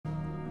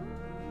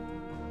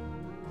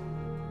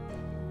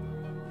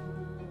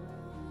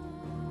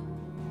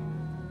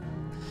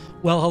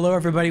Well, hello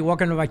everybody,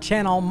 welcome to my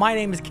channel. My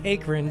name is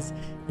Cakerins,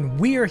 and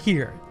we are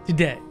here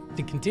today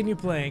to continue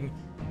playing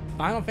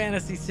Final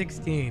Fantasy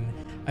 16.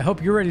 I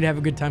hope you're ready to have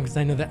a good time because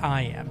I know that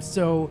I am.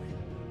 So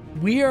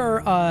we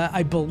are,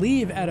 I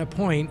believe, at a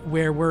point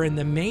where we're in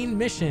the main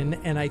mission,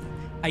 and I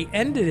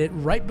ended it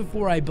right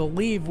before I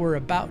believe we're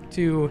about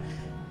to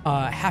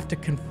have to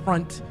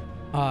confront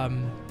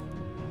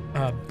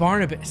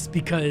Barnabas,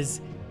 because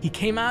he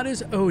came out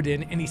as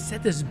Odin and he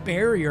set this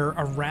barrier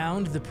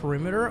around the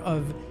perimeter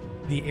of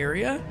the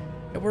area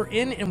that we're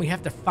in, and we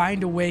have to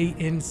find a way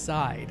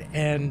inside.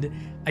 And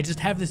I just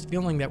have this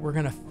feeling that we're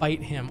gonna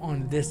fight him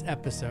on this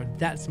episode.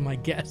 That's my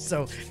guess.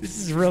 So this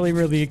is really,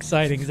 really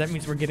exciting, because that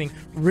means we're getting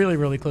really,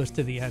 really close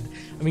to the end.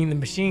 I mean, the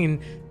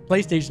machine,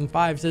 PlayStation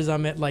 5, says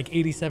I'm at like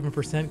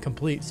 87%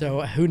 complete,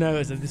 so who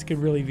knows if this could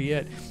really be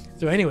it.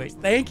 So anyways,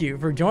 thank you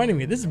for joining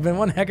me. This has been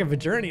one heck of a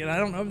journey, and I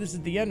don't know if this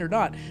is the end or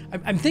not.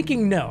 I'm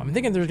thinking no. I'm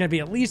thinking there's going to be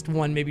at least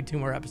one, maybe two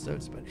more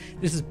episodes, but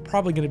this is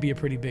probably going to be a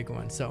pretty big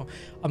one. So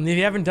if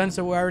you haven't done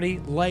so already,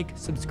 like,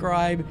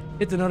 subscribe,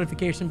 hit the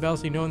notification bell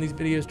so you know when these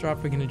videos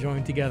drop, we can enjoy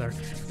them together.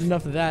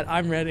 Enough of that.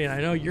 I'm ready, and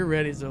I know you're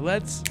ready, so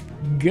let's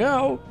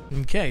go.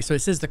 Okay, so it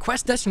says the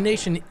quest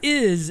destination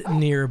is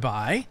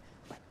nearby,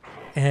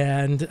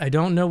 and I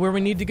don't know where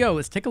we need to go.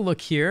 Let's take a look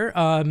here.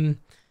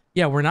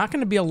 Yeah, we're not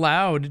going to be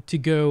allowed to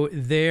go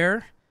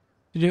there.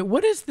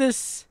 What is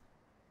this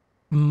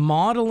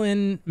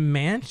Maudlin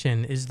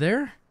Mansion? Is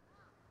there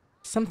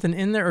something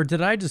in there, or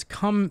did I just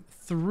come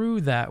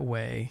through that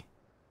way?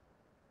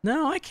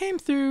 No, I came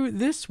through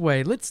this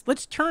way. Let's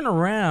turn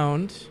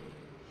around.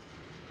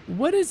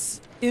 What is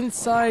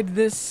inside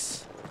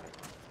this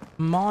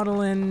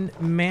Maudlin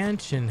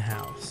Mansion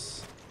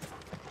house?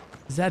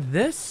 Is that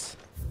this?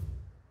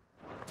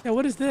 Yeah,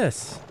 what is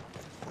this?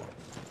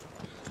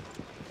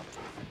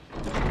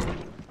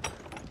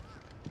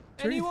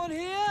 Anyone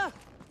here?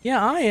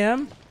 Yeah, I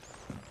am.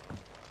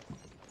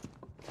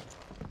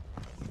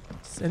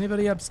 Is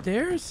anybody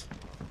upstairs?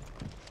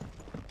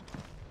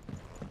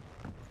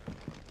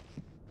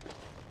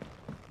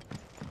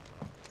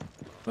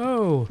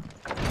 Whoa.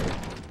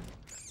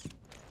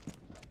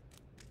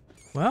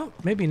 Well,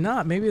 maybe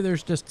not. Maybe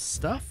there's just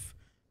stuff.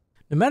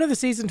 No matter the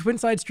season,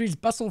 Twinside streets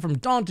bustle from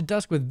dawn to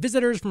dusk with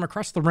visitors from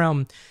across the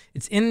realm.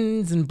 Its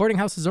inns and boarding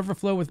houses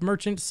overflow with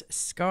merchants,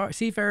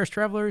 seafarers,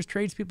 travelers,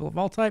 tradespeople of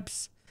all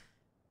types.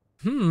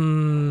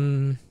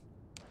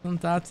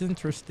 That's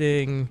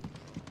interesting.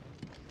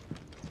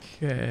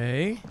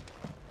 Okay.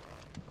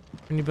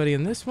 Anybody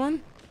in this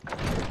one?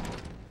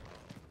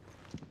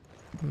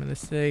 I'm gonna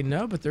say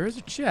no, but there is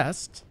a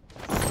chest.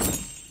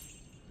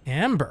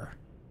 Amber.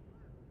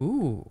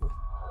 Ooh.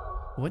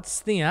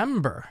 What's the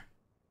amber?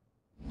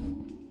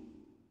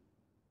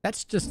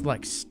 That's just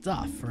like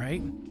stuff,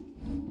 right?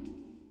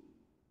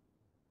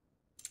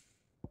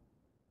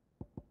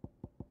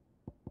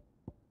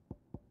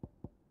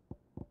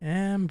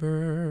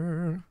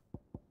 Amber.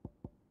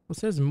 Well, it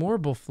says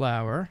marble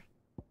flower.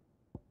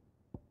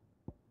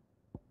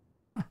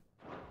 Huh.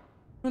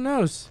 Who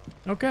knows?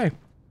 Okay.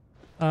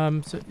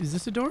 So is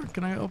this a door?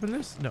 Can I open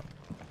this? No.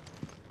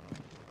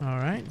 All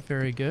right,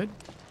 very good.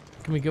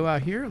 Can we go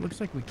out here? It looks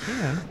like we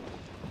can.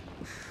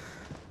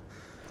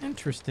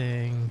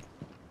 Interesting.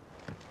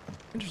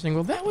 Interesting.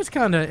 Well, that was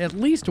kind of at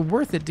least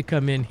worth it to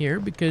come in here,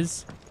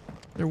 because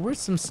there was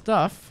some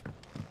stuff.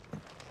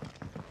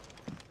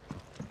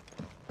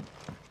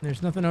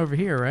 There's nothing over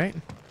here, right?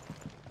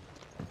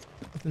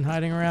 Nothing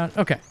hiding around.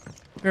 Okay.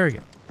 Very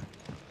good.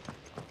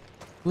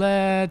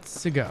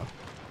 Let's go.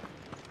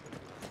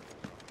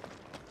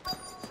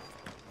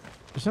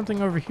 There's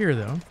something over here,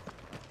 though.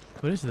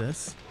 What is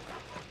this?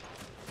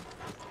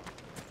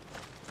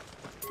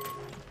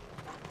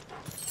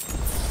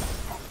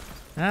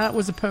 That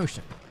was a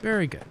potion.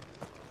 Very good.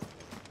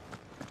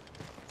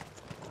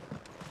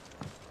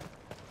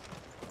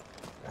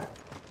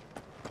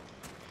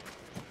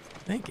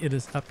 I think it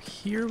is up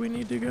here we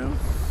need to go.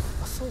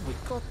 I thought we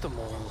got them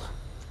all.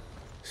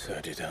 So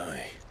did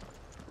I.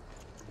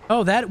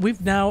 Oh, that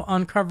we've now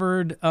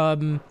uncovered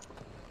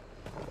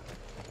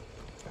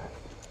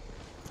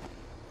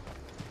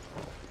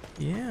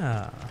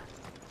yeah.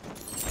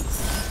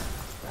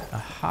 A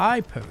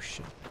high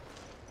potion.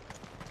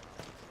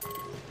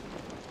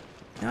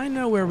 I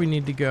know where we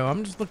need to go.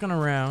 I'm just looking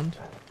around.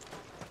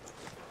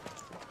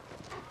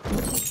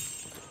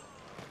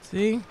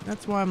 See?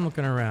 That's why I'm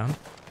looking around.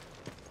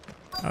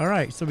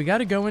 Alright, so we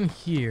gotta go in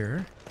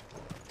here.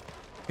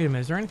 Wait a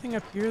minute, is there anything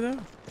up here, though?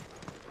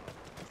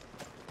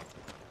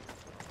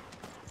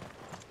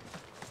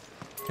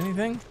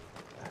 Anything?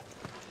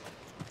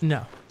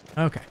 No.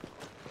 Okay.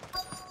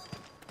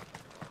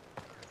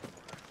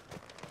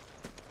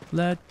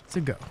 Let's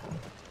go.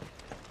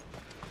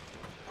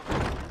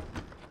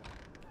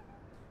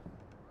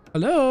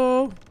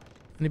 Hello?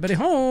 Anybody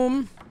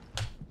home?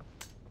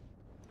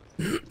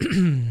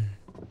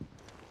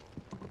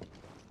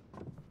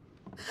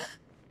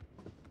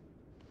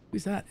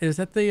 Who's that? Is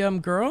that the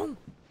girl?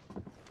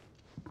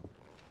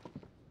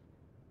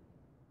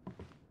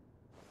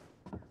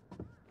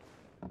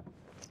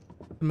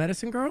 The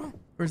medicine girl?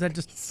 Or is that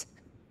just...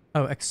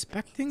 Oh,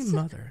 expecting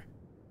mother.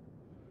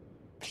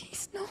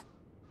 Please, no.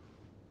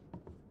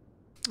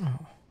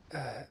 Oh.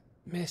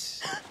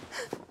 Miss.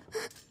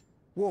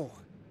 Whoa.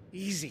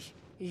 Easy.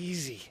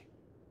 Easy.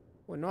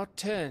 We're not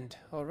turned,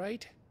 all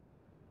right?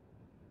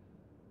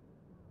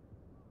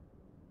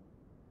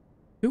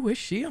 Who is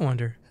she, I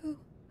wonder? Who?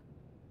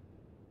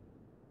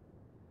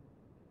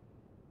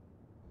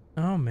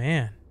 Oh,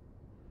 man.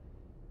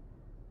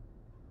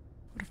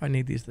 What if I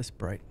need these this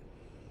bright?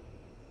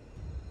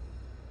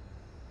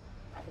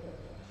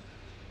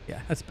 Yeah,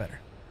 that's better.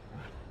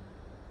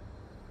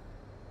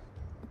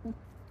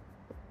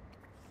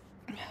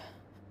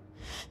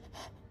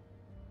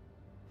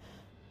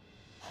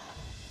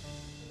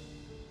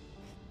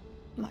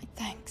 My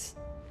thanks,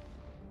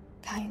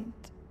 kind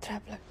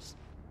travelers.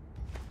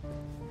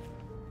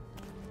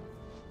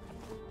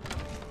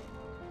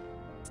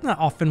 It's not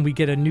often we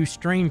get a new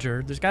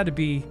stranger. There's got to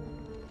be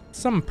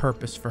some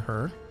purpose for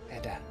her.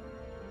 Edda,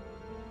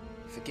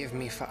 forgive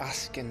me for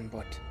asking,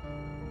 but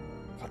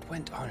what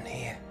went on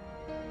here?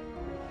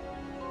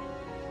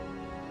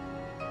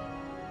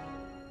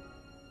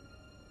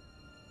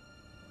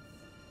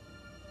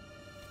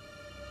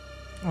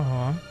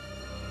 Aw.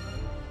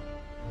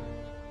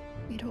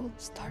 It all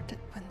started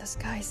when the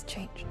skies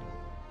changed.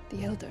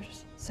 The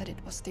elders said it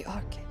was the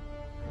Arcade.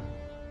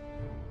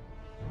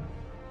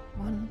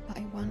 One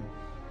by one,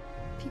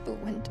 people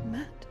went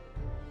mad.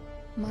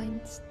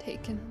 Minds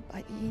taken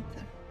by the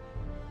ether.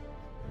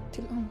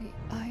 Till only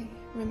I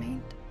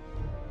remained.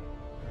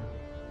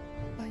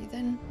 By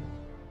then,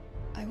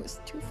 I was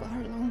too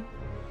far along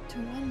to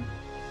run.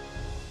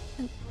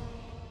 And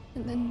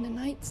then the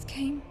nights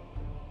came.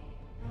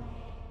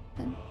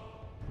 And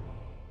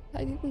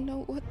I didn't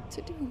know what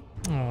to do.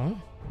 Aw.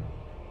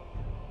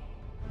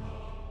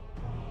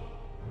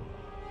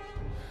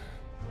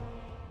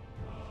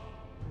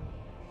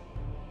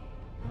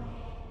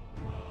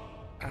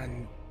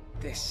 And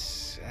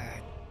this,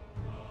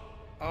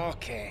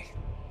 Arcade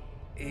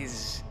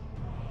is...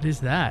 What is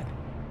that?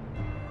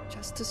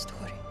 Just a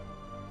story.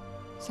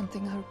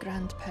 Something our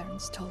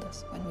grandparents told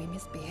us when we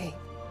misbehaved.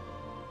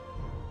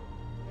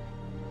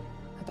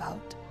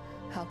 About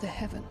how the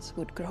heavens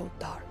would grow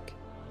dark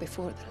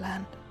before the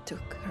land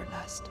took her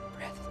last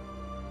breath.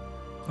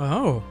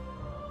 Oh.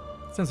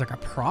 Sounds like a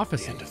The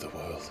prophecy. end of the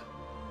world.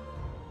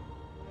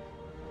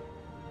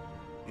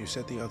 You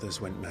said the others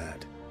went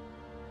mad.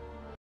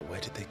 Where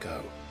did they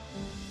go?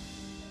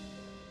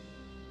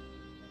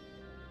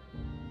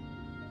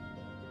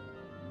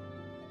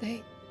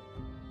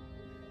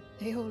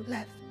 They all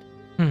left.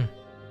 Hmm.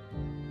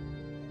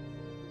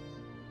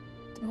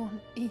 Drawn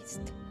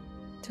east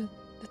to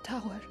the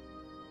tower.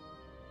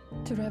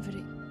 To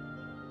Reverie.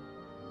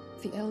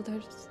 The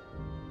elders.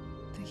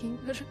 The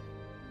healer.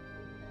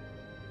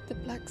 The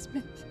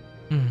blacksmith.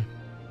 Hmm.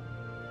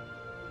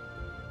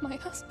 My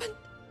husband.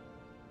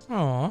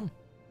 Aw.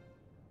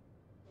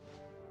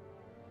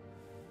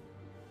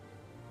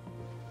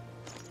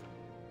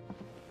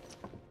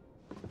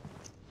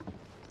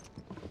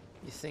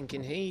 You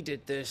thinking he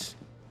did this?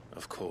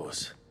 Of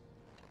course.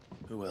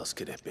 Who else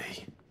could it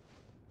be?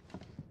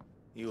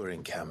 You were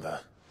in Canva.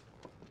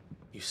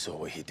 You saw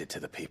what he did to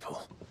the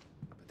people.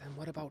 But then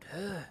what about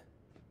her?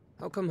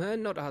 How come her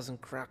nut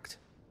hasn't cracked?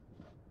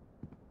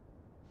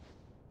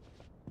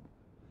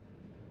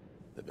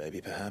 The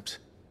baby, perhaps?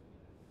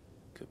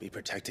 Could be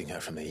protecting her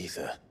from the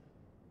ether.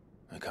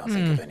 I can't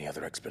think of any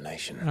other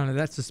explanation. I don't know,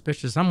 that's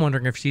suspicious. I'm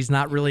wondering if she's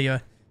not really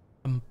a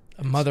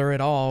mother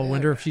at all. I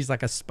wonder if she's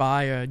like a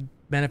spy, a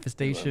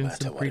manifestation, Won't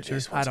matter some what it creature.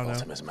 is I once don't know.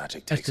 Ultima's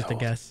magic That's takes just a hold.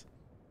 guess.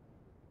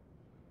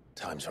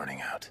 Time's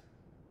running out.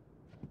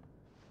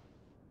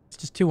 It's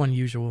just too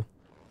unusual.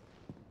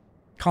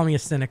 Call me a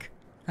cynic.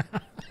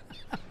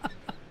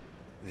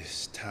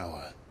 This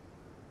tower.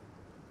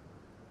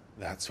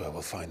 That's where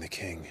we'll find the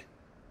king.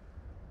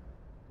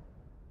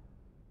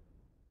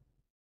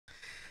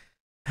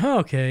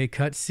 Okay,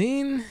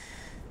 cutscene.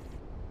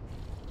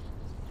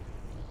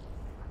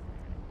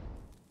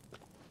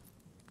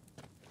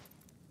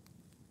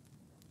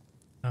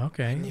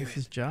 Okay, this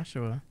is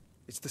Joshua.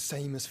 It's the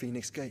same as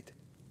Phoenix Gate.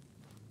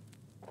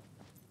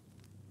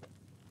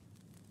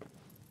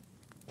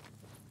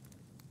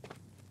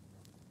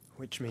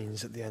 Which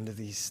means at the end of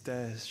these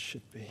stairs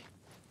should be...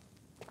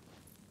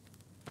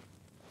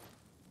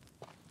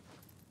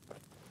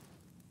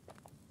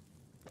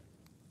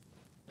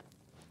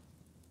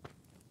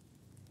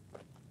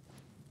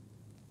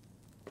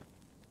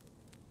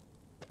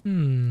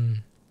 Hmm.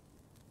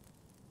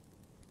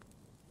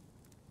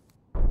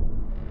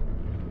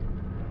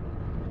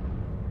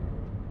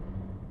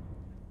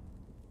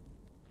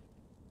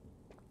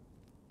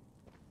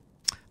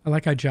 I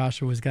like how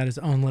Joshua's got his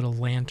own little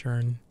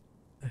lantern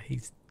that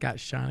he's got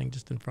shining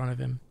just in front of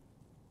him.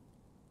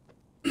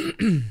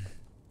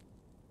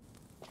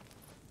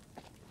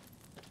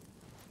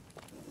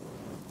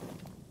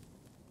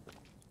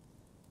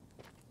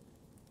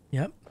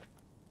 Yep.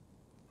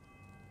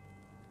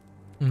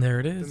 And there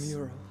it The is.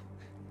 mural.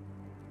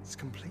 It's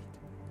complete.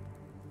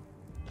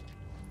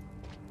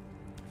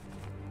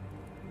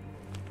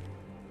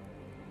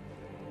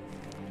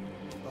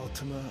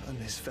 Ultima and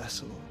his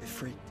vessel,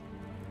 IFRIT.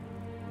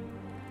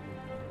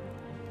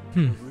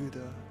 Hmm.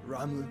 Garuda,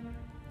 Ramu,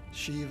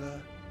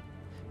 Shiva,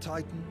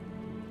 Titan,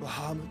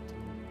 Bahamut,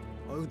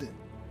 Odin.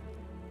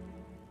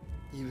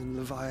 Even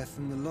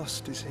Leviathan the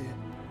Lost is here.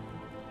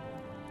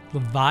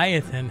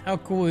 Leviathan. How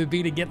cool would it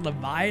be to get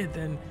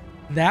Leviathan?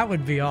 That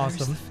would be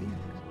awesome.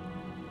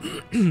 Where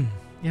is the Phoenix?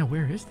 Yeah,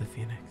 where is the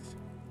Phoenix?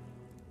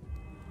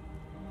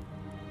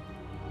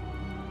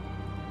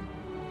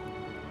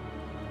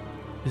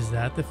 Is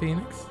that the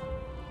Phoenix?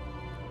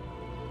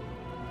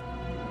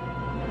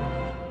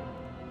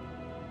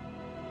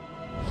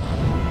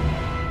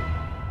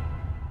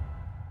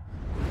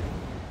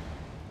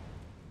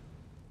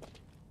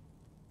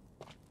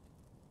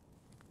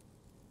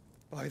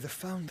 By the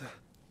founder.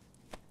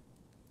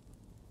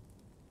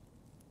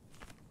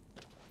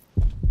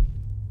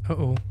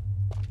 Uh-oh.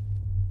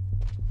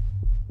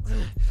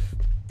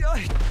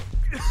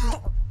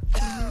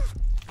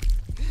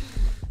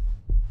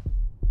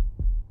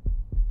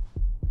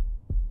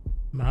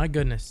 My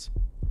goodness.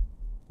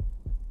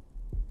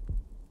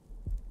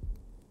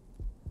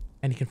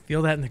 And you can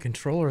feel that in the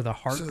controller, the So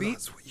heartbeat.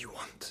 that's what you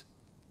want,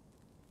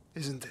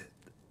 isn't it,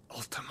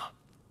 Ultima?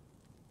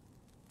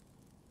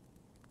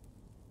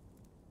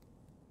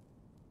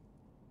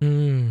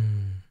 Hmm.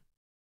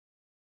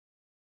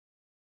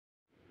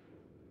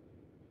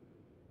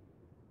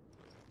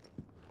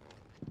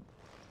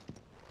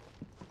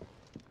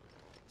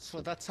 So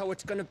that's how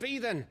it's gonna be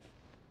then.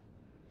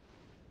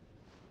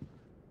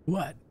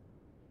 What?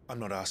 I'm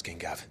not asking,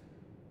 Gav.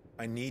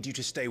 I need you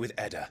to stay with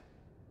Edda.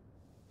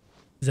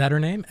 Is that her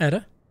name?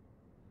 Edda?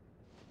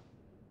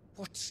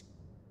 What's...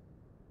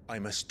 I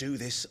must do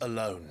this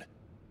alone.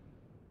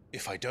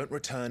 If I don't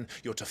return,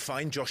 you're to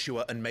find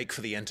Joshua and make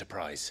for the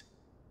Enterprise.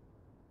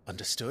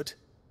 Understood?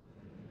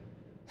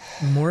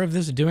 More of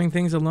this doing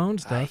things alone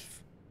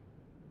stuff.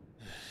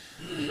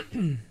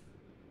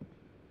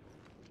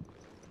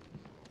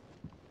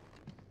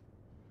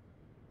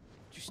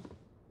 Just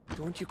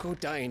don't you go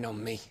dying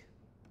on me.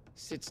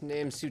 Sid's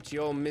name suits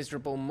your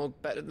miserable mug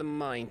better than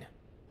mine.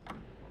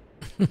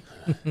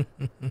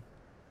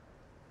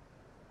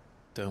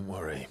 Don't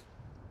worry.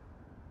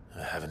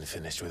 I haven't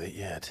finished with it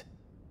yet.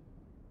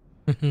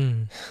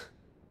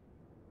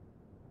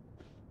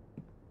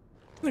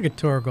 Look at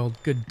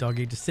Torgold, good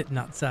doggy, just sitting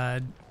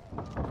outside.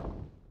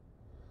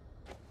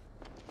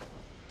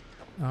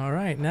 All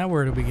right, now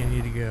where do we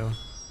need to go?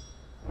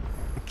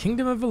 The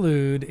Kingdom of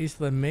Elude,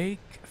 Eistla, make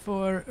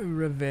for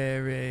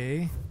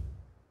Reverie.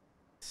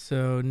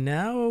 So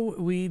now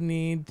we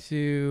need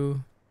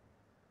to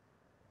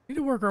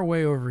work our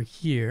way over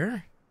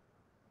here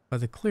by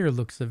the clear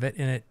looks of it,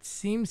 and it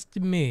seems to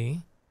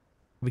me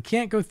we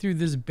can't go through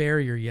this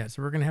barrier yet,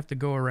 so we're gonna have to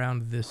go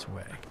around this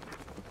way.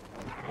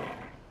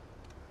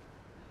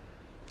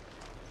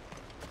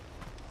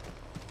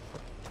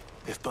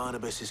 If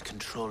Barnabas is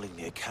controlling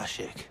the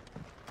Akashic,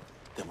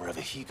 then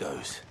wherever he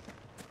goes,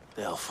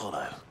 they'll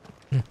follow.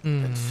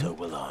 And so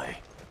will I.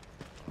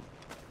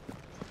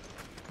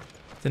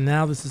 So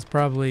now this is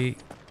probably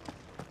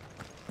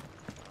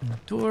a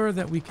door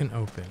that we can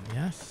open,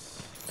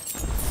 yes?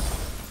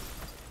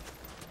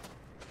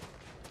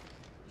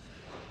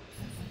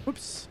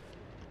 Whoops.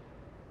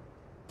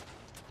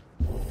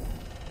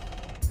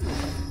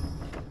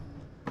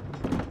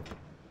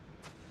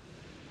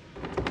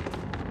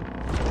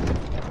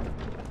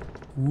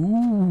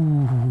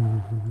 Ooh.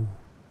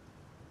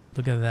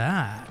 Look at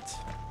that.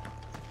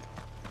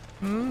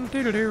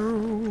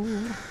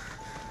 Doo-doo-doo.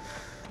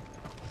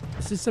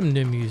 This is some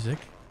new music.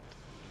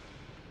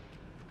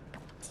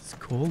 This is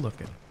cool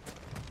looking.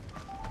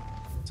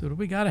 So what do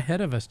we got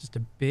ahead of us? Just a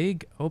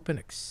big open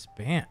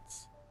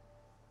expanse.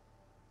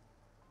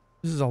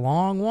 This is a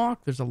long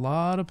walk. There's a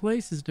lot of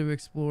places to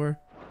explore.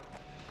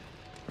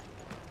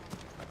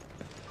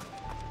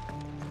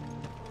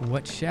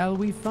 What shall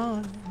we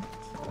find?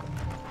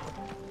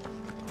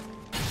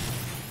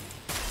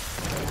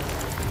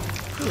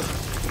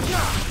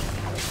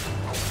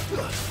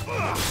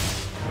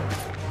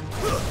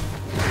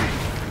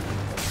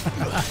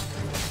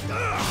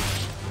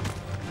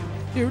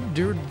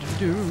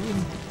 Do.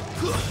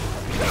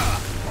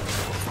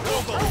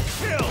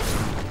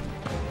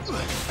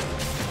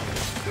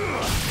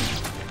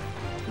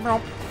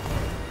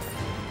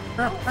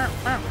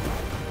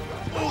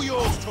 All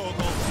yours,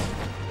 Torgal.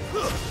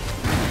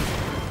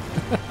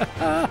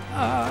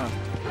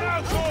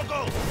 Now,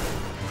 Torgal.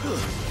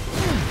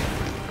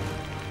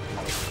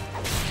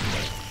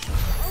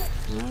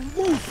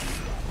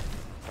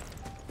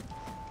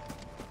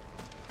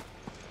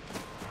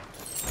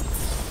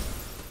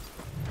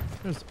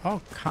 There's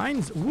all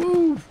kinds.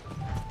 Woo!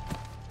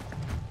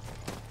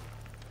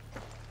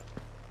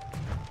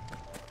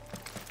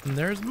 And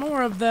there's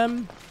more of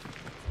them.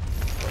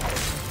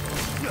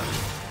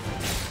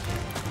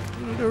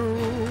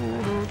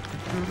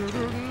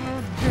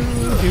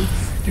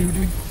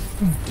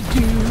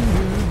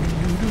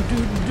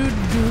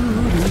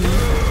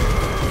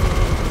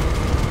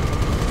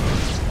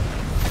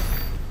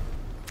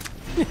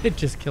 It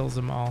just kills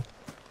them all.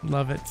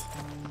 Love it.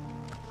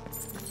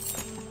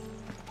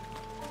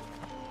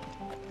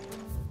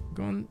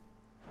 going?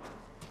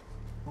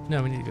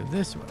 No, we need to go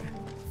this way.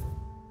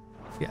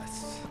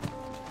 Yes.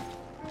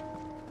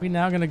 We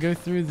now gonna go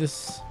through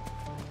this.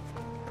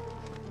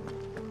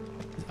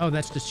 Oh,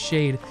 that's just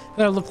shade.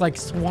 That'll look like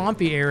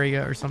swampy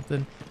area or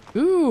something.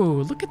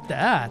 Ooh, look at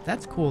that.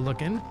 That's cool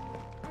looking.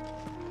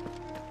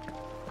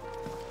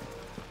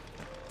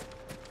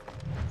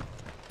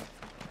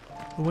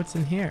 What's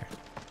in here?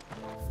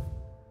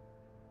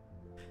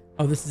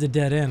 Oh, this is a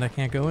dead end. I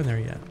can't go in there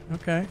yet.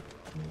 Okay.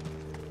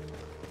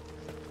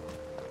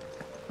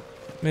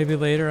 Maybe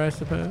later, I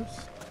suppose.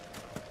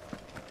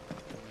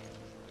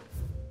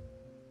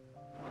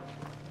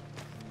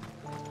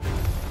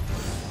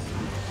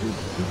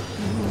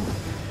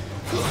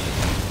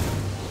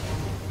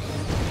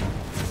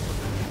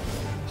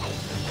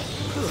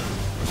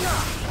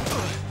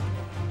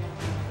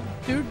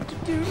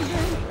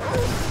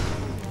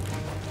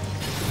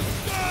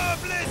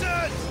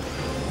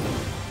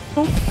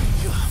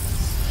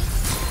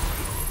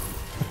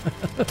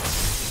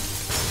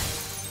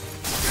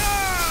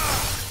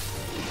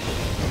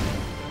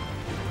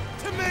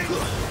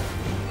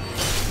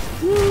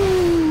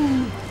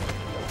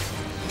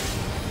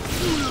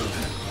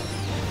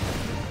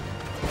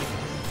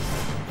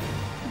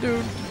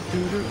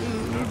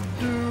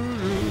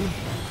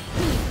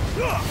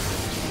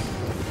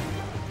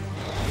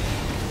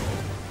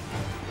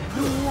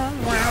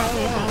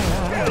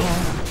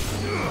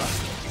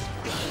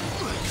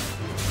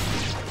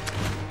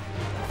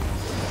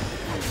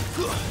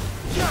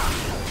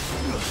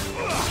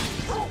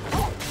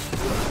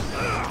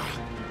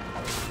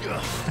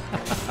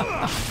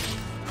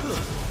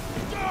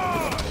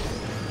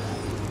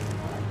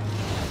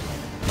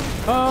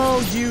 Oh,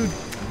 you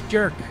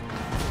jerk.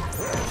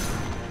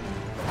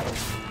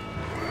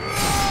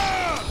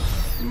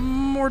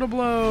 Mortal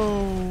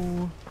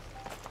blow.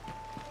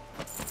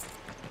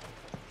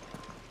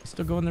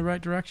 Still going the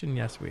right direction?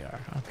 Yes, we are.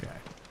 Okay.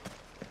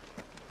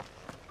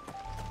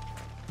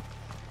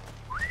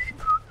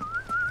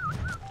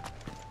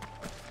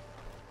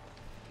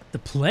 The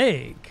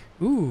plague.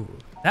 Ooh,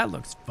 that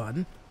looks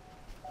fun.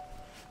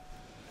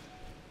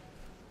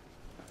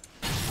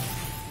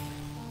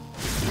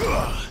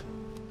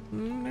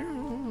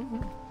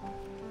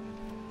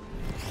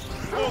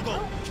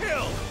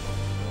 Kill!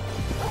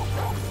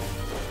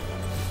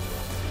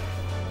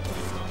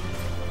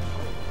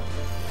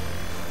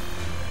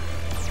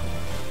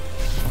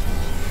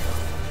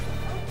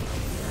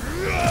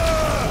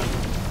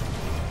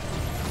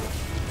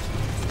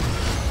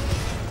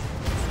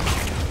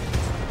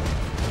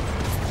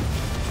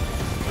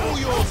 All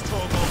yours,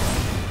 Torgal.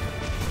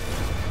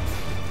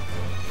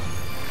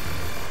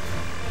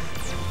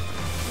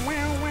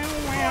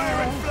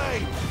 Fire and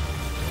flame.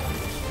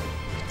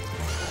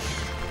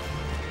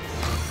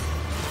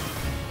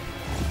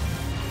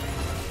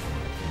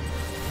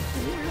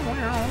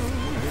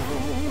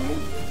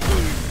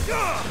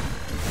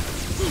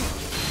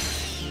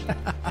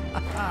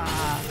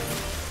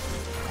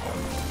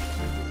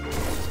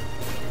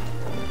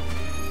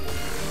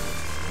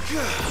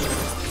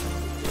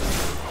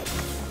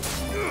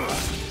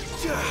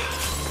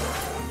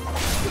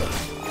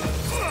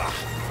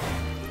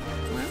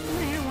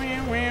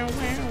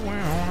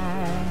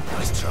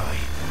 Nice try.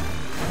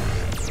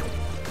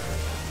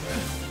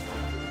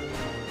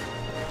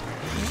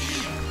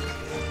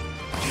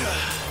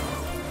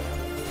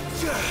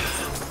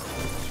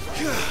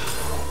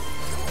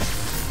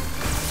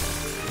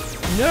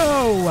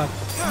 No!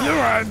 You're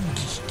a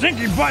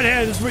stinky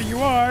butthead is what you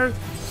are!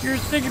 You're a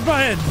stinky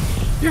butthead!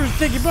 You're a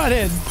stinky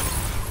butthead!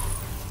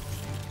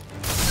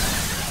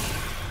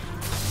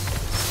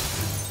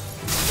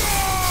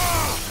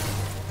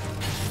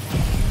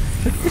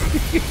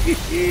 To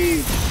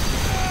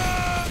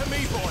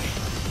me, boy.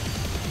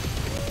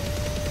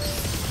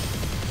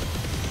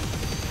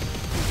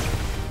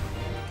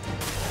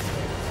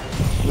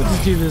 We'll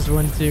just do this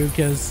one too,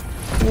 because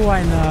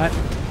why not?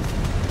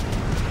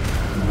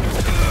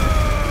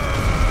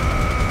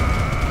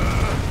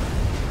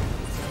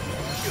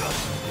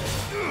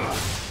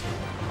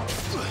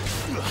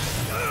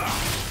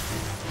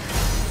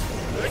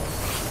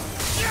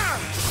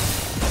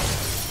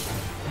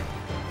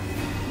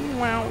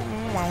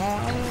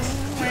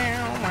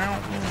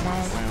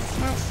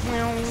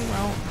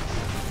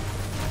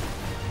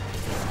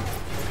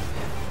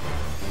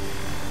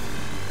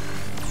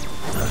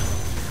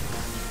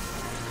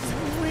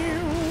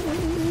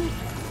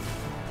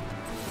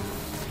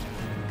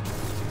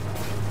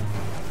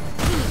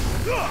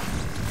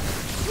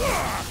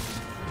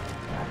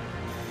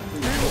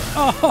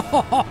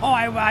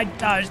 Oh, I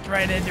dodged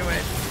right into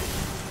it.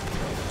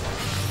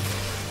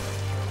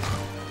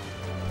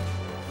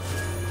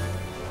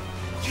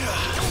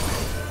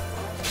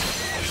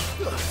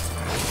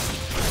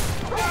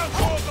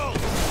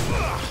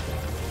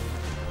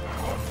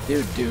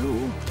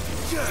 Do.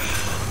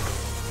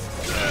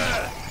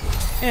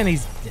 And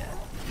he's dead.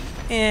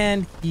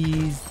 And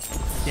he's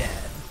dead.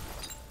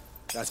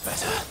 That's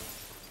better.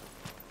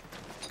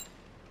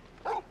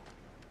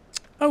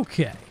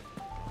 Okay.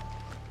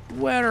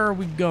 Where are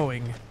we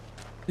going?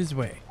 This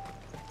way.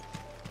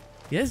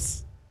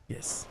 Yes.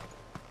 Yes.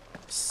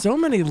 So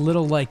many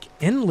little, like,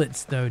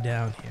 inlets, though,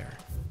 down here.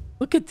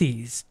 Look at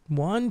these.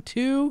 1,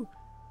 2.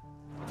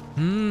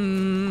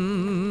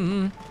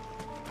 There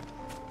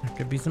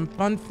could be some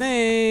fun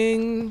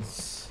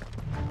things.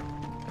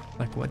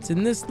 Like, what's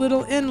in this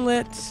little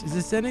inlet? Is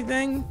this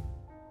anything?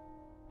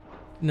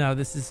 No,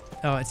 this is...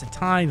 Oh, it's a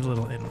tiny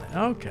little inlet.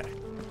 Okay.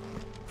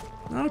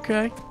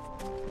 Okay.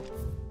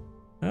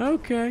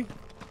 Okay.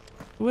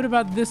 What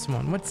about this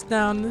one? What's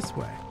down this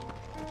way?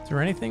 Is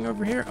there anything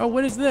over here? Oh,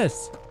 what is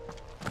this?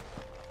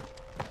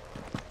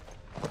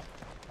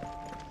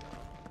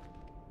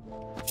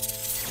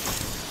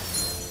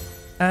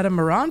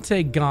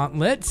 Adamarante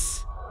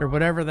gauntlets, or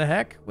whatever the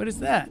heck. What is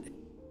that?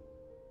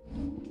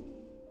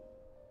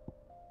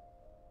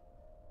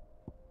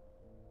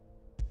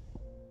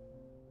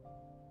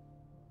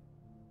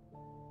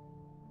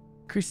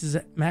 Increases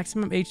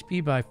maximum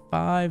HP by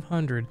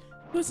 500.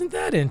 Wasn't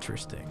that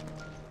interesting?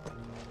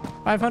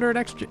 500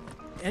 extra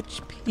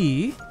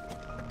HP.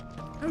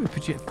 That would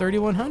put you at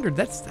 3,100.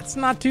 That's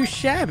not too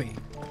shabby,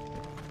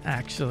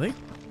 actually.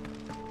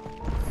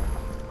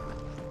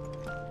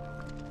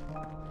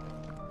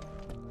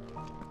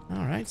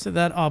 All right, so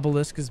that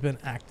obelisk has been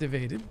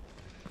activated.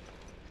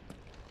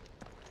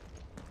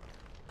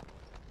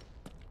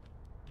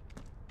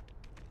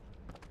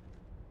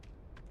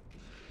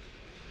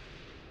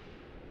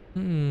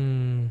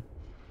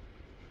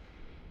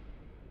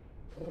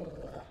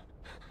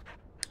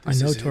 I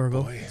know,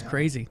 Torgal. It's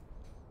crazy.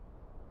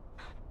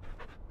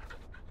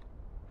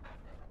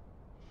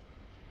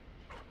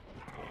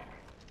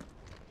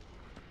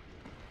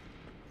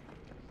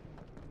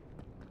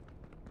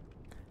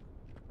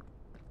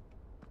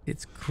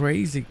 It's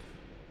crazy.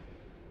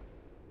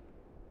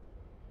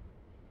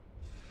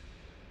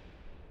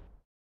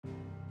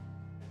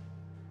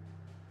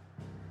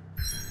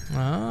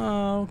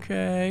 Oh,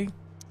 okay.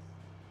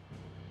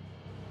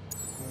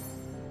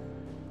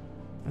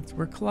 That's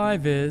where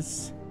Clive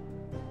is.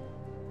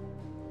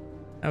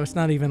 Now it's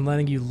not even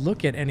letting you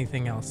look at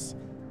anything else.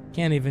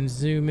 Can't even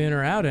zoom in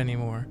or out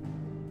anymore.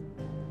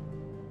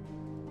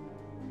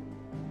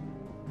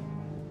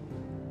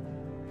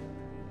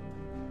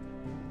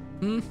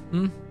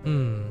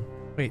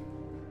 Wait,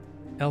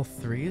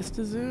 L3 is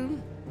to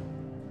zoom?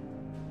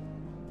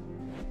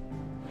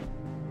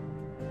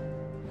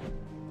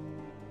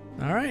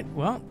 All right,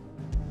 well,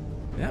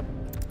 yep.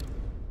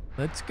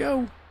 Let's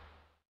go.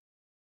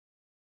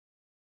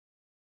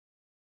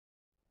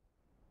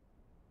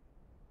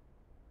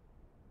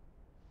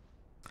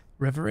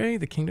 Reverie,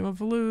 the Kingdom of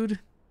Elude.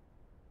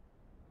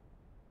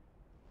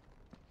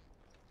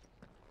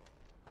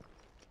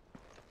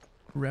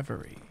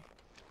 Reverie.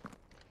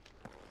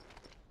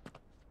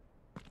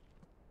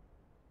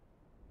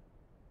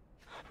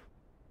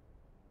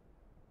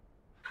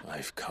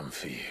 I've come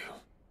for you,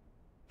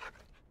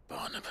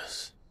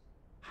 Barnabas.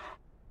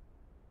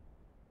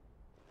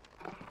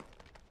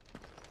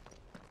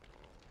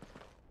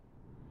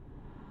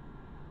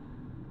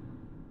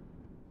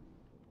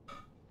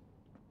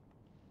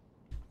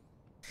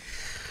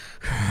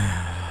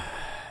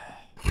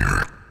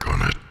 You're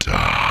gonna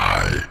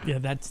die. Yeah,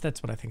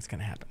 that's what I think is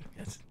gonna happen.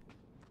 Yes.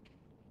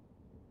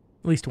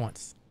 At least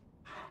once.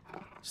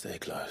 Stay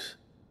close,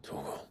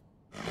 Torgal.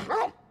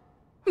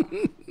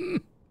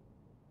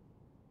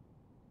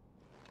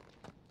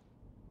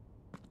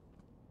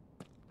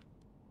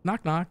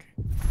 Knock, knock.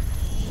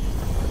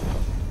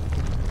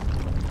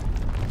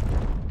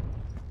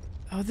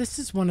 Oh, this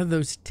is one of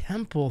those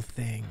temple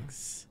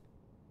things.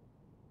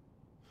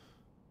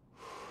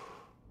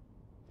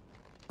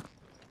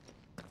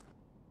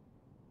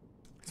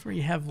 It's where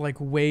you have like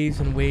waves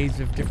and waves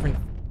of different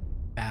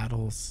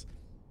battles.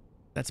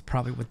 That's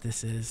probably what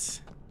this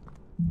is.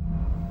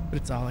 But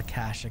it's all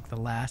Akashic, the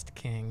last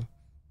king.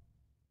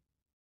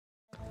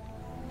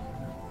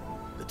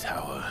 The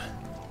tower.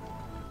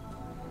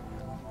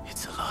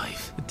 It's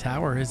alive. The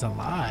tower is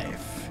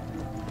alive.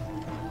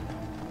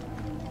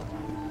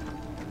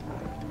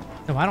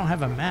 No, I don't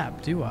have a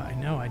map, do I?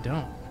 No, I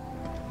don't.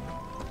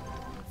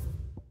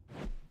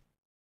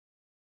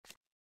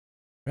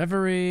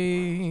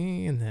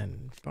 Reverie, and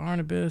then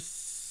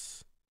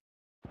Barnabas.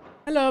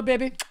 Hello,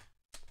 baby.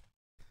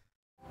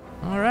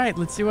 All right,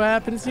 let's see what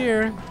happens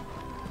here.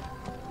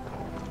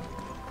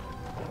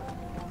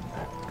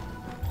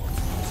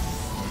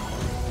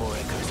 More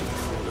echoes of the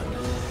fallen.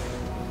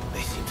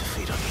 They seem to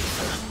feed on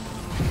ether.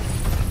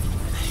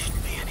 There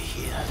shouldn't be any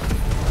here.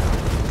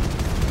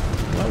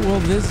 What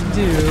will this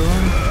do?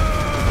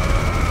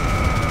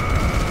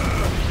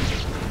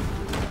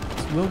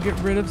 We'll get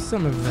rid of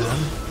some of them.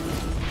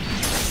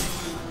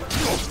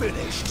 You're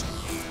finished.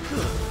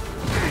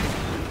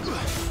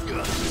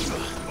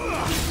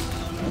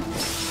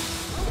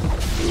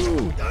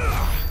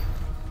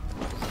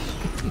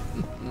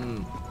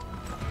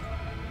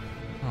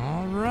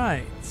 All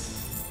right.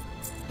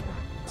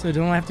 So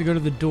don't I have to go to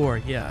the door?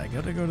 Yeah, I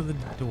gotta go to the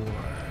door.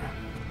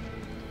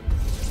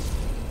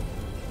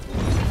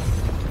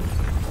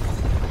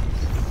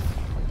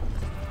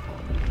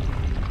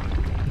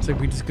 It's like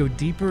we just go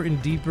deeper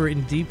and deeper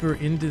and deeper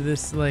into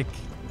this, like,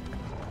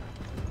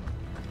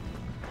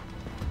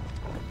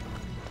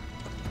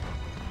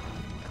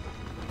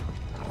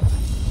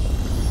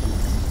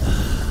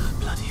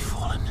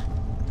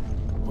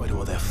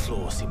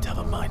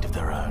 of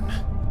their own.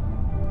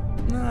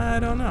 I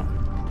don't know.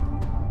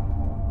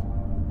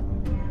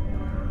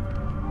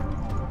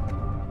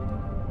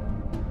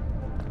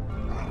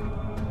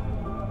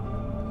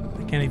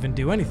 I can't even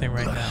do anything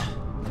right now.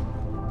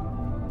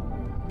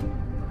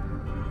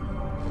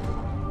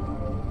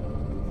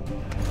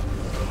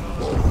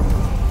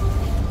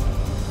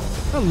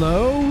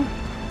 Hello.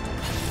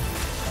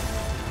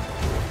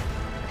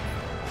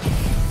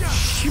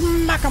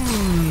 Smack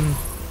 'em.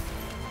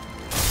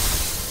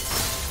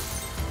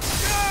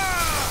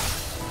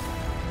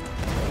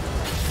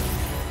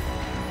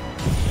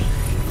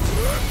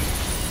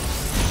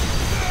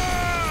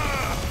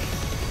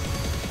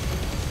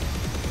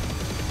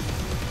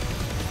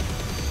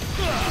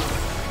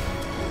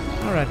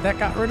 All right, that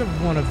got rid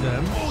of one of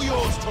them. All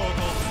yours,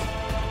 Torgal.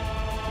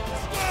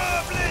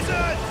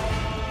 Blizzard!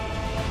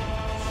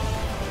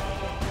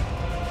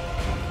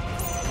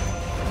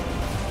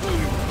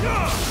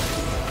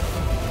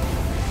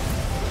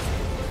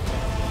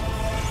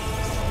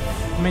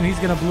 I mean, he's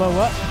gonna blow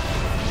up.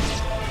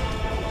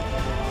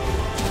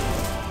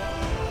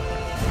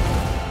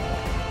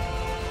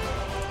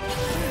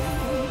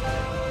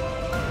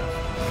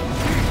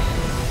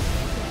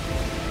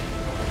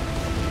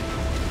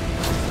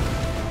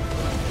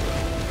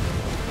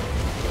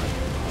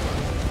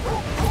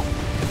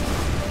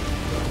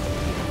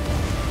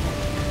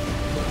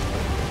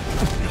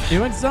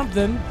 Doing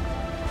something.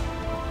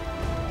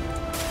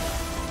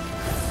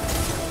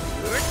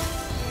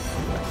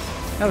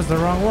 That was the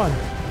wrong one.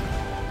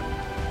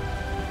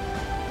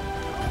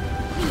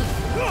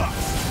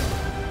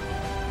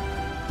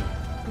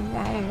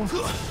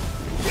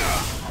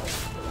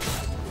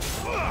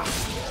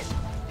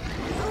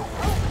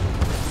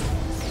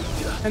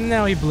 And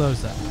now he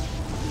blows up.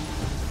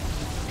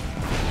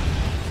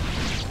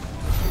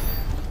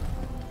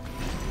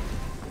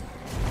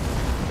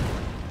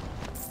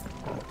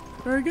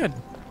 Very good.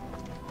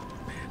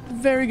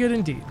 Very good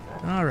indeed.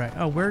 All right.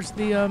 Oh, where's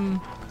the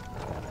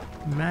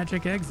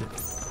magic exit?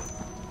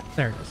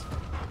 There it is.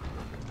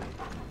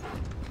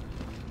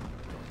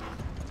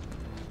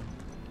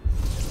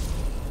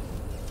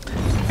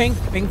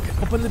 Bink, bink.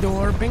 Open the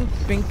door. Bink,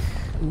 bink.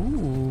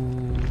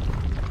 Ooh.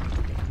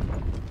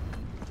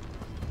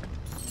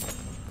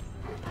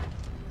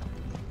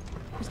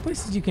 There's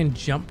places you can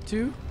jump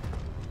to.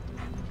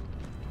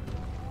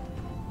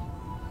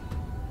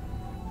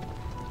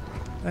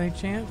 Any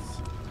chance?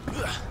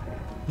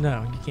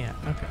 No, you can't.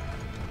 Okay.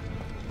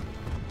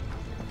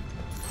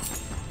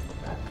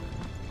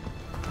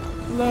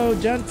 Hello,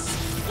 gents.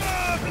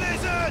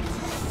 Blizzard!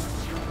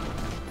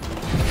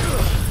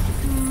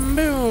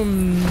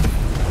 Boom.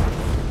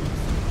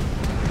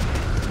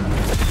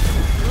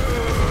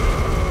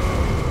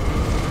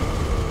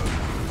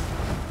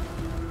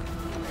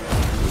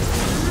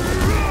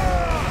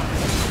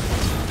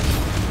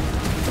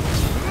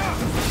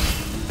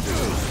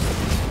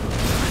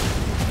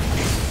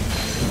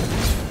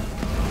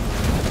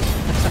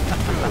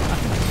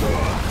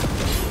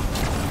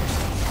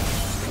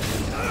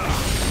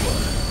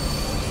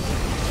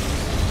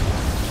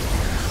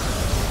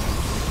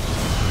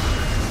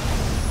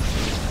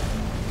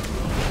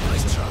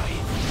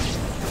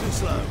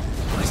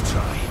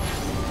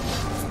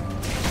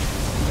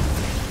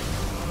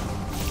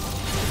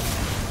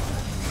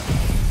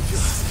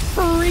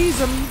 Freeze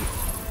him.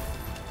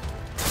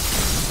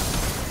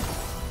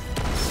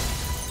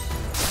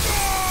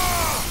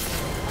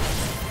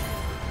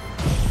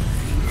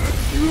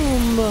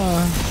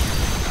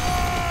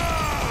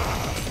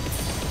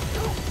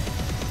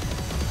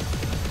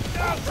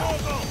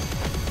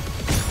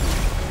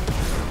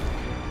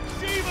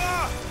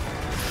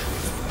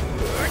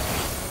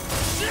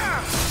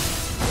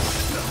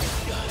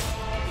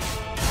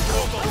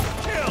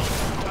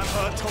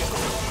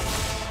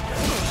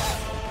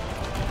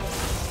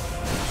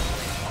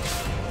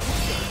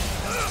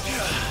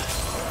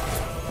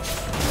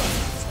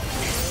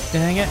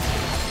 Dang it.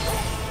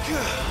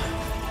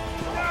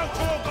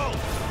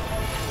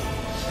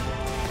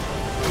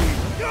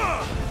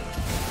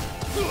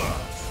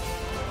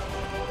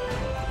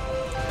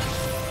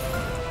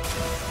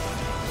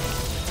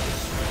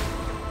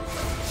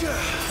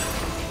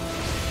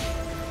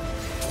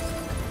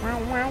 Wow,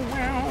 wow,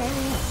 wow.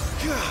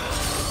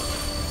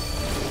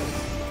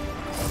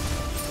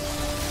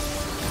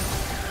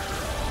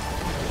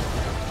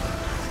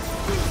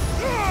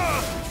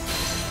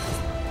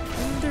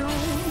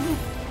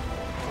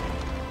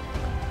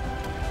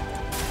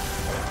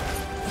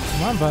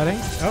 Come on, buddy.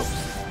 Oh.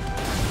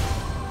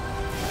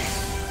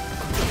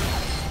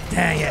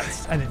 Dang it.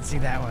 I didn't see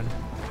that one.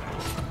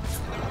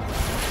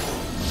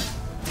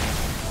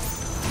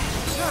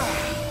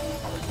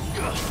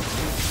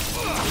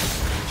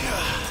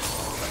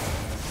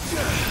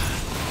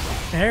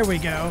 There we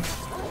go.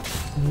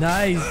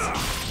 Nice.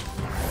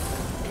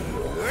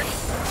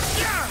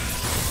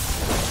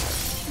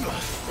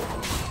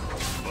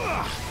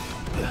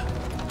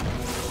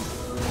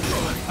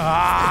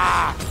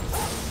 Ah!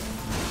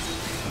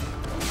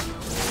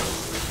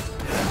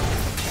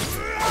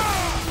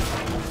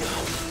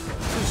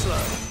 Too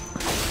slow.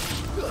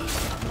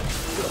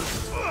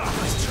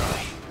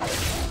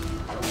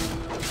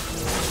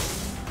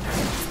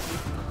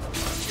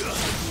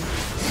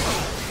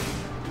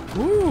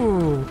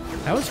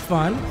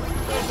 fun.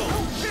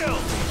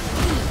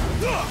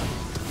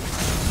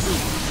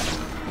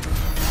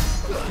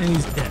 And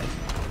he's dead.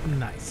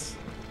 Nice.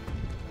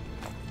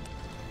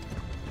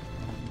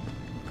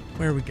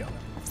 Where are we going?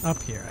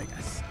 Up here, I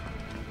guess.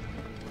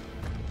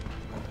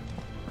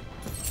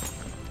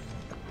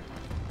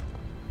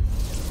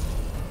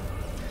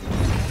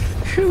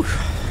 Whew.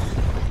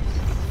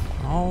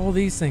 All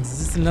these things.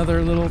 Is this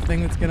another little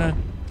thing that's gonna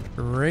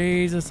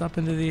raise us up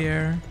into the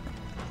air?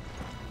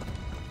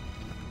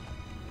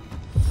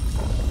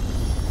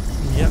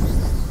 Yep.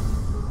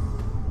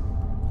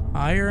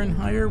 Higher and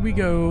higher we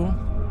go.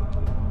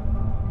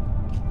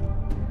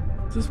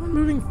 Is this one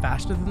moving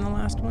faster than the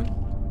last one?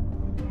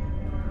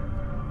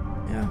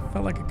 Yeah,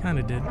 felt like it kind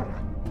of did.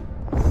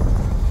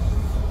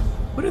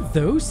 What are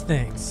those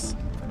things?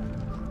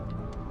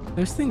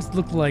 Those things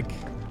look like...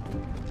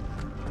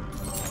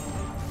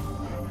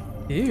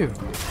 Ew.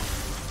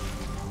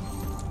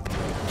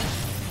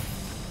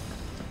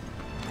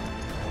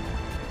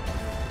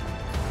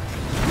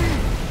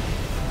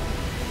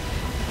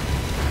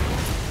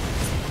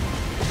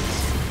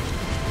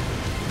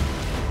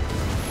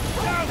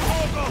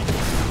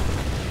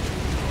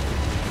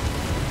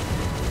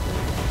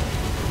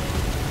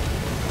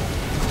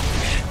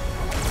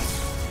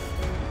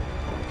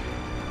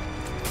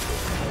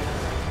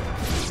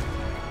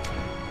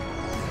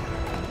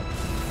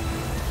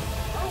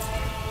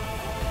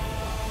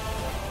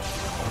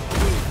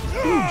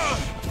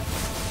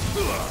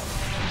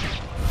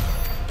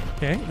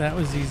 Okay, that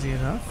was easy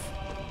enough.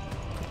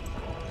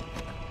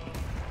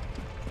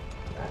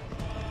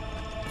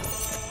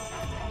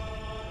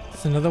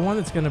 It's another one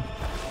that's gonna...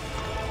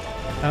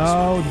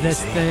 Oh,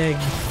 this thing.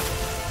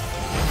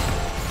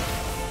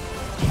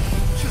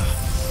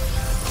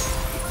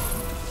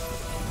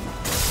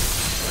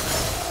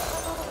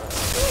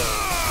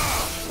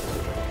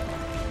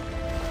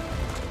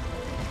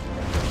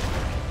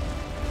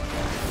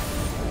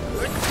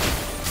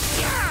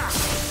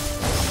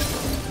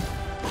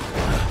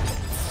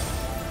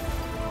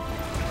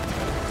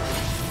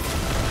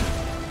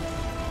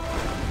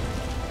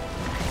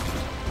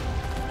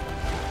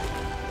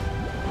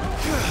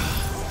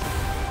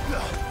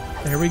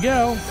 There we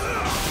go.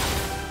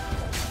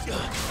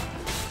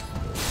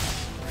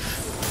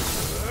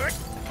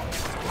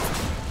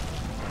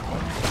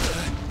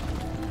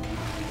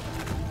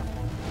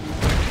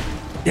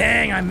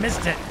 Dang, I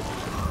missed it.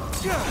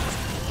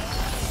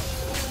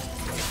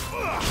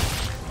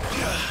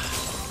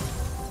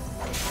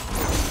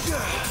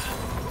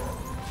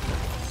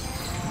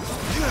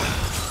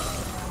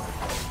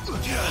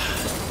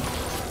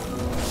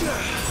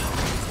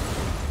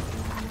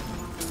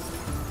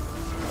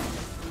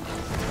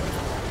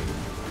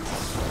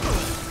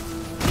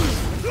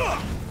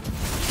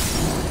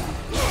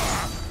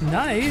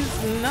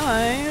 Nice,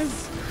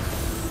 nice.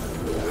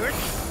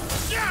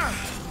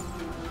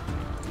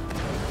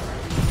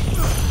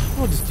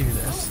 We'll just do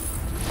this.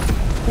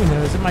 Who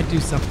knows? It might do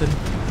something.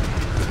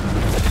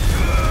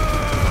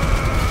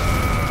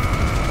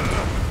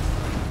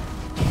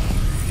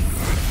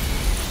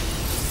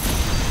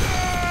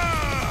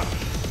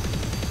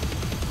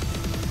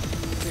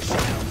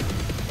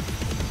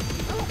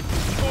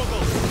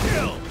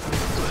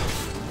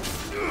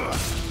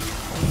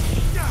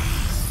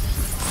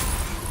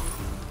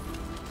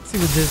 See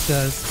what this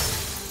does.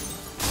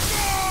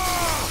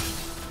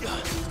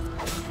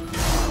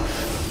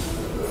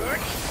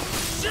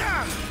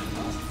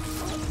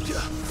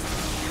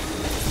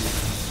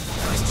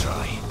 Nice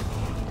try.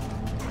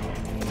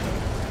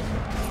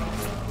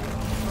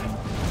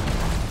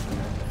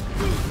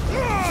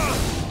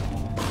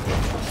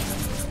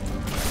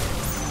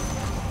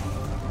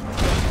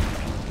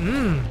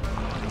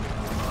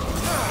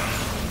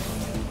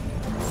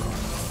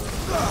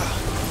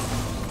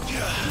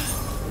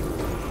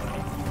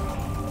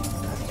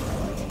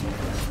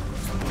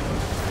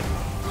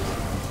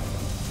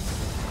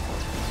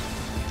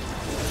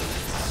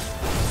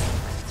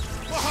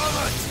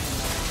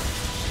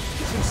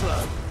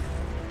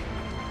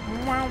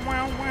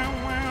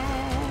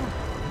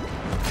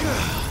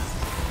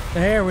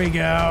 There we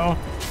go.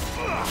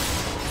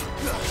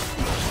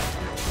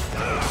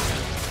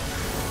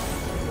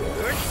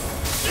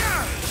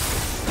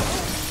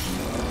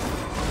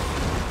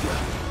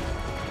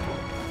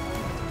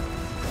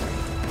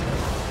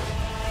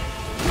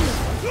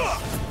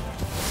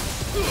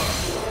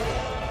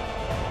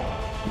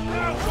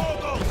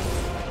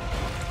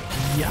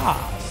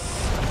 Yes.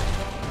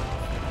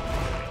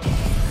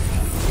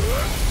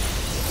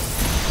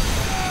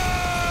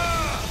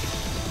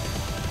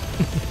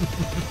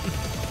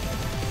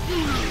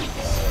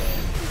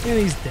 And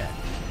he's dead.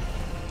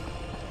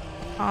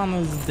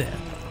 Anna's dead.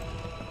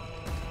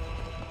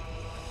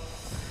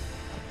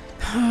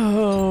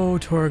 Oh,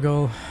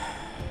 Torgal.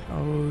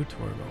 Oh,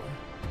 Torgal.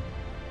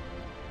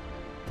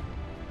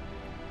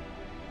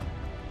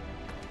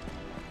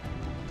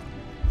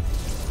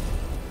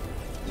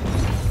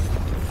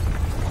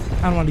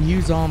 I don't want to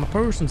use all my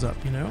potions up,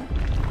 you know?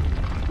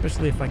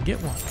 Especially if I get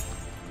one.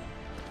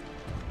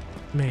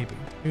 Maybe.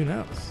 Who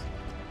knows?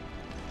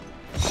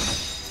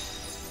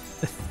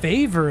 The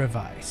favor of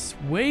ice.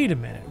 Wait a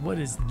minute. What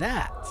is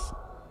that?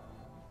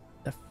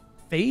 The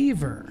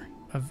favor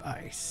of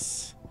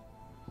ice.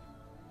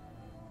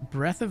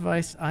 Breath of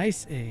ice,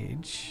 ice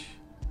age.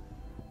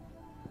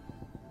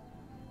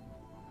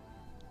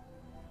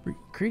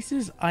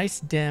 Increases ice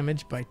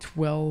damage by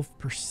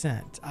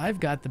 12%. I've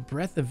got the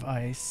breath of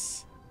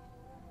ice.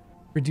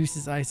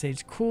 Reduces ice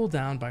age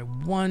cooldown by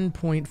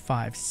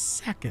 1.5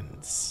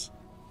 seconds.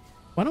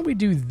 Why don't we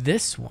do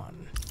this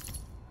one?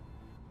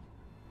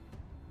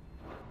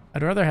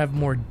 I'd rather have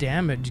more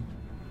damage.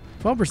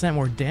 12%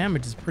 more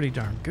damage is pretty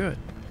darn good.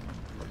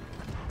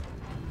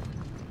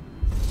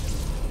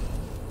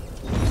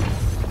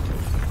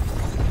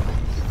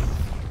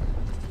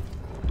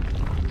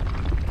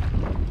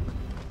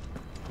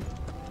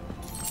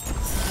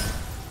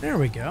 There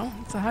we go.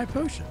 It's a high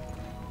potion.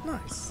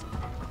 Nice.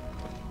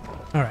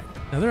 All right,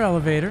 another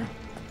elevator.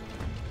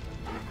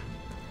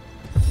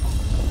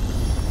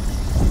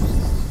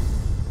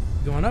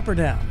 Going up or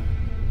down?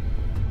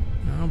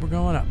 No, we're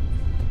going up.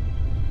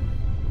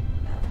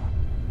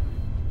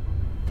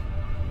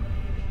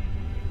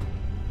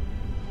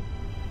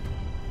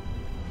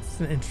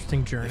 It's an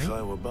interesting journey. If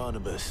I were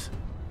Barnabas,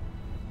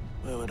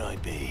 where would I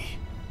be?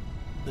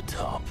 The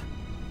top.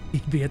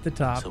 He'd be at the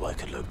top. So I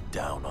could look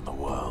down on the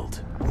world.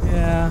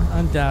 Yeah,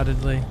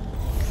 undoubtedly.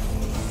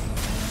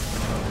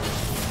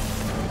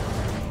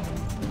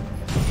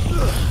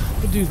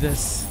 We'll do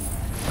this.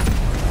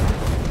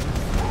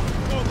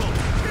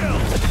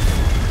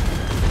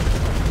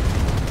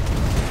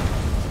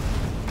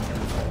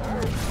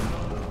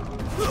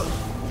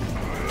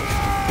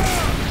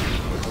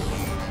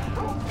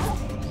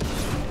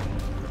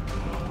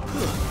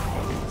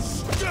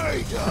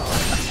 Stay down.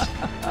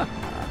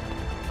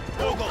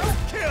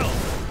 Kill.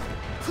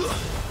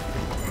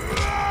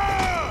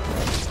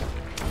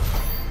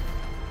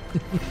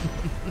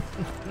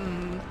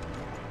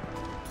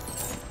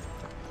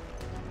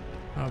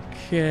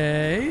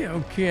 Okay,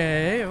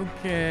 okay,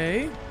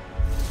 okay.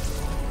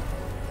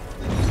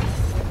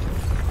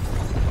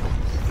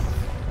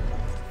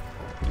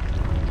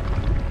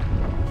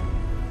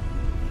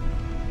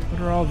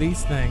 What are all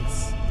these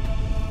things?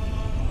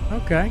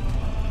 Okay.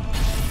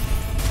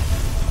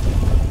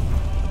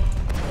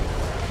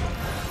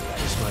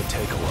 This might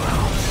take a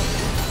while.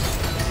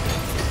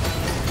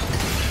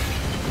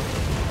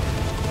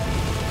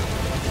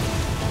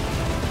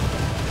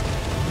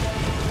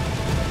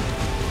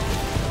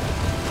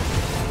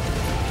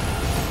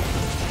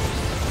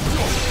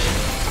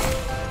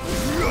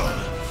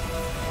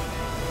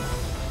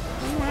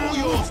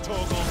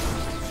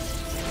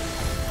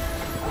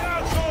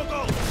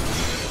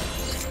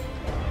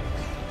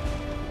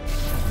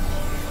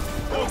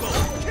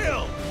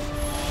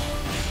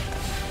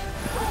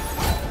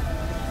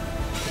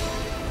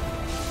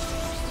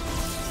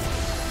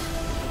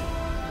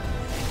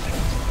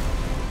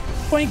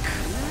 Boink.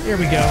 Here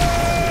we go.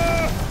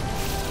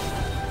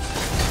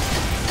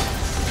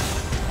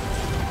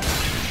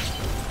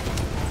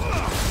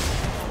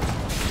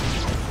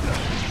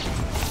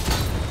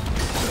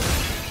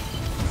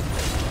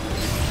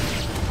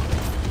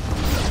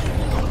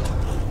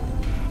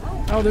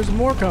 Oh, there's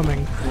more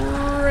coming.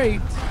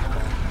 Great.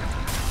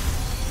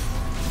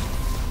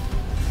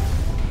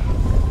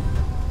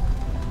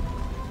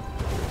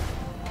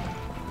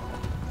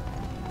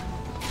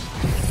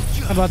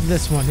 How about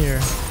this one here?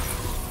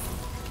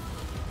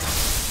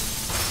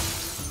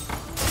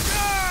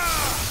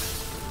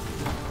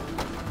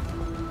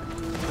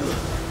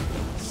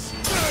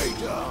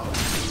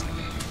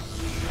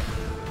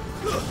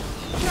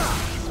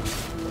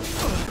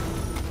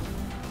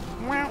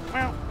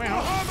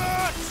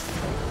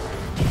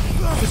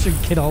 This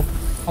should get a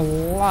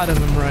lot of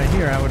them right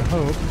here, I would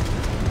hope.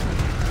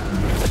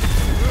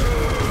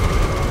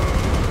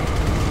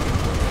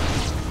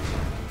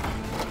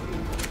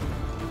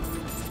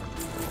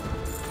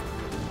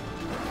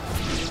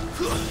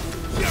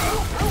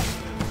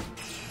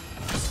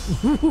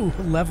 Ooh,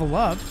 level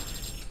up.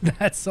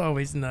 That's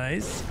always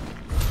nice.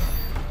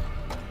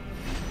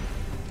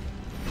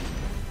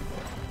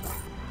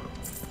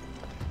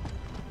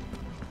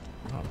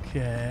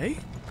 Okay.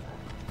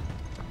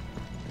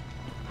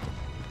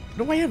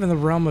 What do I have in the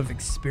realm of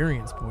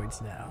experience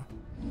points now?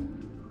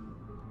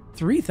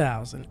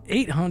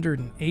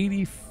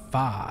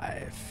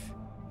 3,885.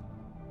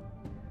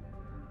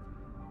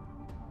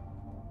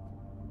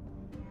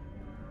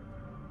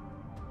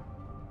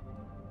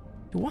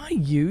 Do I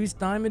use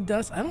Diamond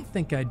Dust? I don't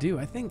think I do.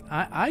 I think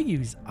I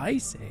use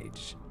Ice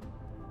Age.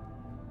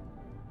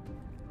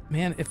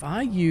 Man, if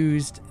I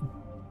used...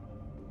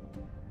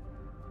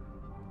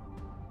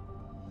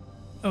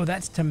 Oh,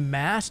 that's to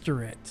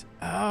master it.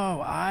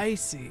 Oh, I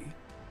see.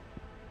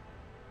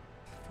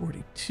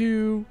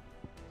 42.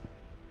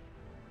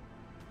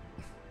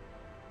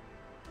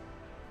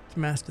 To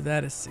master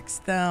that is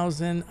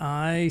 6,000.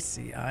 I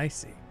see, I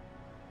see.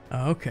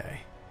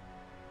 Okay.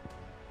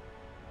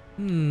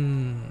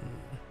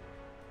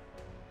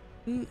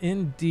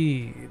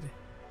 Indeed.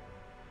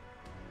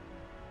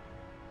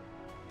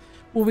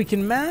 Well, we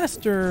can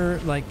master,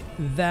 like,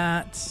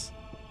 that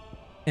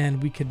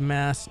And we could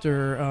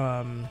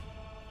master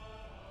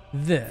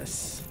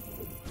this.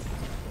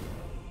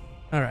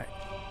 All right.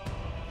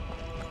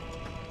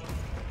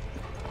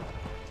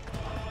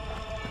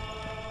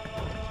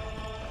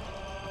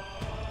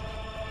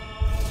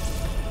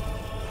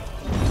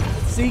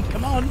 See,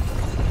 come on.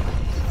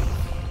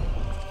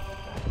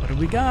 What do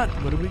we got?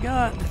 What do we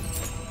got?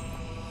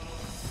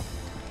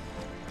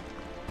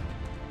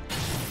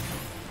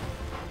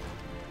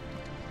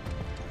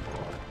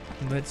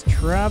 Let's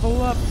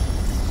travel up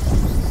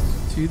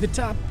to the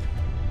top.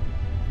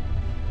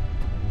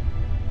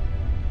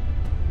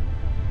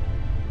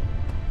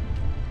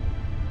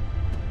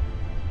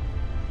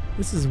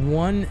 This is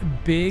one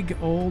big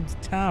old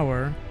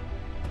tower.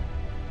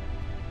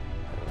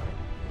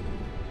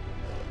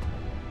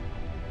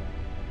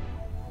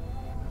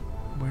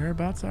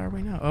 Whereabouts are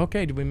we now?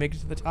 Okay, did we make it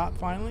to the top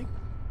finally?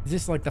 Is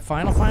this like the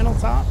final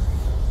top?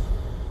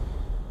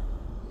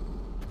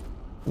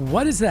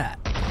 What is that?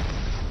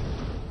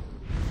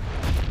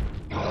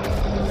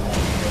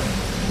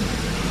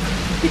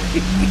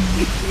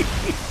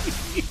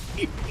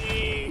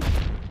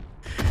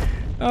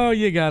 Oh,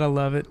 you gotta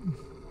love it.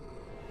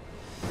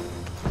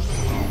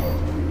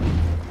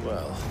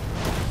 Well,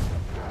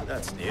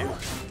 that's new.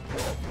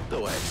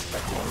 Though I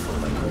expected to fall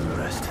like all the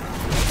rest.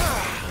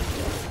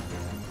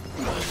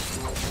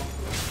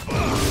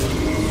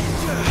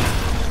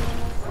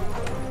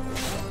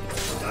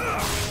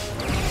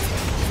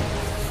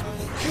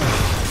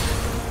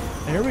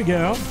 There we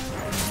go.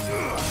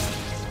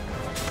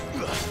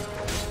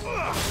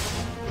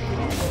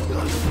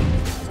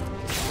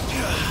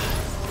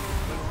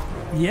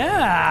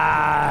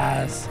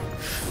 Yes.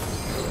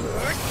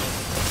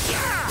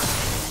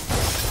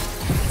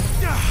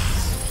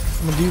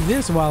 I'm gonna do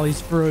this while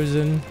he's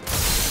frozen.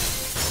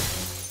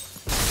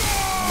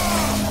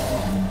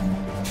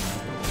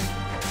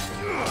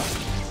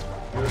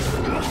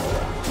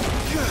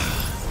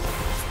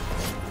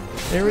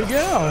 There we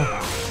go.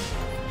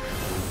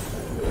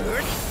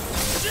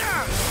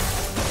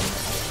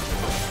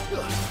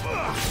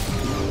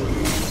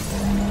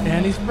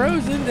 And he's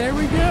frozen. There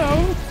we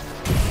go.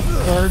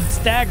 Or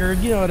staggered,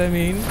 you know what I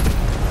mean.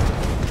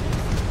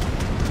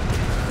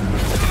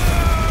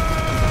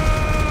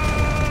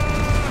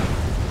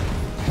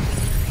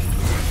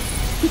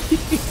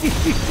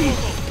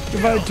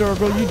 Goodbye,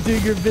 Torgal. You do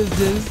your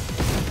business.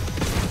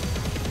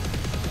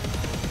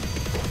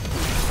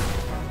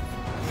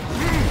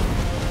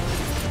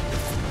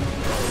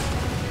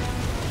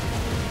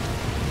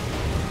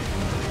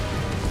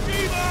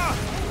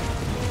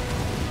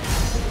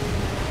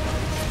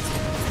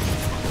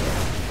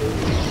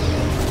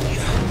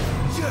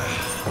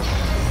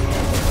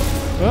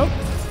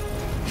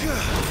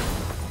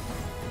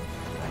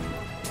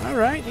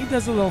 Alright, he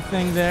does a little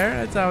thing there.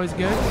 That's always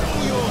good.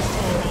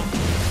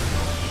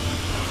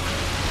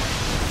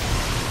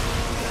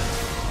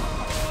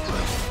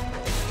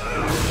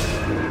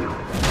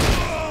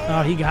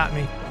 Oh, he got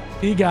me.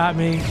 He got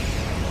me.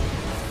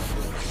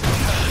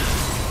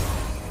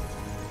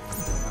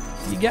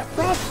 You get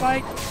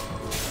frostbite.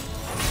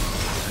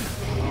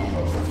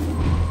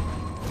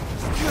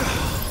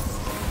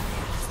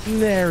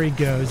 There he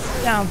goes.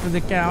 Down for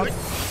the count.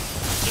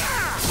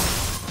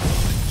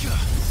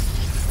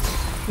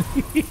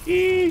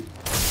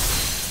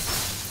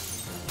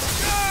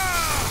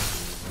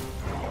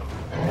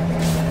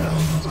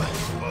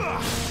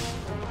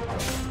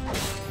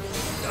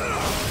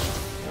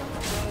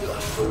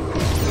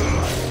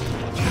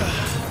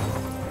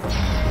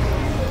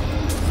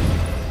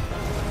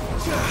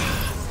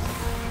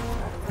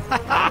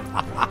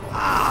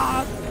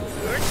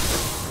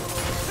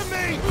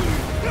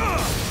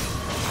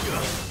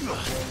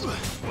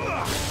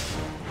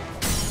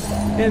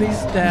 And he's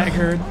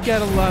staggered.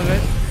 Gotta love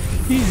it.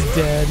 He's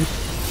dead.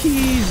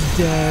 He's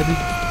dead.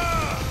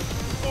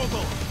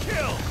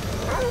 Kill.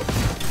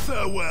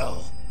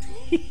 Farewell.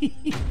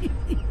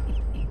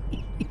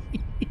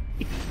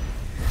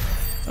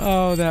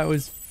 Oh, that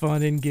was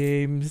fun in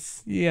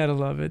games. You gotta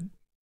love it.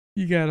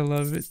 You gotta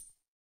love it.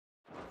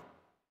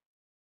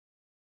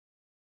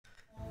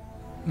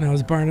 Now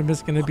is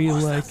Barnabas gonna be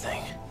like...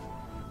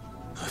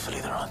 Hopefully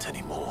there aren't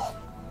any more.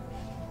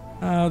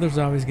 Oh, there's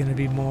always gonna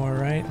be more,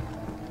 right?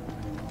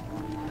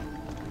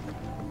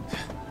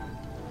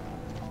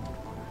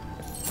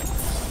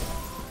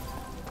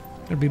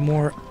 There'll be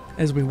more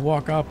as we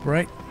walk up,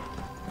 right?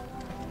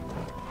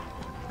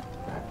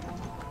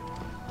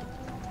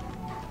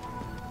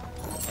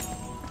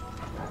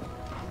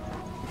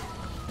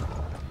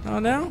 Oh,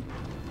 no?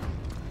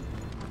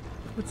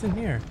 What's in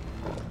here?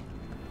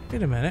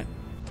 Wait a minute.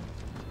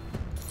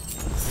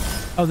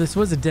 Oh, this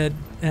was a dead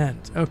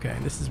end. Okay,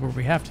 this is where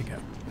we have to go.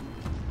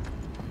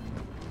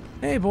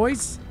 Hey,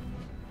 boys.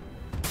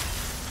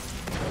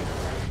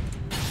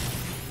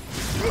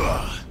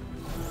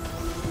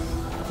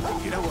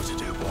 You know what to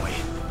do, boy.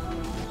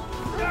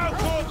 Now,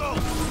 Torgal!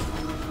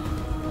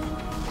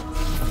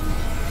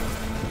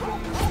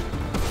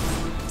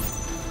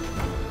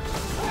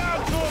 Now,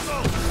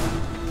 Torgal!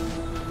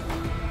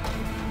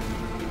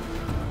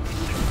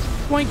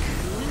 Boink.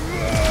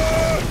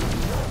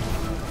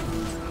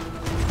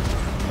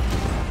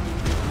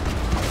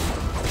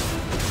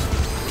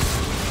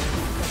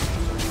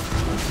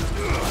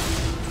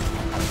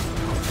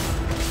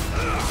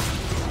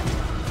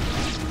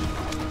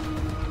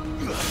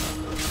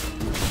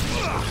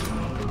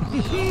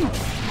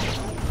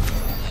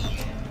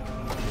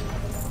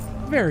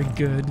 Very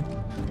good.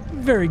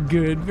 Very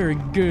good, very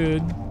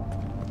good.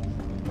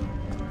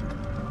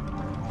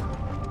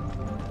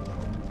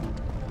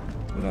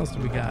 What else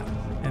do we got?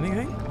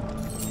 Anything?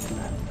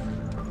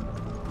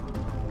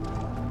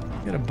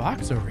 Got a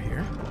box over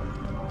here.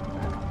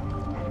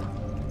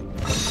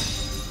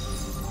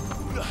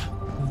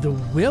 The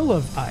Will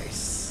of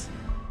Ice.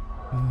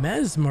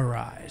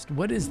 Mesmerized.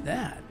 What is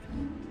that?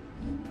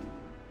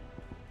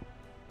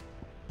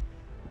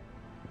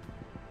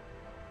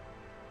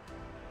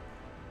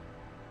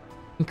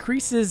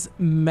 Increases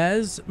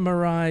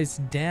mesmerize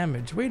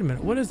damage. Wait a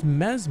minute. What is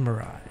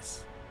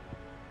mesmerize?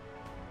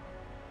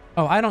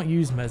 Oh, I don't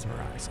use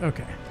mesmerize.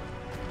 Okay.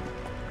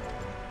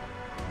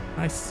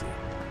 I see.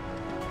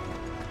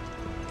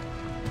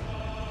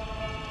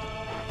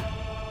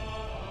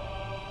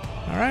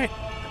 All right.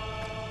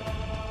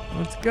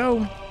 Let's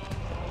go.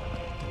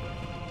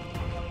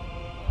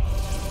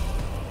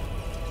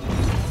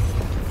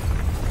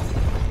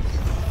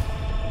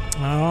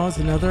 Oh, it's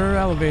another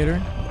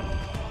elevator.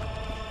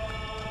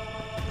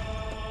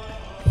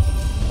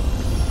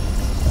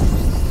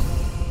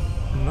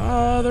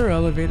 Another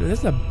elevator. This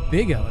is a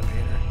big elevator.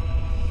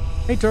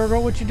 Hey,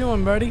 Torgo, what you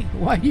doing, buddy?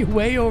 Why are you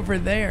way over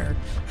there?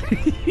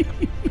 I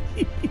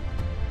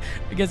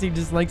guess he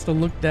just likes to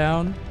look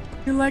down.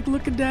 You like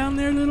looking down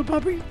there, little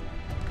puppy?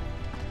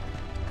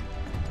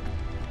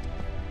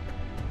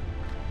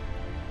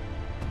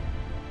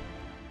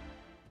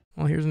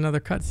 Well, here's another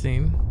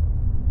cutscene.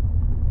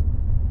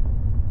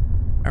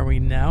 Are we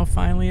now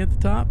finally at the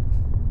top?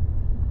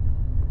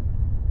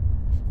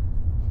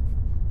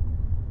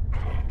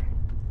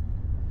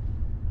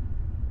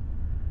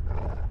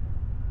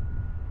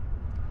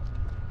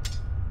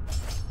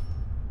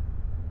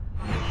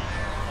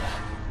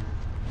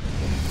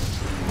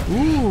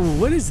 Ooh,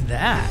 what is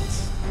that?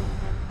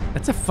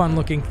 That's a fun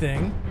looking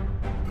thing.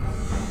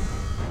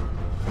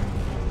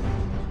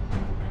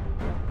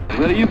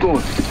 Where are you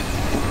going?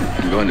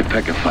 I'm going to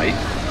pick a fight.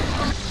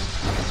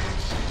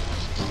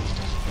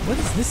 What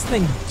does this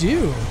thing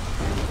do?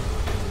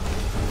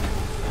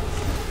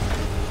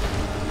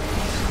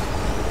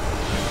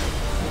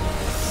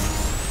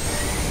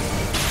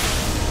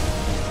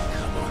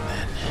 Come on,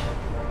 then.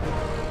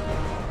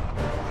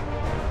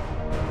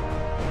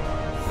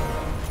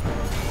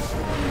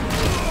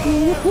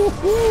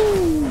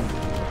 Woo-hoo-hoo!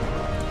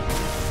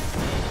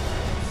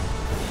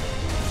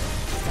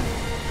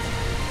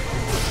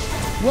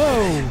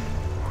 Whoa!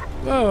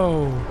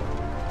 Whoa!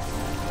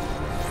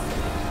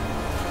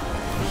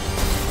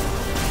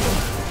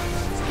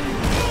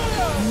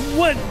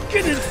 What?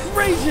 Goodness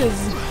gracious!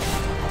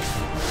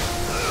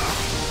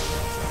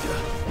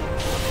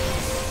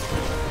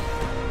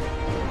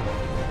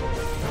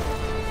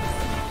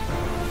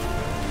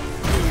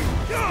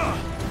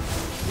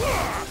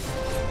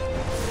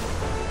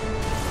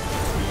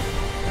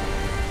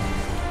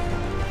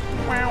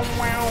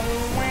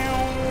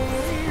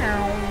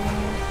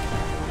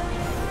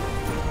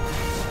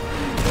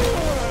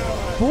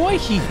 Boy,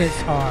 he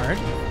hits hard.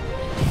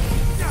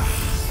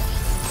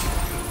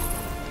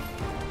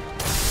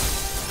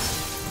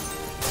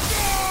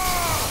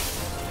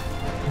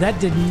 That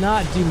did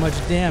not do much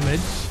damage.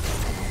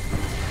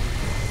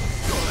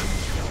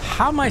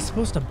 How am I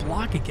supposed to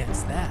block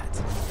against that?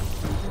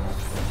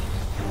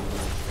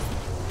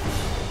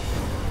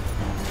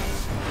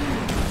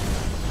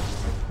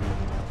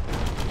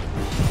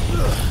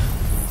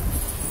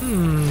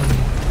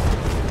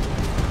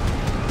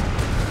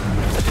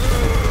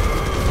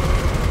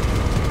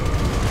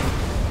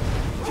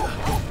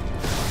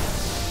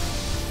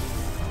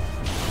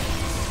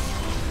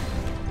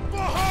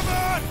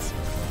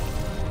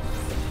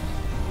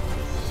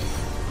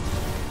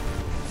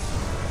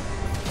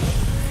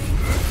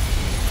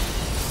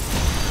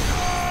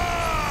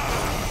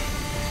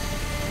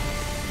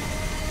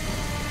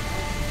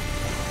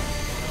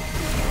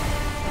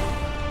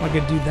 I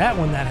could do that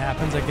when that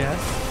happens, I guess.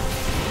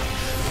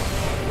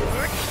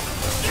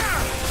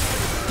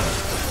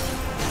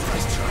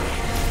 Nice try.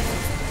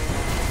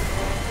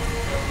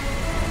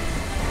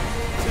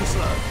 Too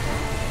slow.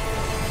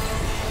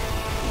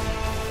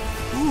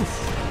 Oof.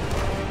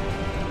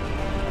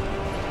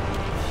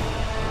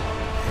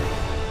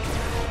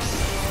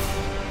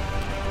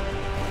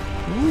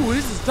 Ooh, what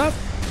is this stuff?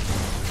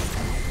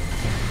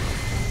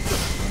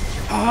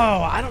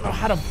 Oh, I don't know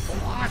how to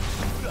block.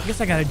 I guess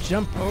I gotta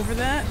jump over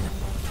that.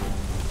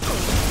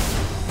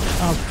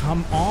 Oh,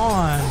 come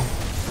on.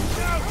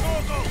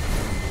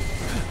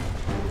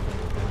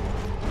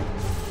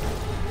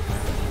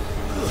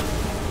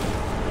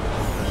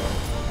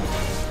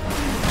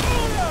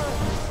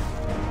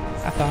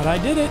 I thought I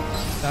did it.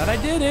 Thought I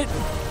did it.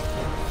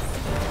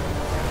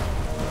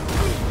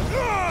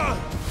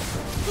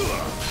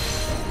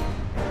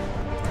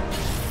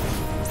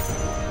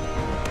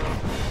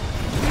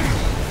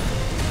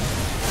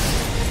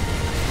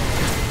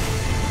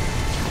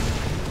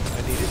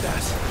 I needed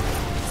that.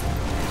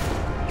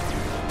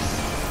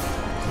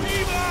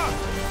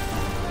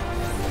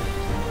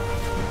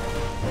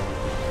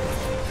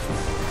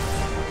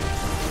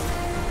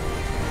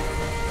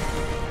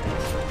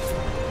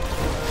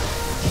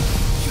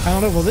 I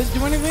don't know. Will this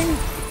do anything?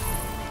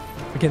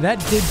 Okay, that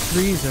did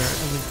freeze her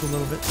at least a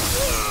little bit.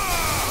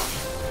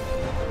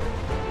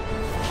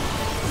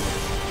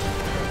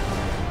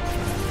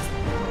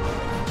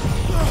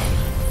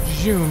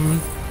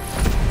 Zoom.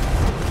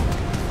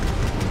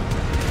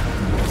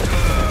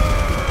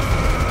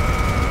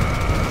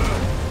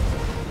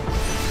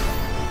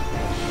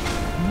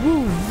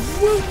 Woo,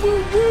 woo,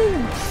 woo,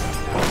 woo.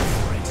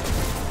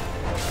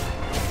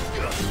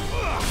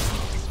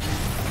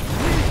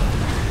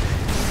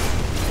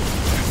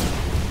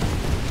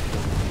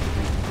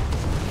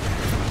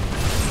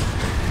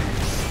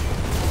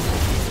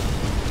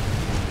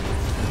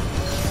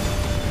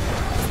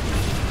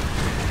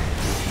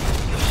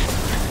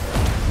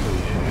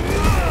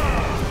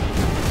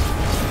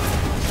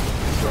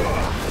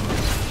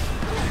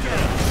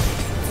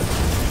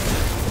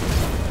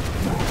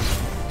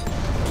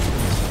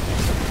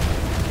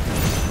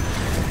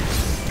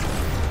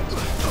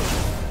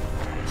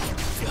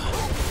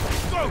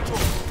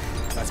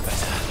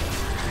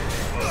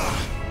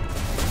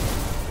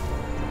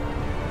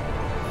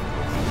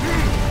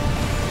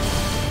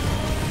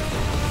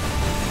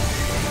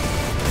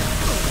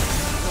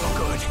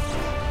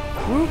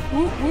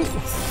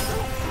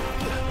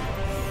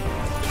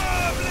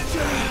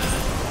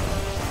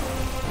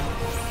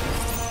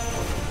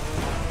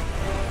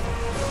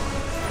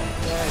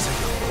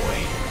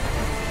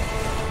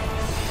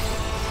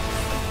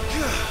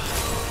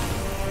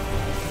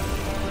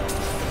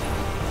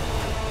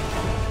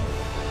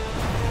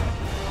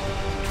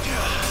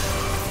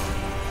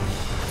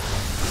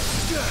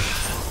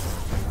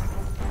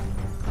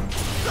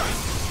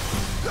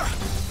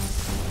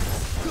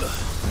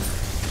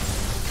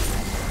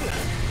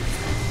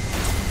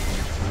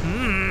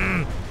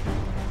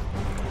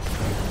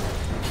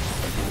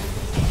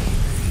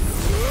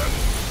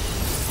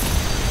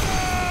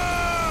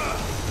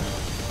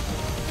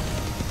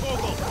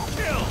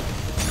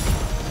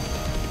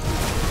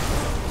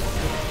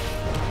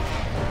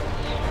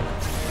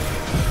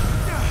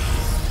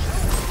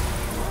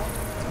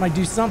 Might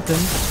do something.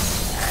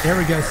 There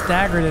we go.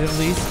 Staggered it at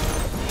least.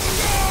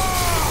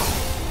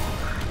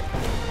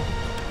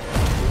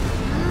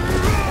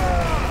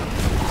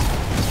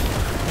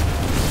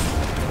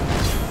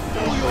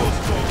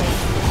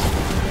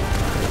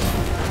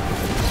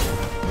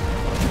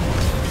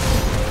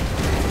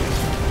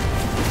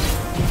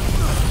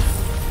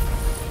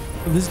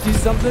 Will this do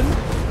something?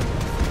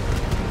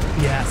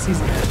 Yes, he's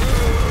dead.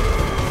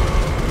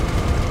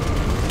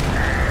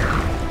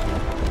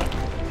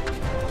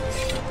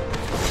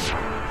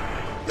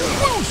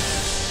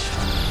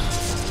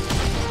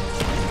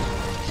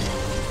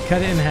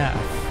 Cut it in half.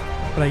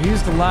 But I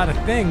used a lot of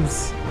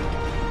things.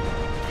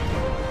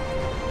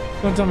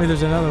 Don't tell me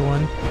there's another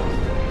one.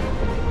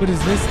 What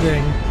is this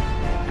thing?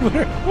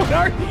 What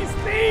are these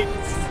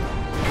things?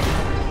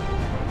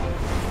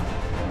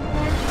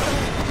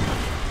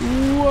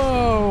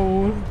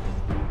 Whoa.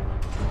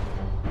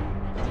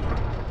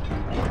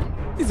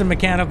 He's a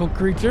mechanical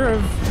creature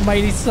of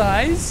mighty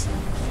size.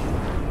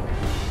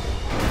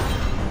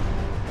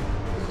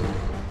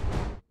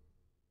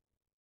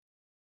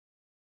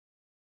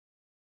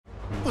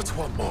 What's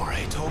one more,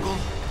 eh, Toggle?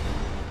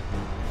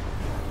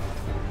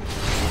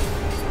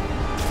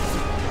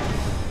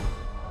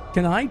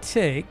 Can I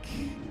take...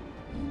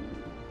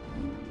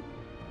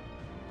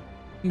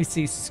 Let me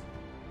see.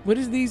 What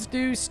does these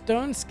do?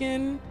 Stone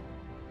skin?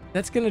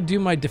 That's going to do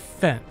my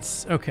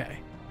defense. Okay.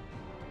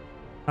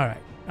 All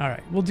right. All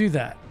right. We'll do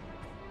that.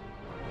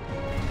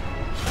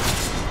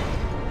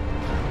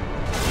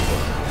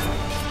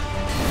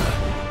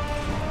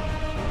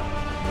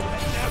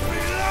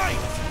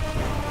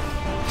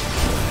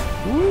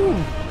 Ooh.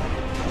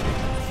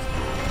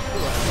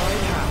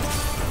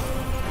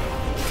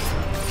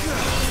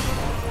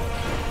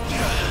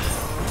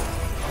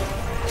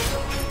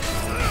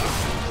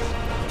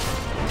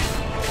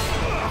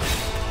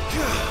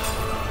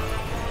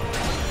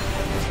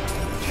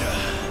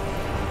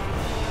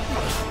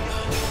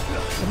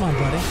 Come on,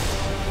 buddy.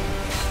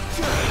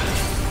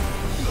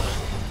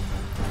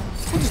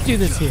 We'll just do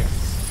this here.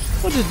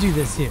 We'll just do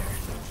this here.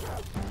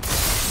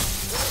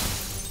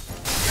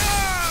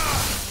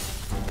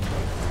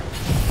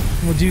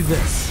 We'll do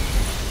this.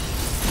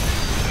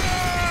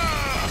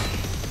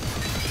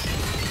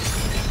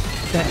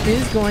 That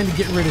is going to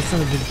get rid of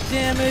some of his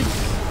damage.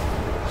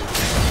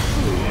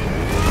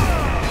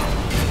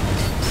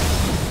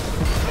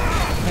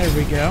 There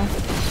we go.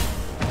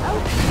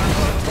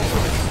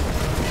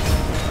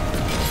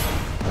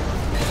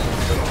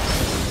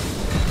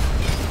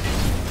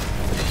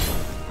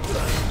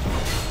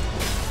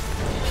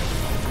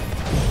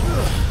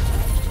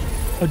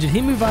 Oh, did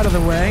he move out of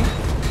the way?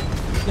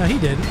 No, he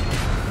didn't.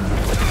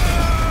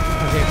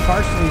 Okay,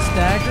 partially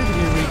staggered.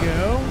 Here we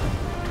go.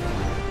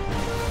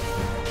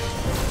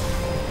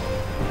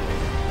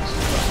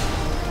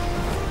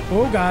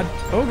 Oh God!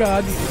 Oh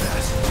God!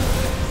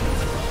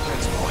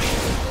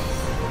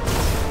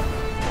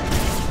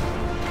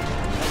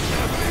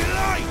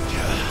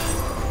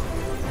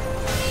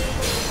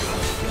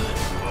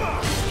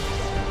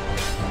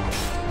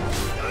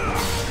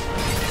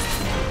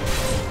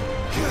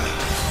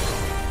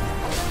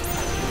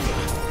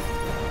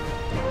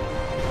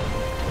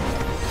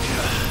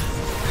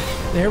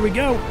 There we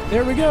go.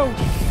 There we go.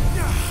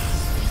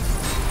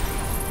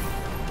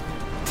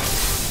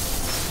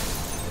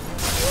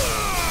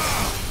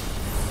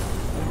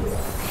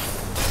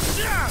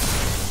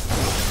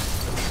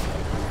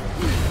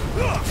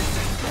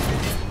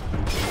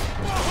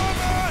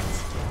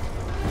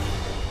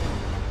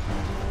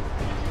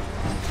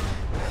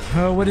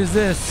 Oh, what is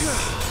this?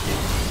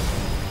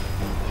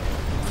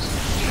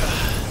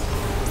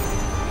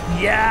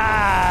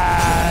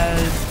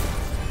 Yes!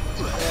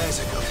 There's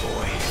a good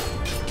boy.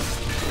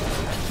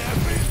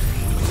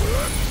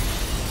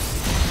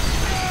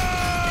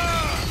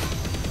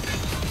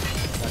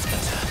 That's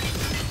better.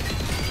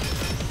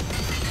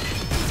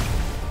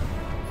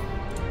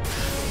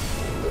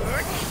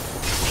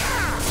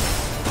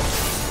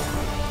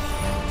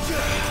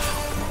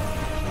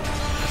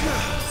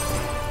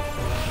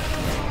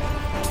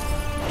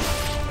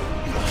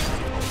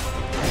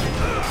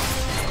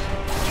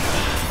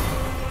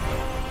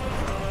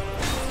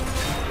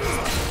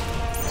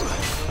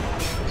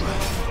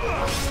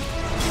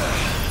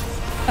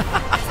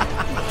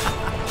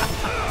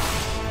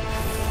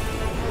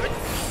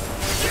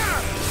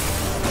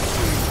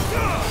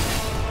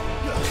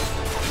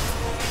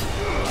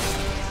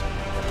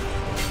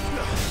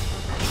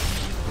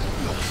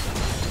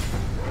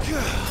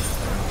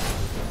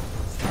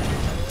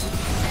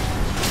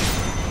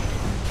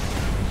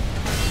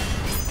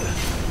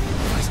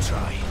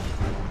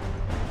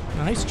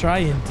 Nice try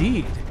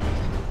indeed.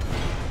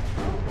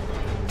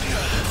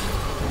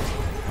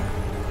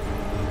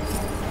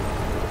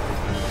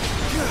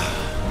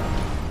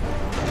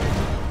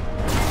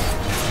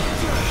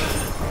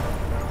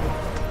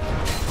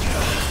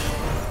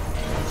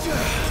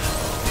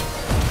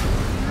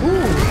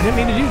 Ooh, didn't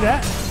mean to do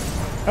that.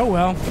 Oh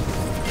well.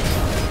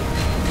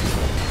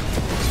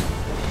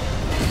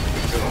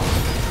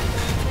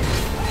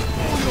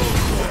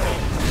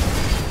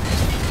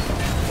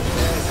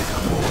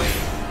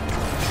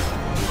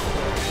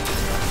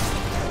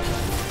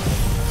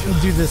 We'll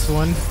do this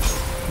one.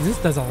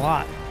 This does a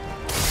lot.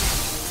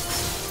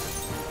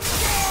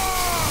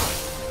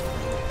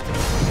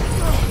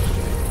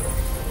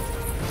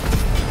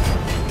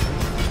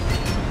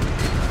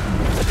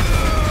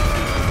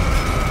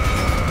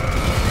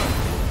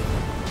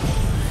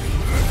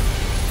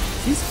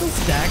 He's still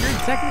staggered,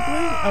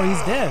 technically? Oh,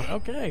 he's dead.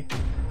 Okay.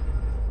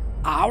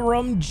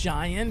 Aurum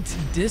Giant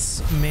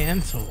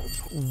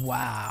dismantled.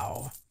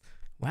 Wow.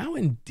 Wow,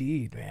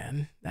 indeed,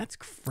 man. That's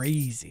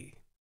crazy.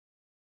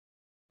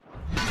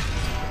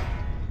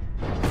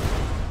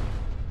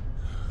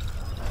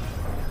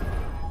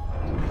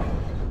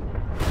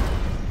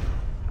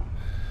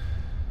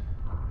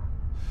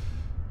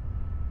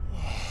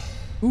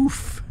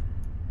 Oof.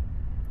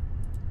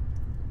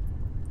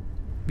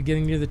 We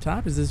getting near the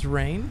top? Is this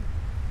rain?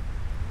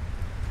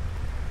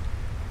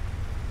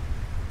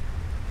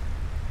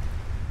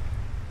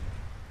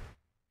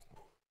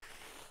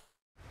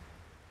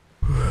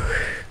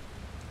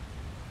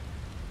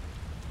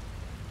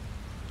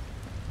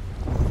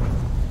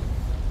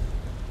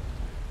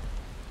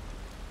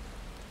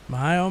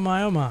 My, oh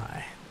my, oh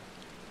my.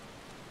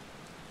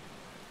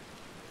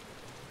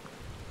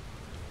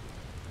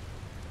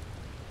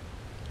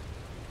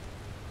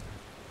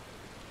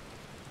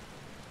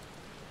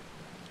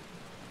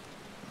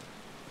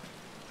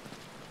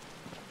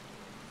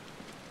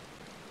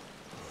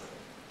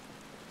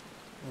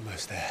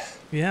 Almost there.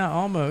 Yeah,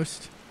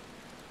 almost.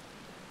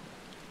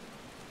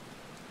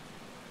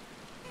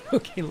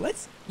 Okay,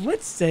 let's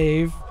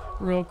save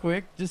real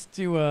quick just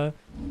to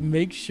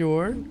make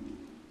sure.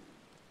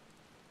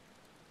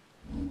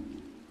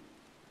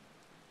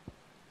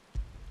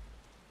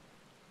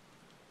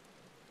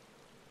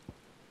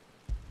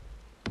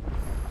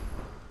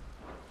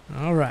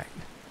 All right.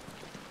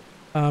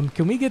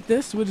 Can we get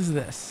this? What is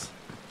this?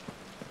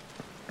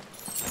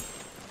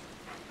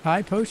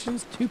 High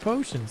potions, 2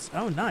 potions.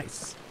 Oh,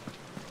 nice.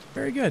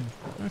 Very good.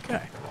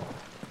 Okay.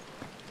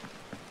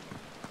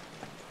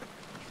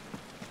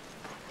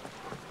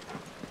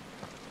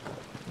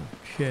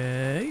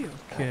 Okay,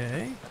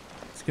 okay.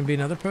 It's gonna be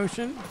another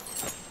potion?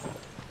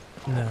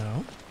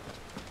 No.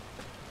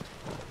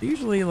 They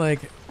usually,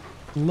 like,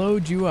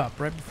 load you up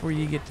right before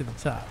you get to the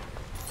top.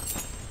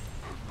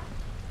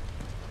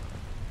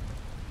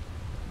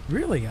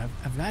 Really?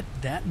 I've got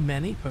that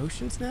many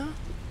potions now?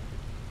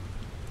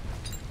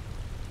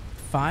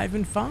 5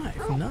 and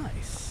 5.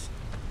 Nice.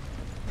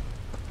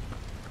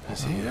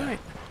 Is he? All right.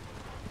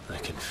 I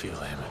can feel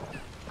him.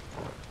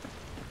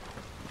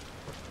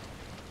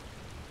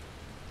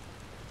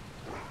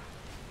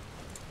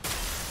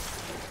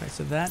 Okay,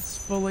 so that's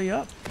fully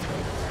up.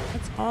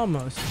 That's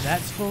almost.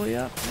 That's fully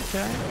up.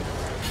 Okay.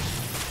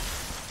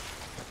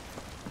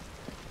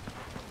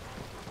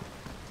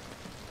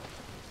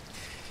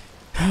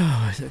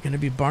 Oh, is it going to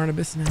be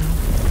Barnabas now?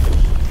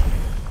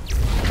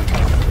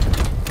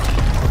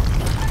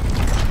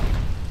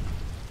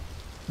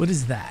 What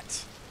is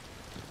that?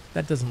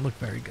 That doesn't look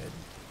very good.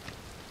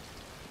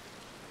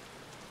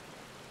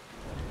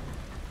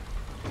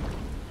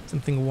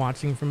 Something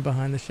watching from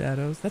behind the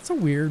shadows. That's a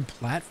weird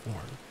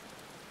platform.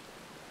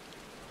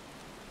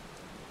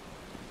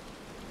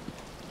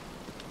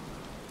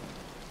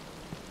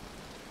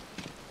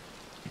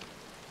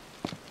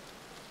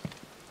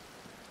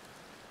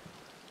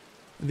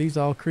 Are these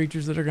all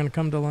creatures that are going to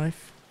come to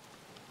life?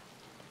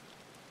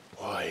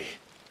 Why?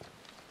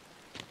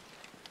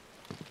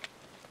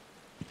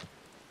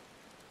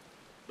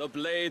 The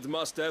blade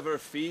must ever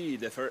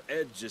feed if her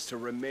edge is to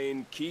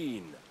remain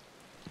keen.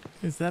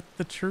 Is that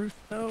the truth,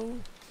 though?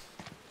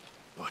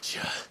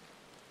 Butcher.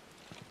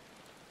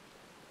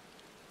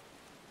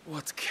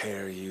 What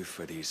care you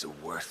for these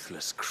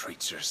worthless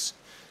creatures?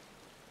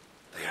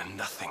 They are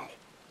nothing.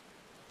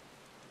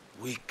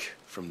 Weak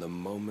from the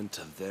moment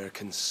of their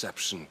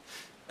conception,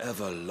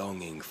 ever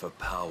longing for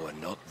power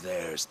not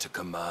theirs to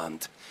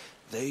command,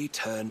 they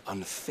turn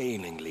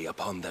unfailingly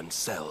upon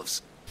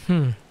themselves.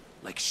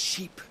 Like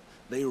sheep,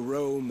 they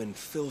roam in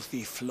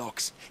filthy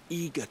flocks,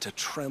 eager to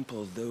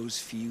trample those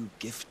few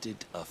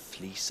gifted a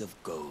fleece of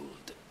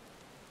gold.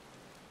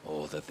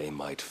 Or that they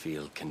might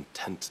feel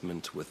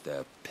contentment with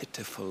their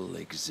pitiful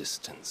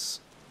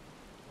existence.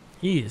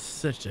 He is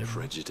such a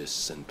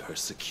Prejudice and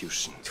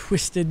persecution,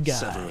 twisted guy.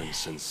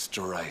 severance and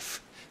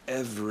strife.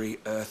 Every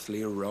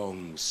earthly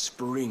wrong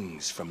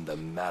springs from the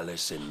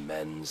malice in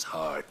men's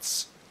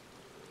hearts.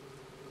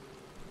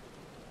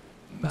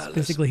 Malice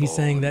Basically, he's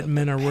saying born that of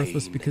men the are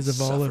worthless pain because and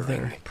of all of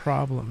their suffering.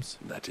 problems.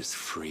 That is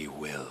free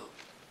will.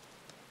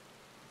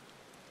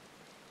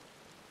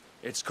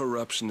 Its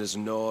corruption is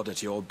gnawed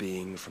at your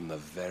being from the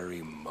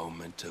very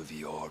moment of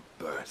your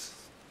birth.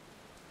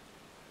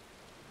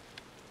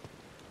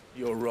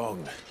 You're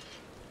wrong.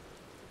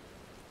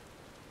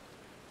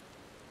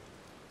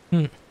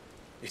 Hmm.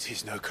 It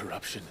is no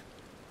corruption.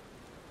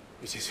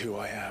 It is who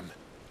I am.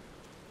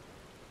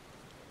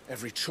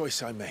 Every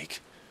choice I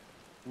make,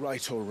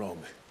 right or wrong,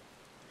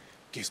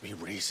 gives me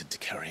reason to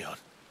carry on.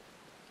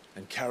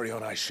 And carry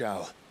on I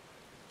shall.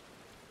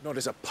 Not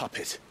as a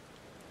puppet,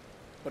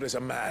 but as a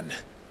man.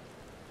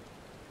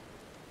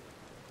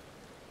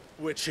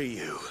 Which are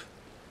you?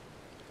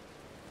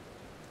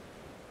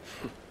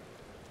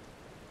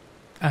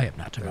 I am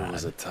not a There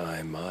was a man.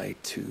 time I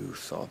too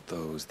thought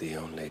those the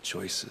only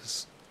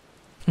choices.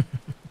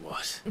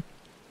 What?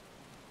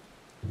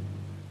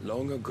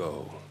 Long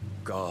ago,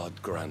 God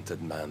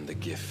granted man the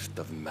gift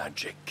of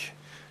magic.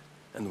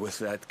 And with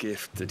that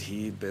gift did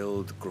he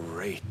build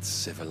great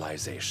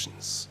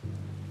civilizations.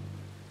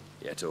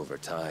 Yet over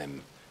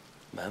time,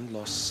 man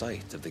lost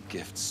sight of the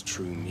gift's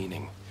true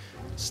meaning,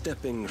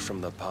 stepping from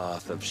the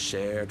path of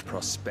shared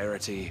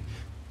prosperity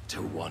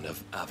to one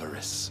of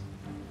avarice.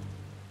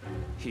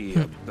 He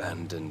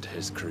abandoned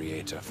his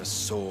creator for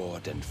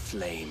sword and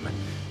flame,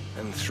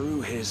 and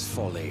through his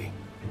folly,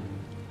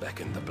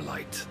 beckoned the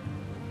blight.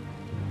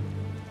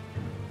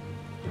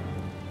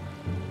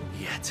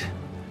 Yet,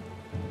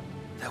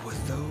 there were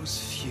those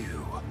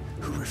few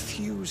who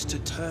refused to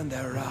turn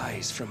their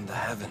eyes from the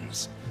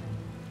heavens,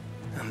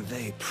 and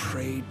they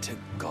prayed to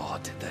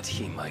God that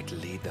he might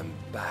lead them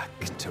back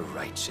to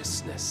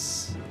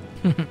righteousness.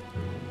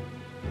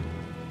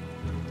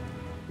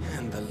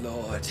 And the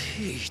Lord,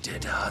 he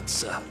did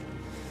answer.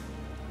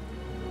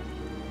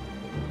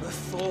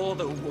 Before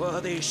the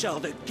worthy shall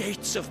the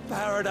gates of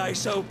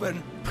paradise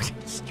open.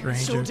 Stranger.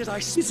 So did I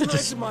He's such a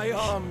spread my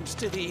arms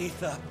to the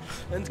ether,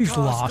 and He's cast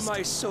lost.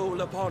 my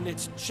soul upon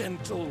its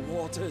gentle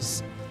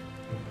waters.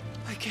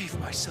 I gave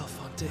myself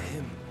unto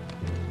him.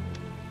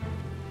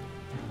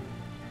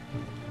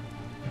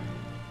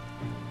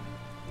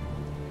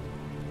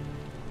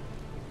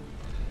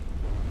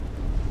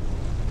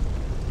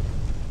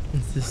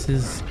 Is this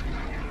his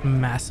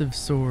massive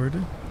sword?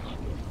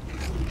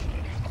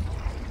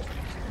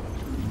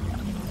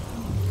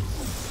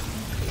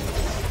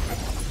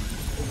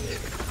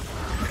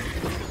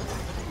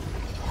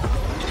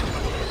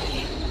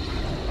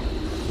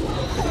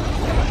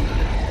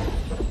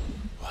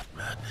 What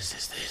madness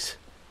is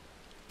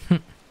this?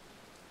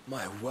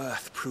 My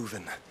worth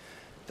proven,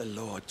 the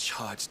Lord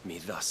charged me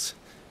thus.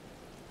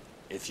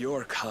 If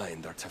your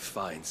kind are to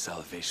find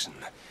salvation,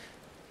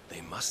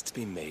 they must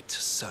be made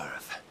to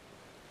serve.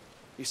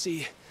 You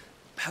see,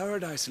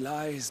 paradise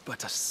lies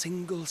but a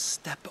single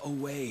step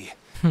away.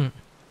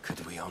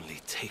 Could we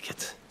only take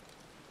it?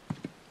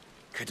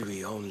 Could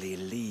we only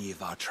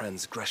leave our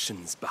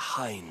transgressions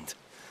behind?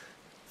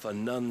 For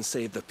none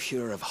save the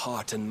pure of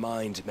heart and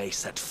mind may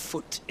set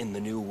foot in the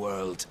new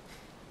world.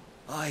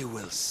 I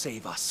will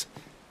save us.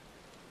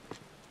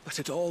 But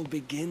it all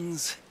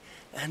begins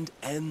and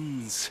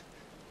ends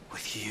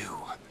with you.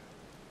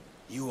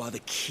 You are the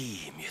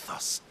key,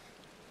 Mythos.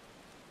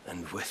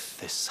 And with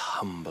this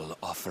humble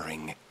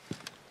offering,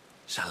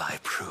 shall I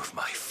prove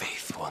my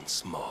faith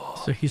once more.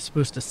 So he's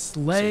supposed to So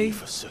slay. you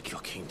forsook your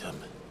kingdom.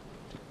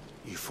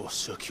 You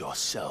forsook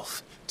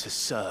yourself to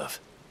serve.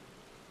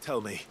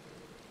 Tell me,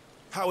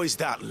 how is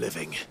that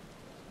living?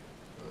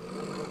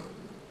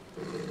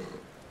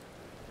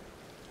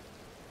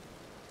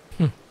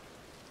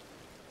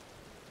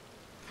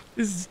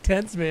 This is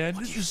tense, man.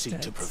 What This you is seek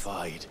tense. to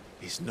provide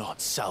is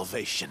not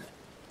salvation.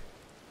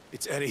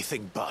 It's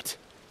anything but.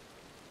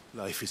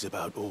 Life is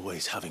about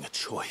always having a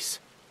choice.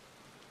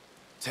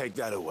 Take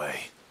that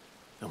away,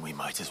 and we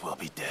might as well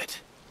be dead.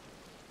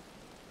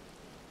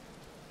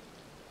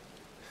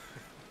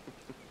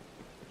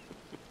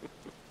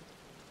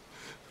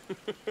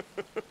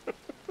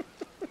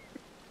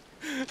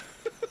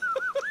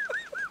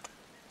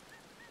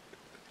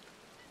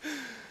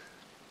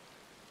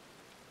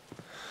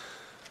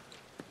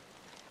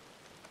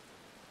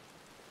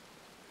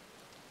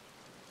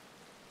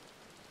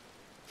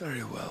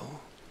 Very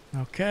well.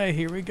 Okay,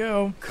 here we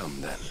go.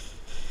 Come then.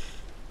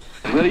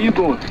 Where are you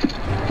going?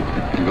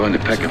 I'm going to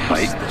pick a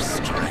fight. The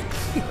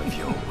strength of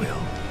your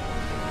will.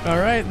 All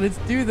right, let's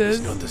do this.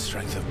 It's not the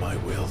strength of my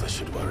will that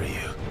should worry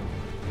you,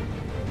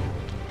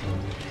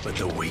 but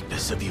the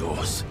weakness of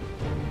yours.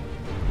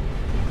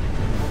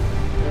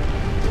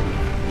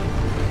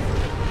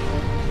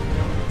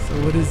 So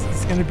what is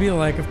this going to be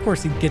like? Of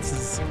course, he gets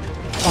his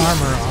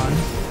armor on.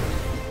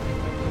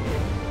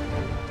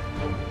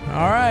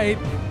 All right.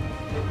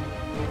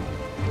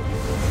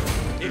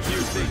 If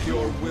you think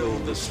your will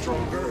the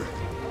stronger,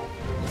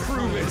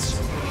 prove it.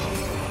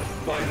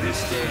 By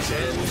this day's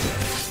end,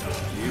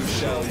 you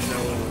shall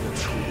know the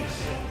truth.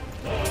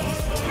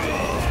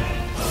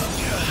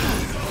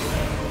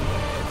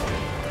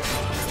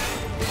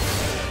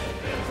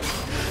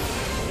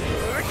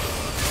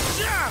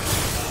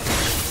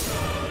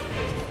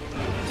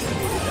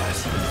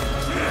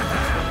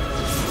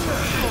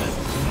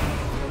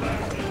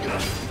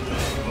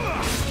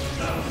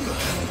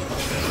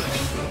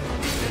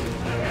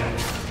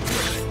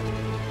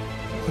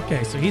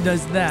 Okay, so he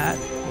does that.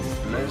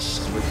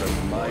 Blessed with the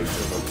might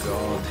of a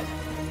god,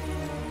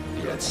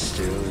 yet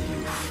still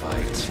you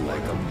fight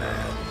like a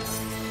man.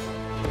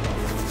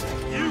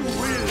 You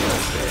will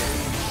obey.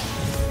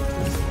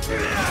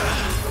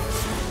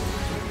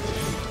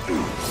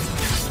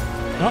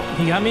 Oh,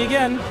 he got me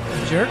again.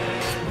 Jerk.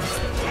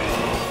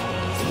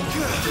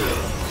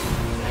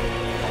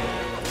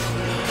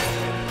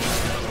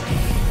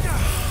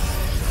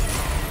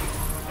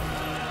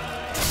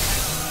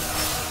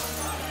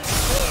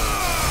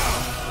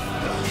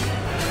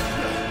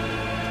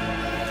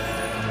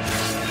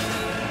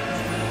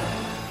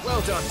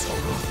 Well done,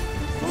 Toro.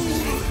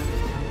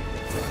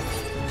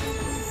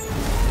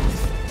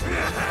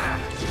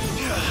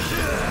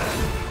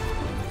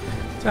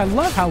 So I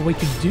love how we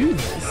can do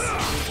this.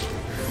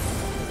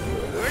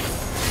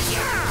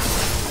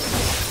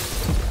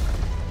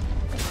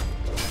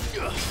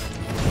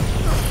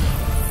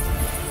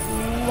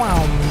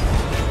 Wow.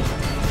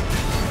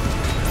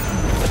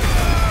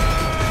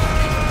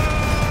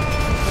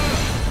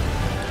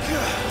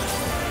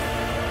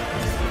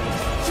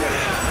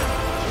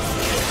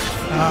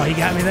 Oh, he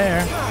got me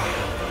there.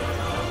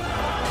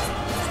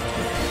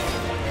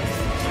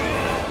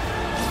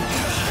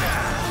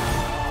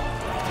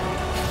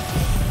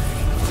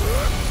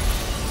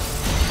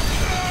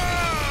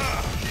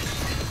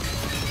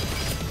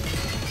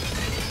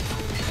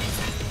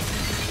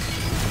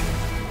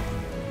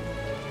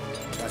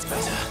 That's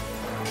better.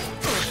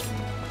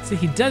 See,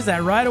 he does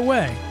that right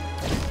away.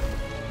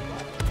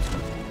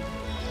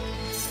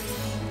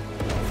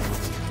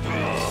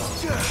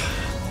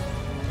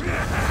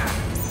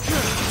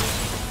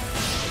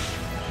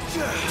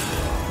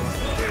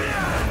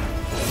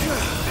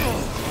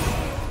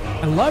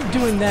 I love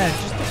doing that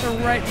just at the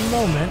right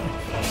moment.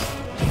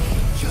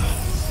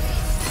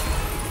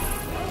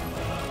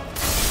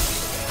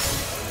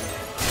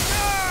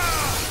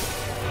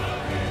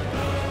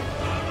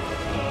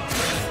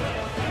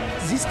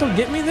 Does he still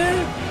get me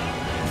there?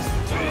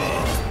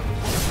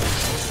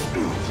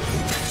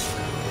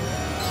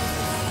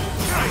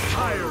 I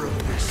tire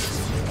of this.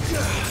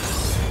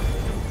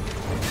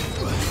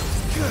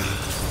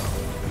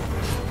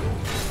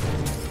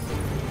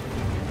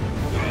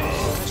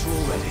 That's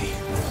all ready.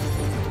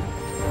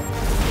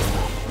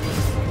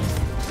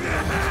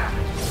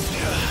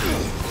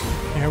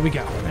 There we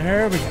go.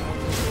 There we go.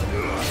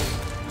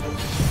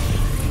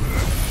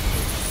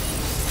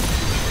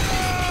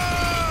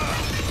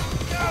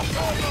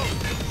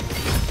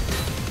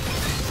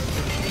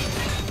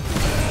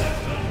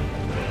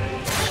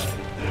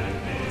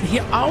 He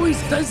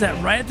always does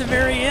that right at the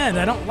very end.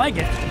 I don't like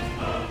it.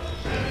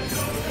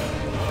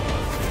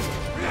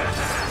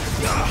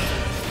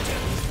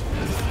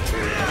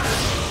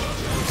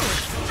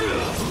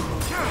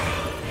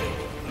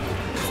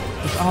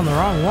 It's on the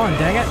wrong one,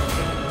 dang it.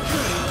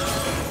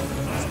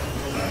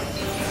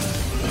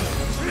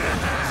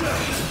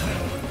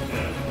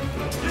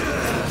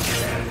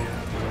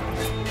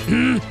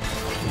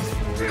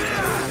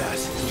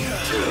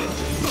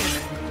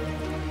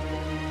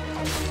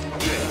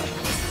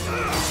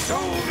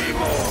 Show me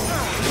more.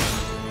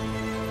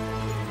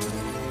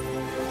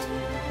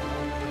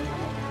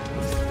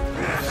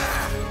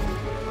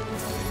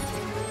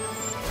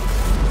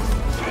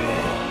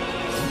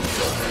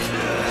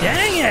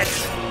 Dang it!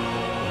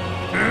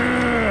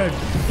 Urgh.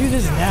 Do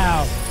this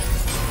now,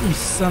 you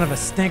son of a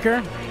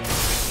stinker.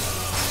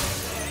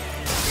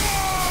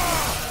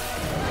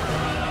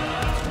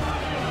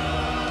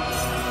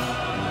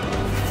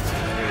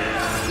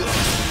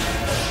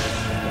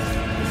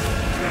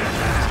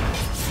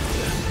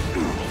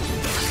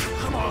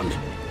 Come on.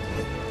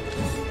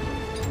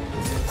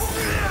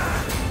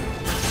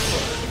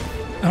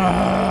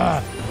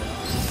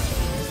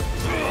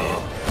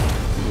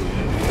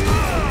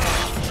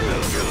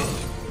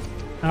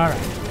 All right.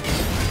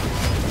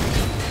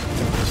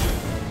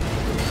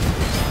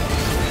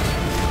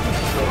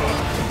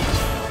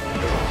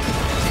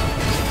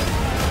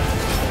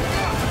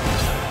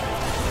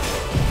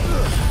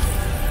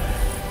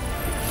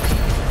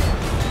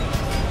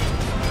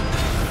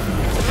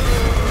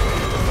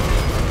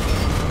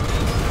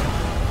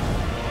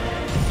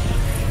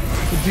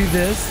 We'll do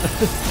this.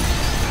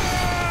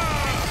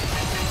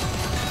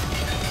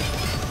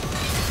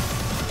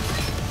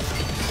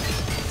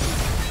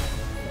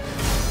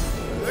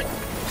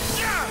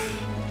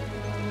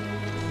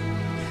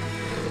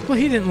 Well,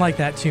 he didn't like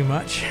that too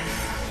much.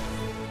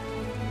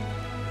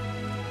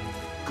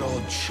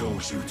 God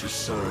chose you to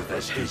serve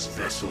as his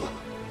vessel,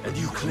 and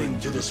you cling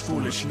to this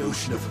foolish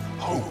notion of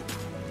hope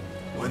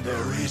when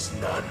there is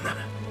none.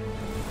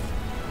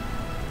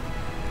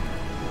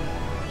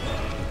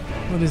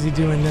 What is he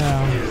doing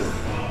now?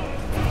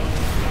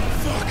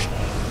 Fuck!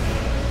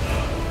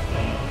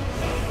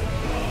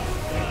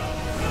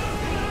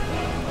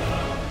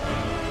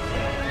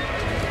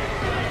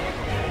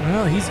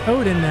 Well, he's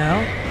Odin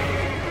now.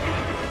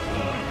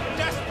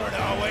 Desperate,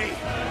 are we?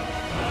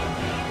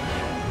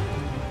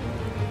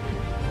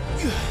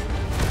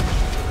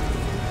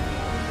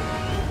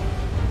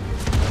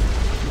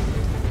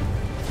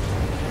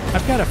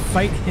 I've got to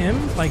fight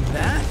him like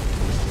that?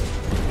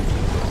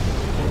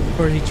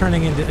 Or is he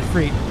turning into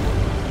IFRIT?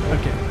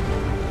 Okay.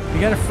 We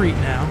got IFRIT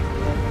now.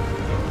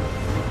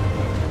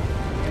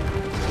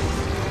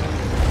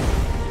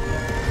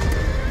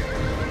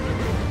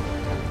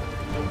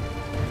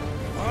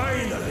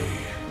 Finally,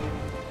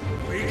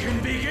 we can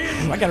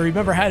begin. I got to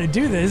remember how to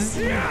do this.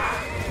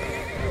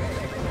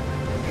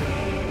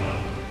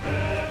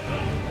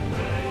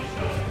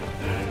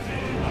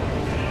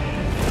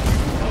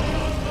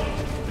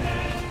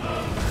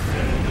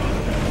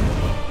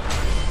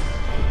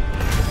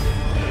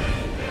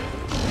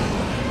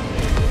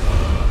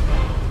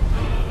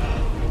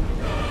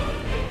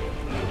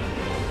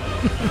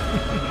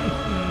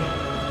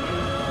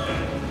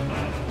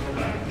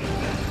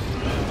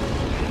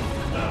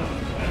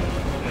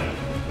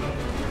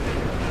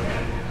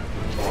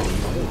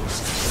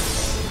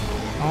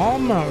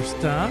 Almost,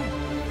 huh?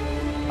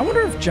 I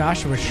wonder if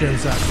Joshua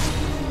shows up.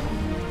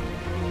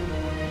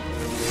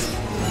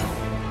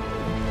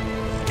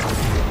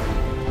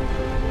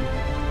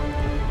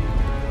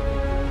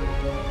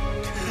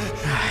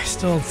 I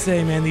still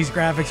say, man, these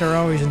graphics are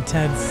always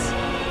intense.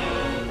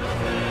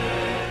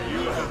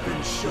 You have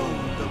been shown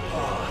the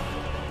path.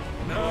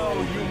 Now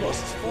you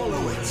must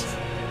follow it.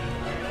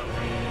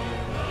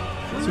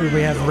 So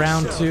we have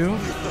round two.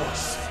 With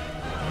us.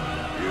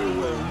 You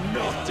will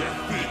not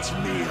defeat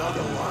me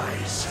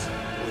otherwise.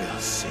 We'll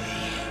see.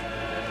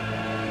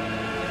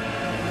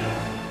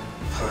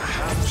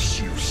 Perhaps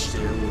you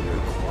still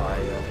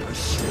require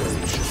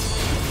persuasion.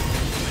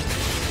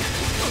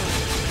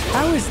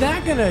 How is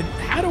that gonna...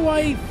 How do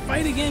I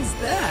fight against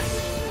that?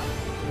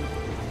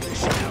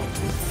 This should help.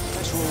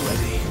 As we're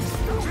ready.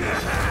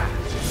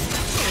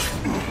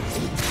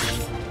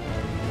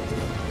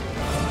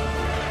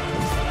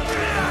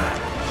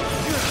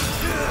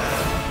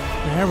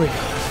 There we go.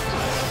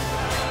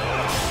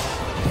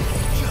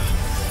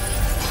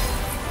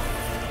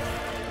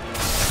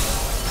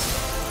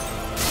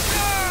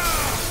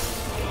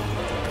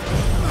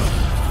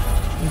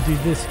 We'll do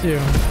this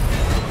too.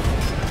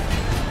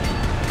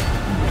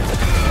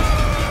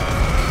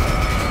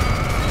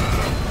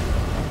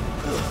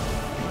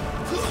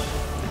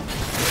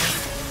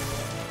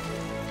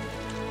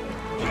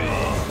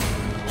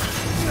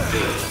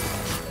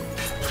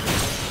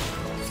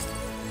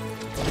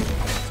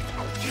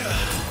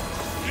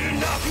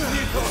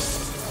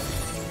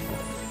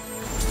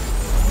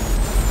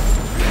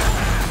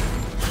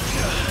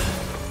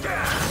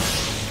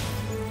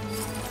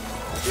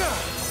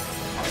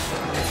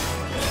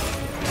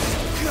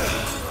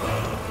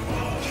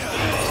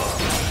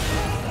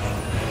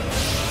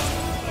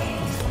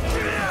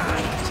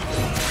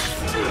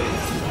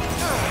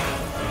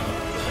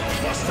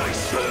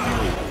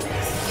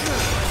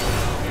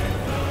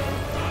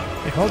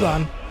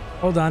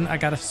 Hold on, I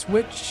gotta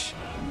switch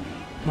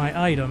my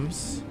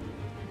items.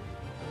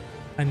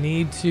 I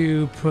need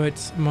to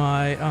put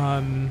my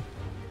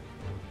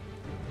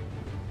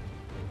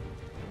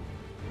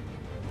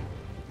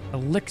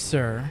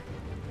elixir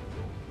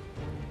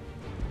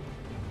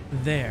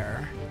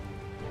there.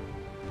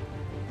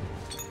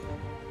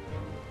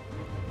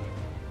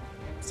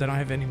 Because I don't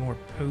have any more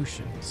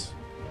potions.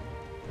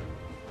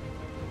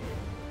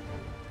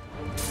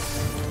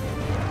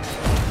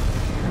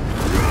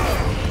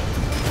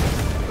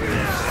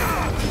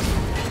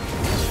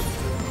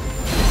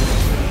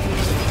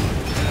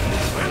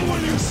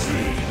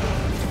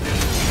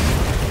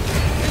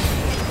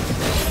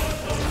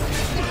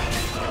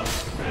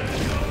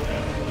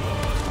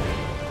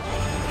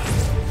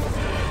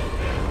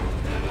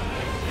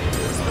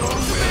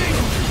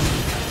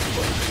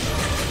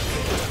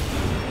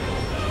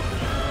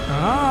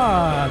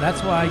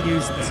 That's why I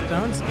used the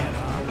stone skin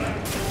on.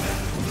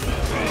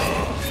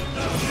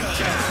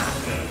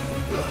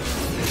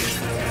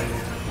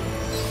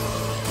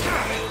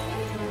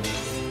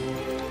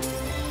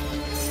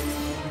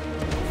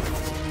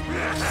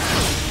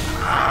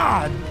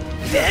 Ah,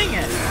 dang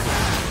it!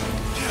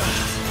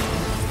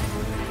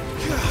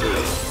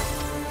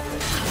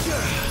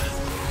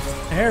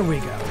 There we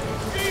go.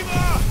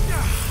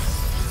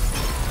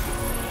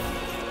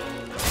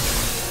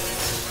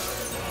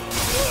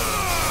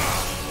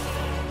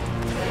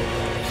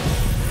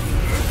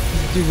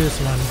 Let's do this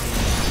one.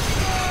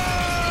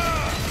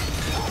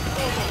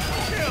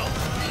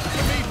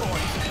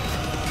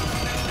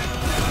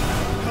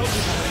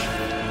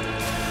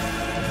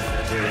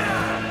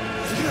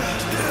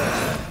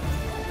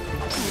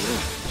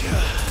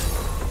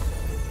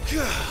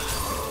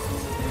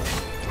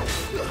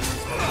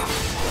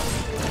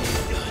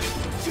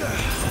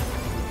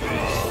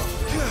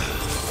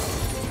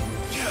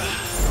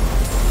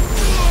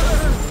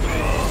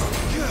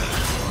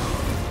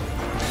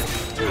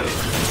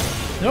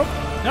 Nope,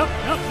 nope,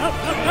 nope, nope,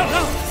 nope, nope,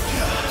 nope.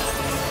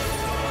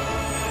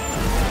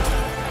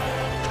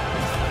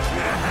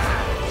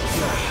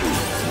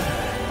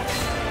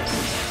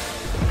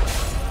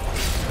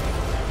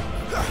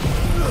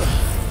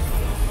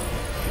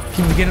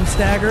 Can we get him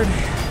staggered?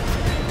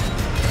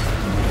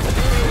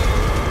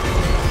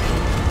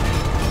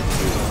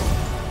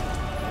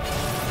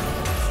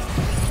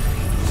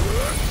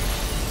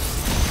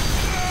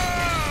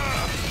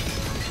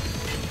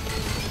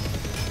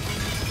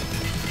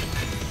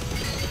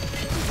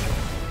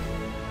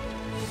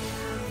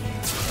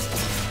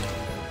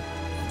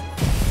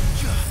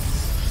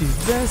 Do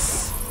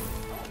this.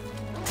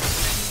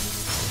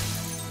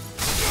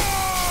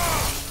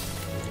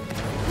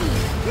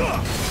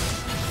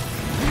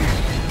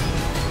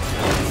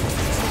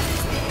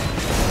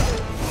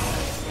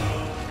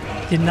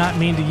 Did not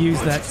mean to use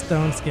that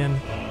stone skin.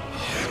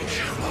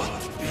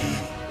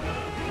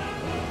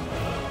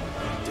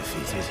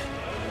 Defeated.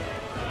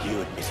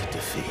 You admitted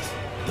defeat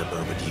the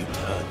moment you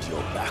turned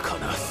your back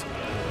on us.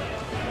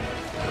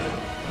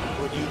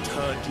 When you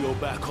turned your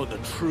back on the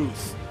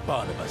truth,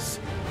 Barnabas.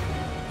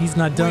 He's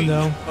not done,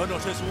 though. Are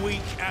not as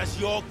weak as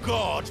your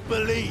God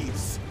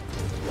believes.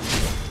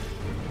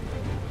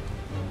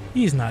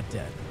 He's not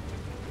dead.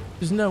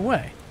 There's no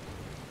way.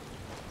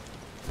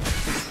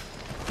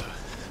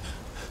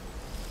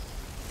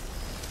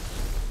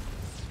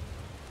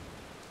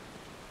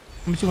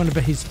 How much you want to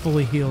bet he's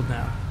fully healed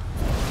now?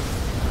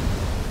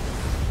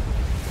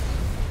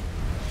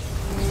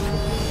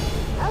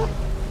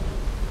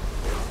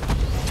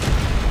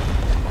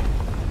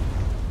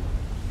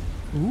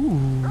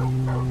 Ooh.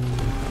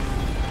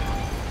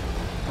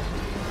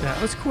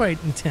 That was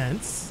quite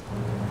intense.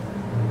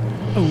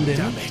 Odin.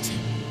 Damn it.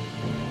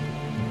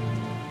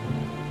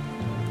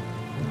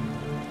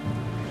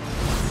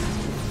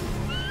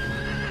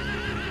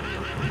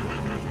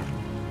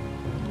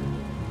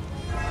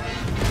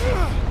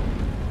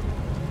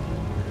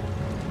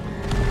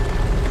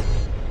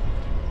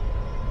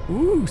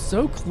 Ooh,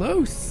 so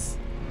close.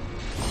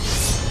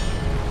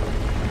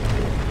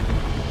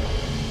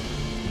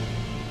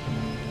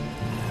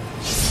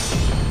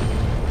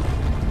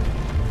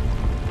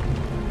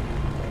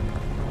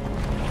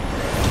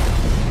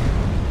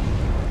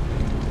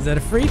 Is that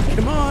a freak?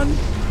 Come on.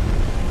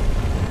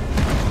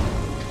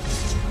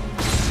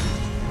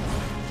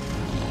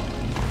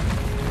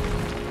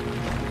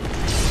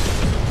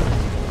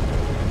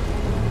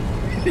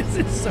 This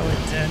is so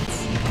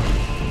intense.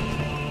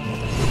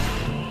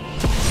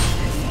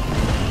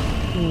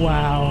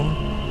 Wow.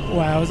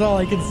 Wow, is all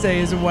I can say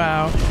is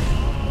wow.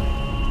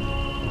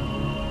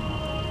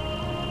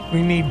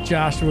 We need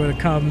Joshua to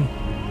come.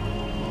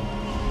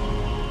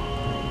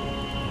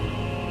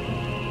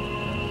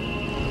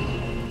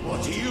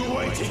 What are you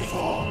waiting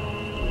for?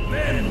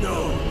 Men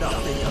know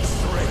nothing of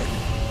strength.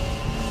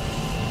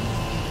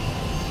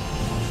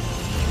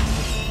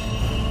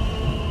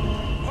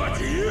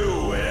 But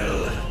you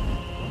will.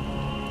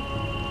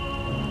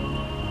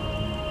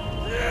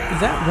 Is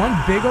that one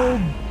big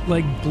old,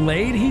 like,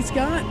 blade he's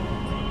got?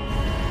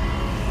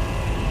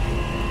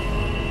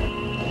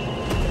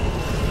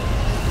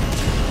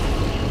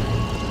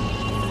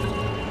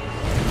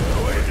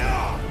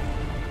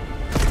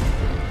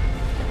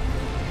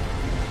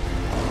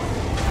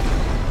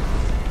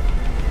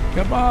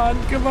 Come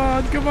on, come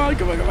on, come on,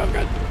 come on, come on,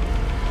 come on.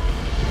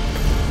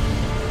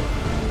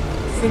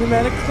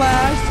 Cinematic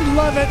clash,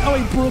 love it. Oh,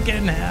 he broke it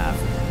in half.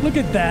 Look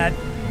at that.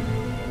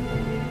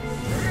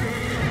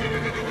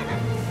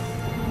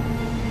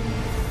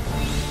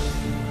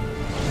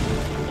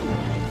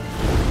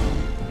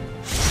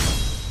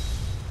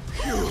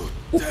 You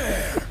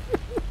dare!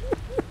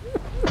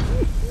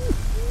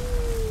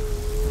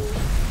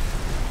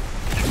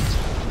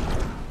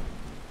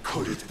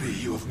 Could it be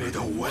you have made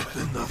a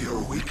weapon of your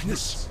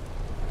weakness?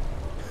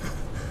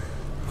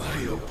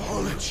 My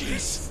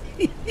apologies.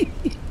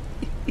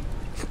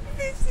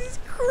 This is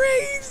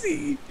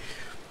crazy.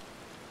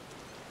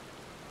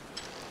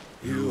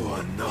 You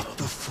are not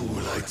the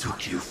fool I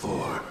took you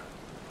for.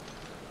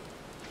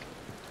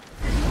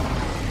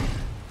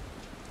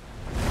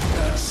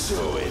 And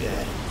so it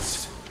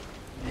ends.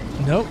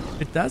 Nope,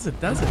 it doesn't,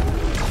 does it?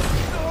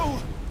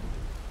 No!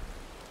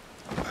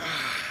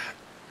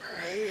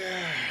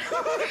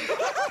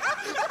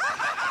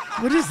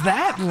 What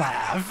that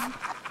laugh?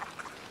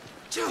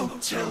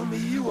 Don't tell me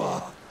you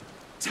are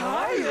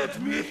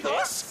tired,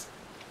 Mythos.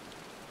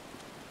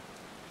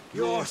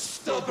 Your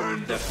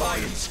stubborn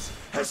defiance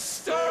has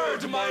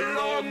stirred my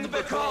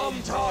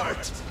long-becalmed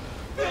heart,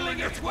 filling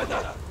it with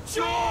a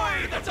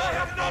joy that I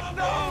have not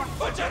known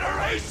for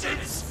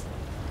generations.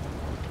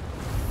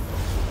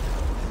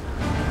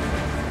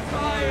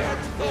 I had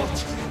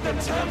thought the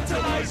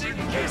tantalizing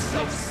kiss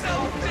of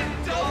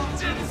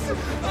self-indulgence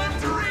a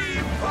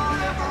dream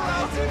forever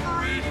out of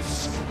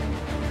reach.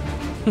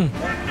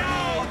 And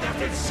now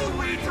that its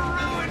sweet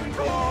ruin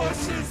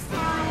courses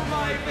through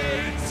my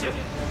veins,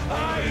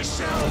 I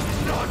shall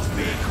not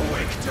be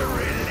quick to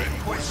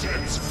relinquish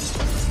it.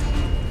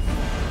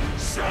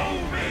 Show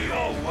me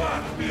your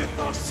work,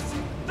 Mythos,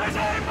 that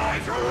I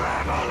might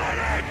revel in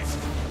it!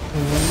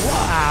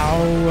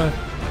 Wow.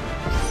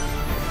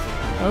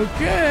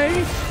 Okay.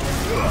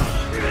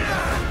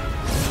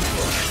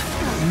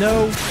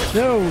 No,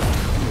 no.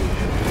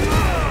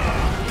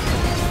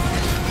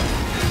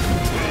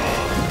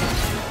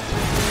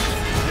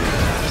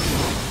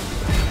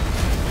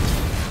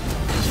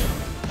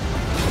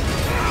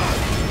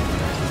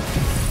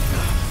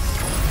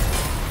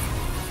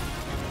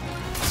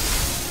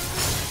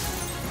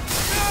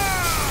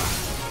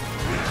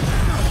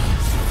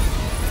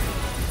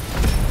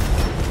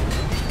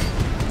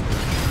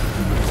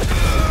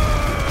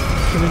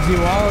 Gonna do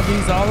all of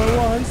these all at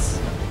once.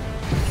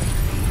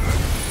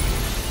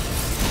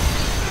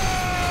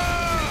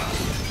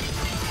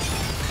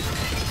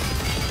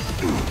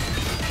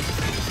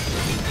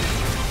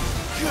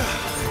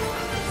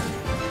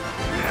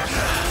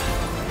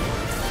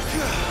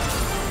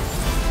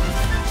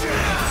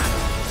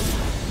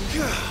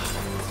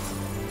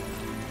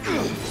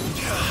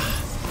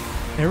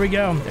 There we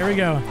go. There we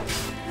go.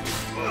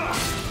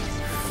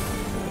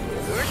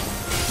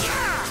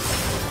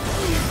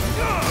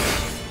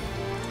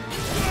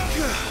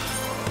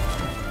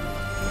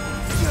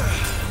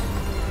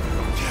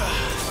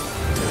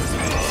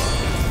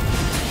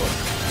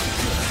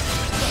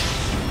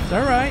 It's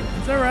all right.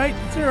 It's all right.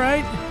 It's all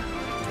right.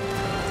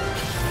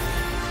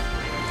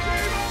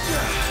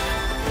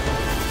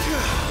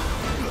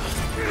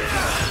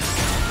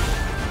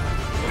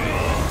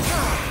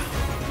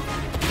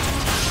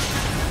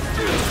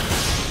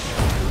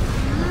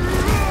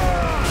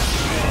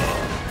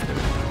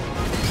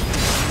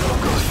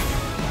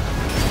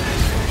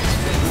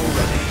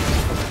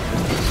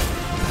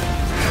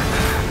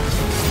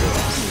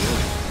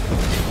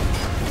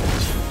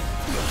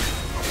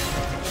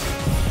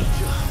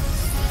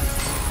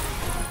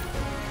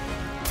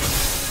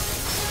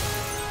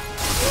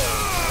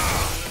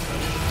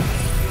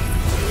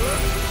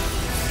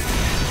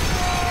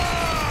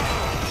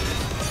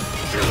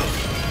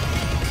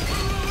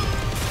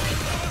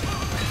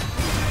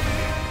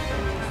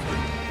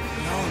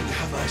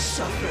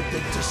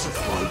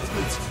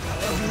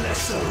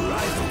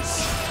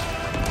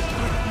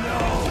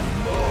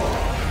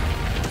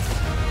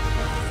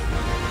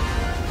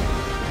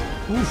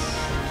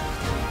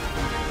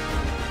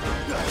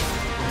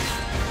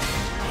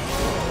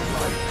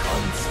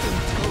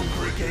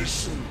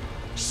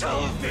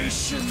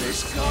 Salvation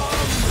is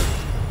come!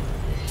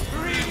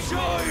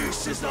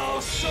 Rejoice as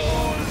our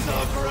souls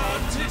are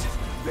granted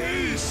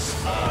peace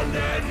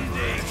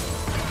unending!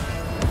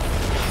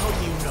 How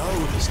do you know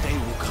this day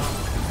will come?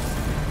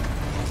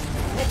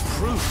 What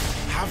proof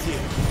have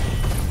you?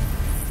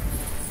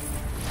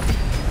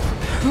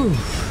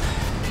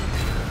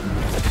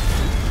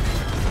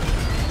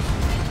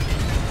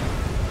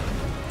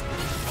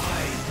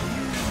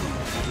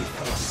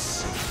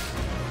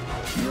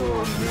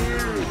 Your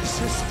mere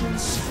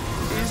existence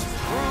is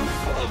proof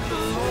of the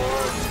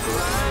Lord's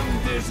grand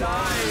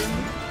design.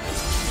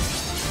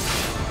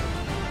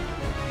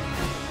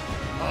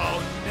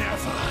 I'll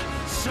never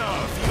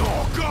serve your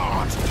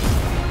god!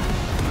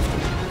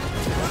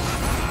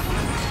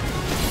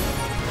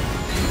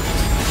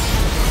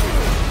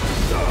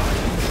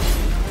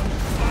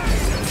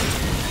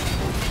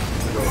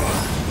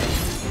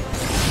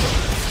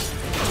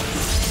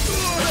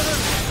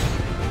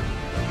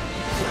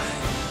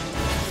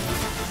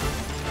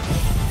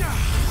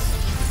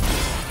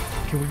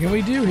 What can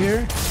we do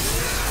here?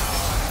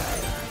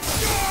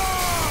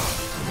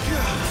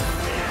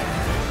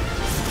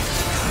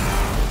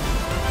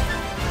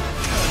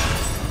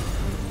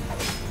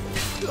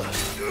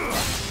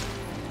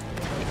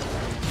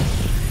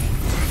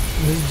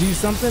 Let's do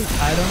something?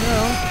 I don't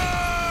know.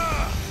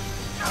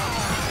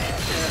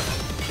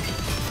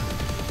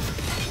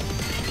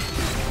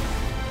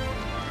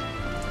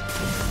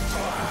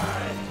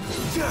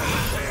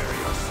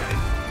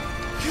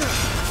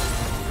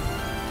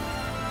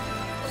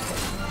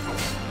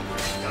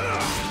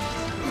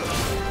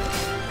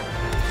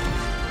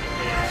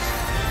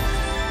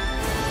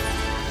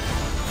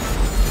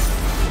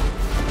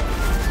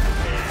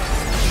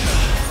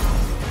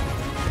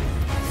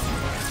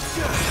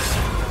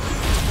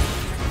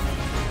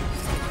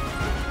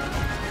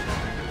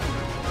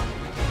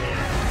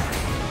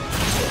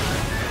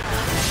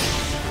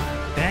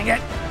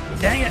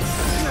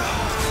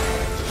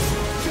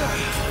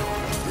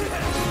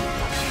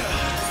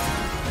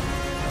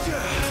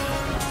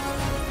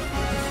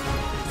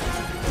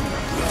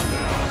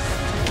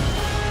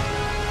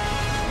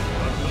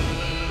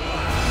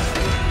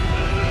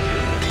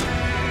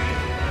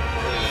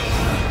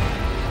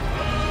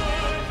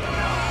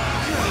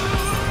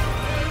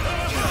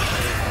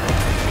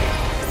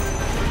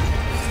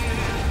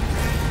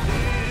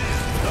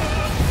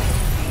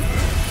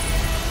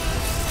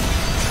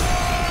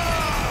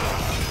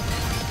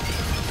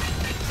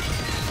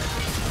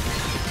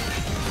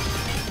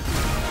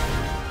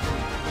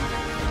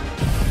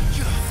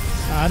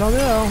 I don't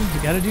know. We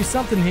gotta do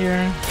something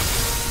here.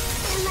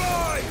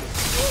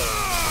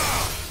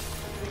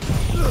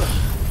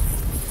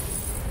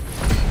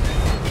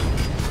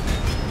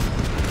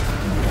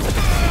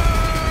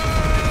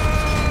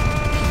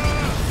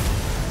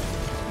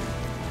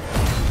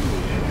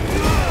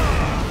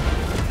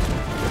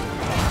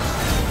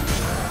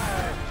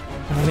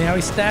 Only how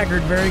he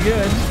staggered, very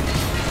good.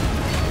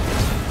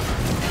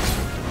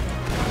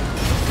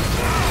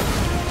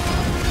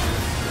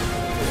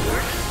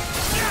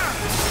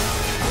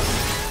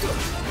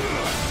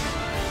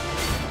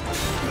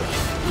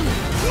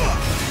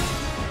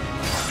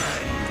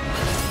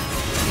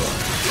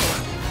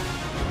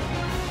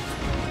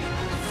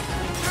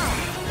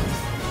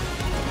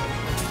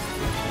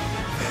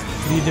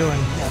 What are you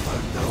doing? Never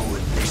know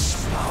this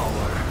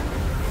power.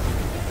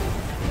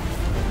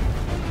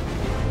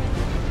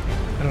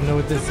 I don't know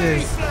what this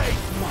is.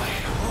 My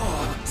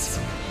heart,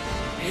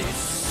 it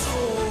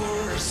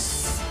soars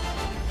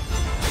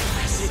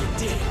as it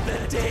did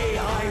the day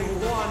I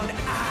won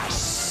Ash.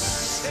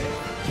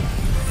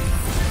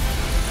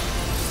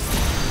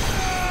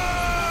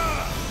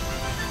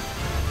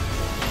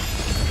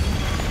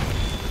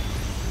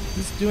 Is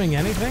this doing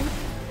anything?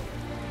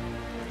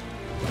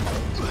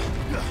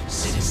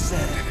 Since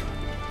then,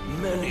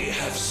 many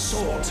have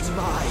sought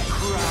my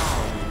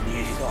crown,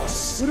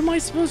 Ethos. What am I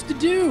supposed to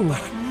do?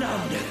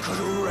 None could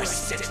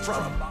wrest it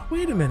from my...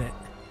 Wait a minute.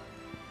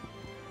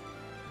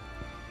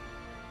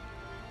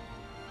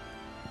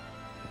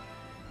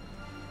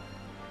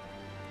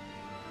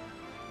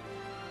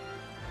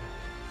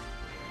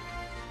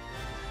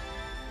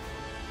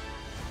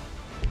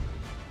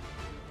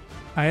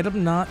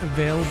 Item not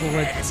available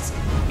at...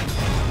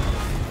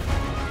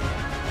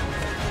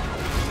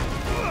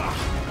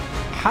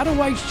 How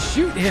do I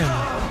shoot him?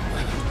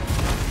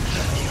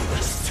 Have you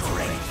the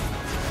strength?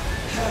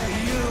 Have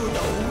you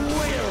the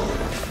will?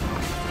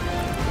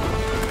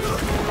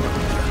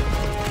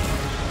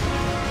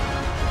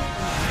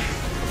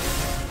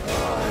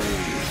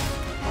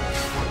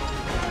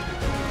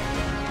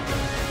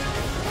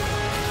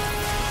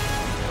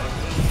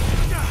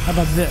 How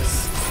about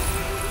this?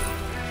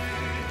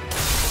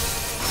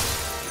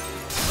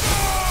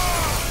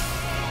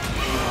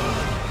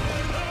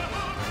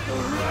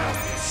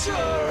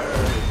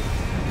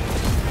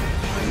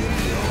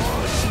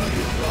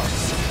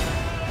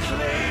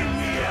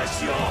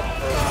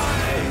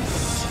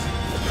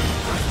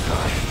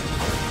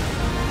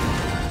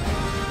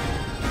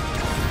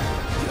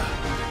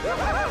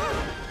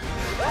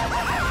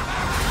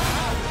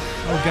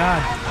 Oh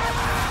God.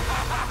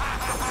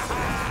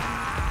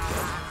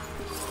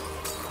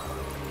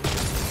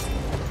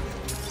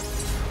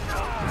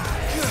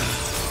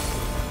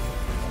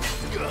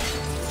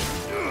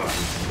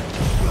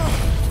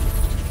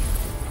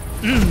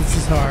 This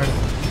is hard.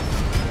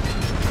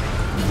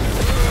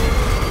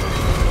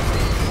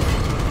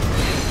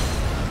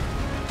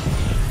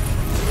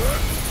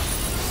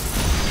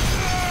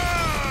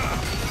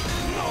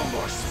 No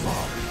more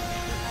spark.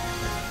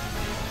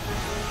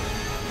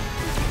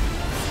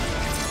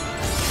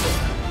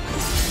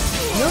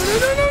 No, no,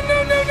 no, no, no,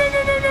 no, no,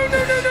 no, no, no,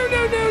 no, no,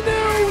 no, no,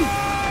 no.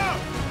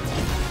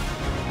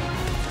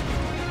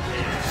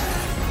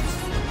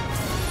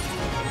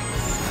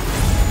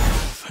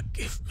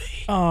 Forgive me.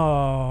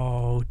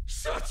 Oh,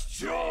 Such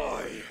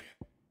joy.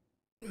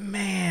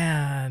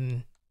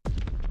 man.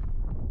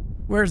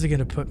 Where's it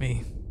gonna put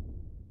me?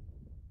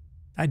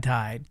 I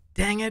died.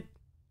 Dang it.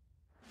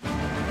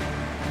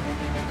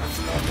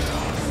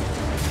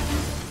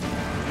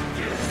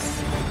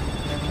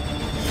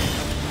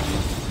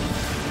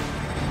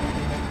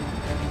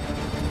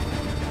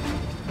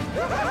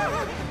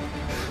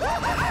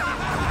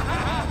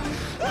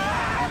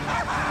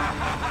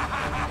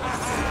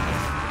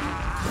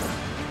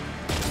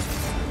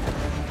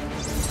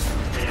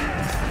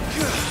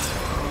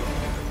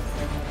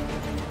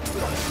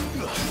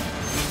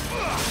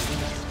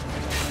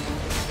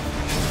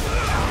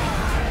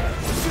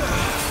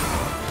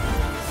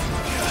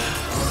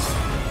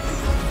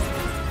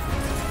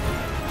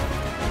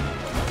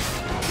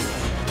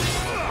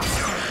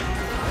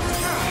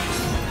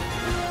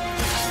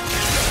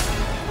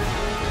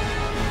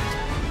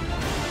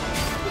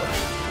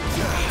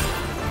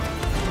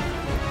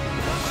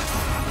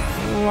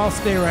 I'll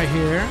stay right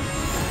here.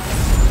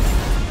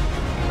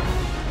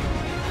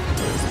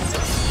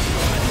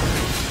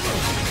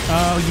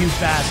 Oh, you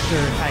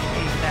bastard. I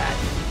hate that.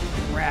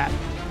 Rat.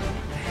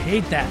 I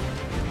hate that.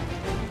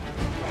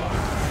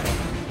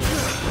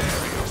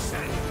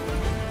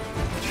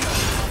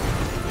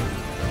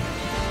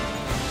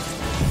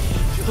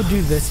 We'll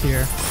do this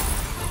here.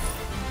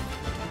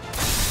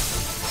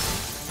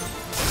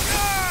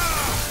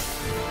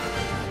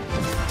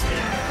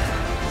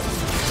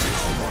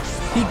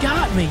 He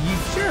got me, you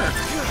jerk!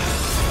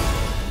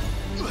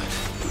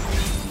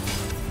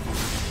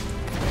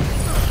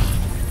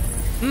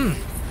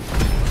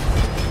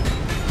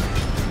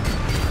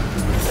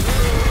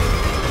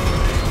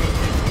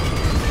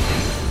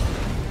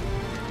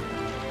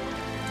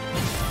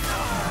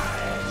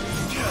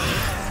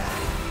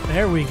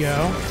 There we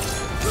go.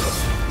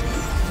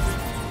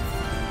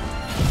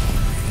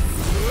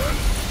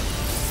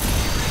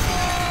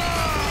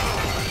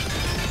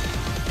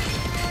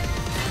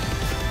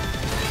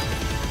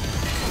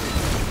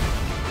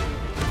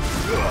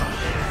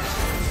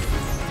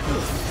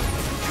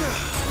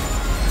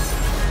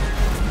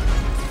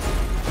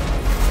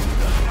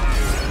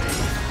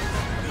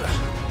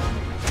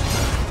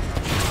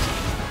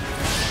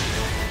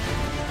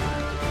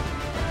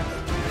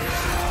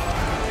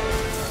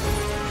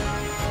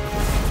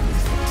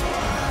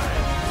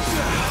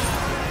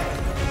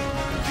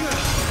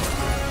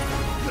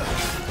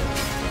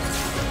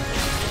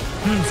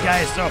 This guy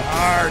is so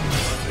hard.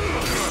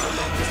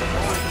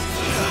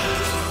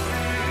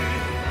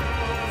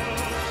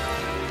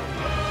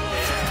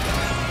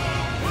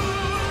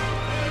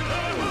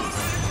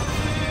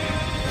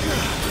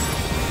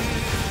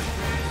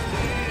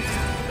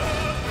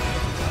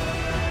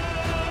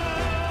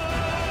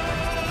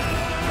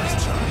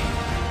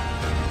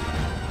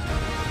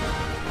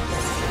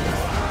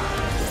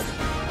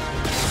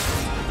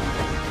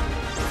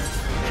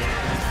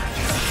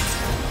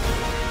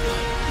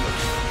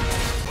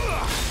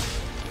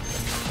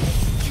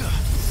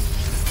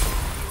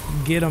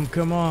 Get him,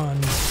 come on.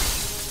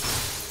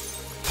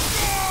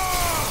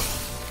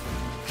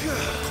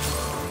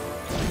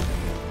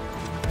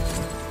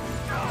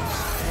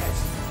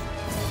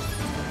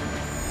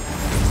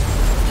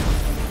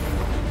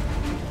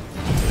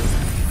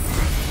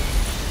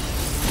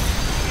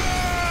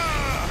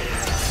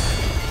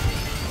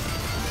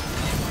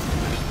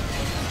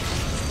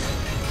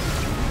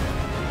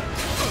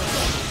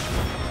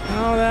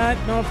 I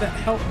don't know if that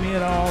helped me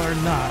at all or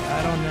not.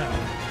 I don't know.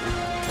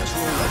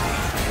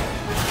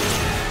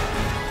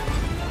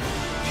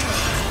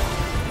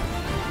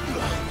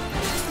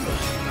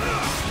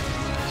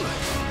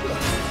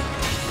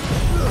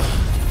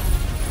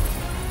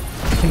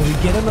 Can we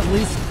get him at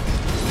least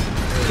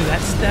to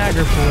that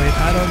stagger point?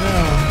 I don't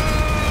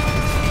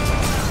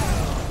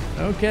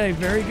know. Okay,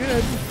 very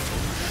good.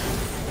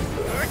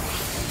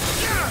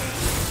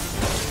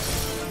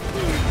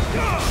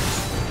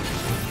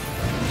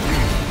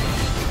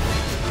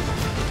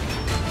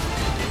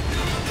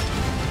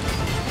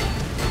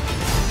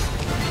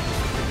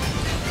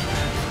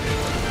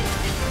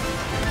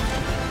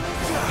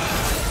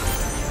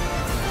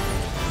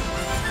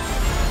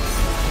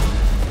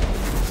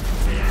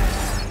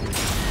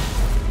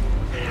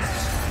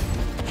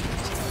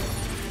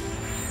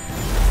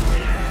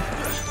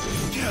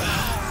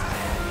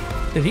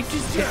 Did he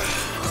just get...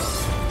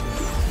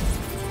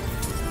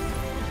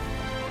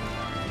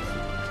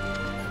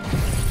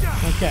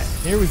 Okay,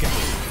 here we go.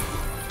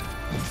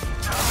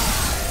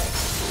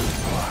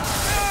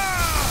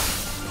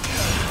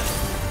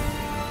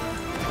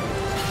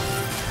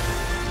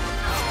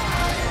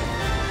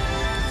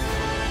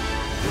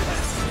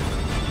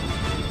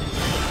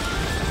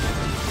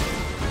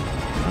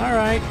 All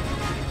right.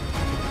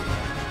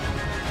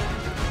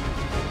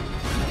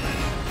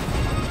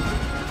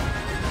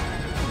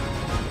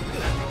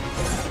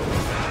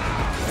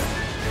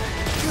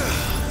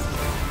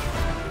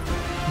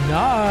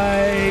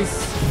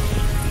 Nice.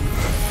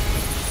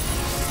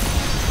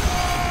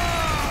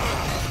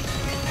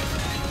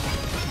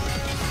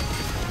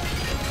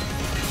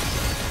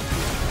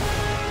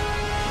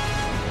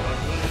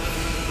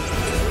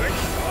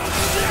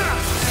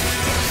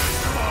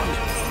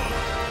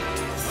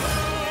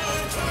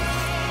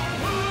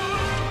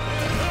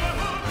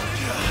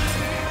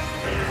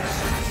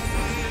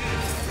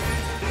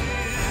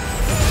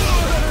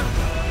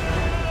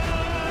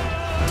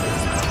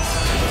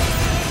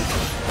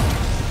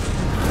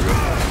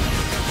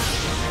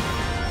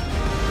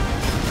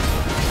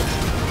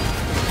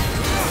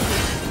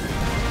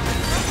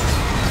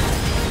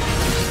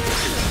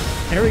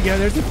 There we go,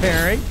 there's a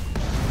parry.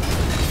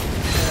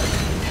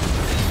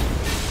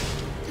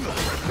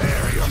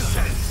 Prepare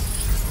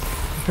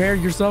yourself. Prepare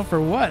yourself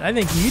for what? I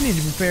think you need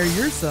to prepare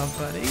yourself,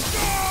 buddy.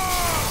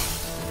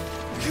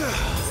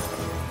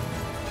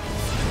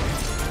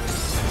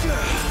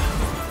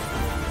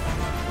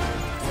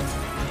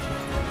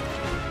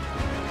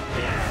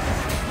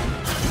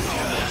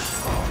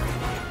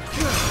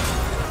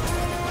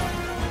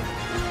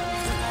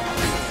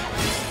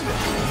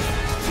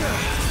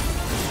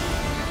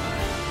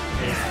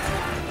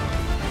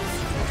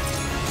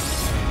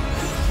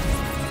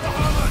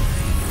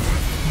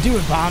 Do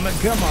it, Vomit.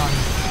 Come on.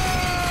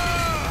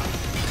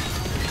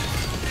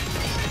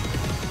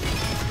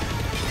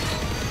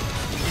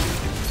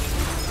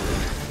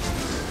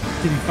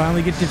 Did he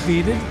finally get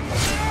defeated?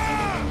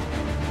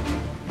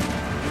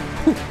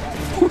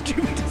 Oh,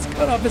 Jimmy just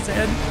cut off his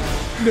head.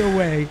 No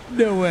way.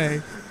 No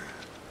way.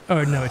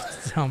 Oh, no,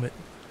 it's his helmet.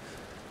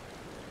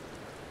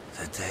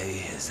 The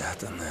day is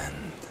at an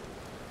end.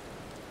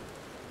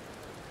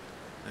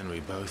 And we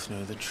both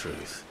know the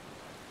truth.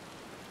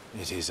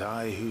 It is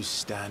I who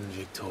stand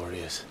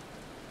victorious.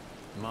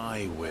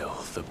 My will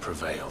that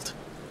prevailed.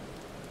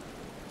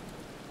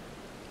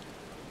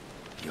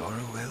 Your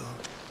will?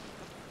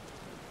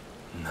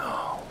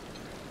 No.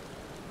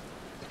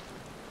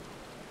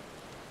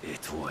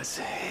 It was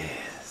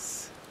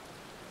his.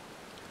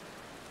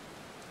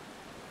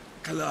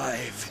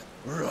 Clive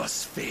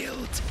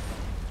Rossfield.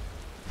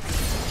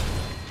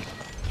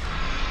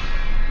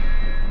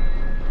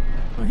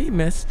 Well, he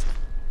missed.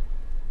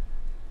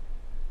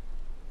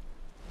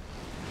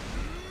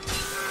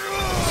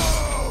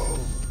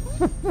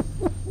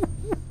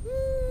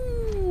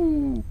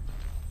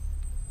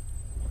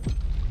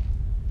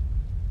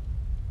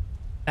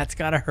 That's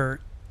gotta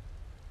hurt.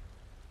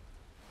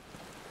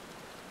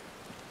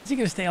 Is he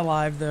gonna stay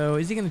alive though?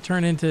 Is he gonna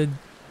turn into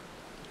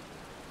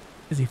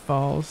as he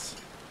falls?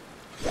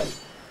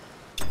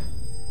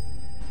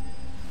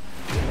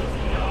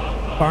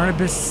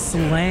 Barnabas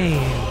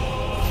slain.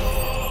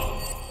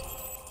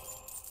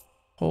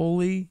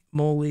 Holy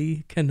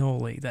moly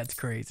cannoli. That's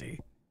crazy.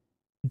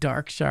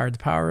 Dark Shard. The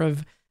power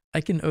of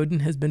Icon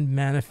Odin has been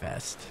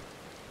manifest.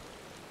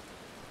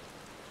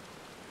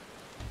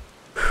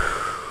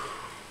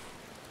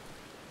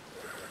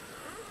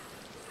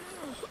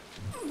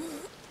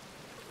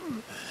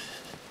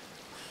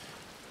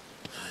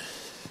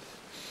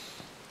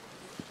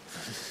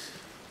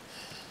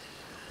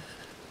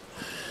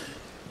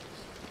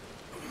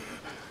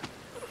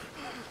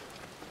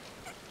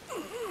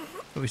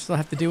 But we still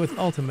have to deal with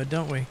Ultima,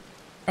 don't we?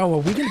 Oh, are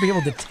we going to be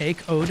able to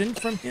take Odin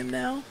from him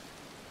now?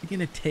 Are you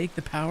going to take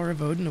the power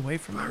of Odin away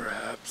from him?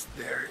 Perhaps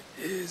there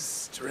is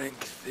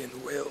strength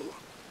in will.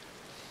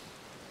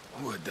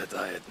 Would that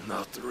I had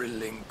not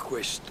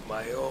relinquished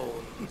my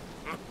own.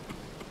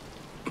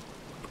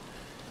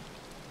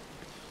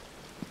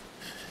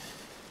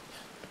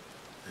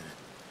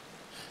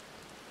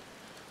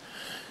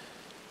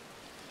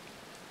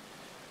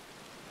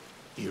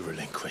 You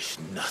relinquished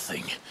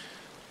nothing.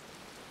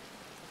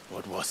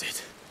 What was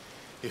it,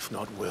 if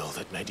not will,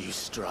 that made you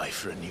strive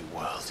for a new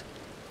world?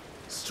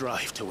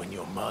 Strive to win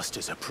your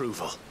master's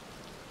approval?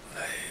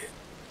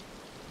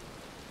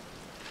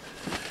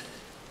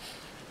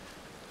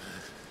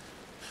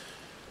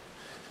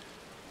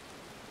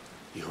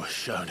 You were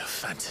shown a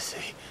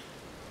fantasy,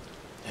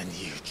 and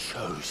you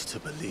chose to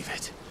believe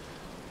it.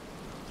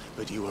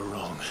 But you were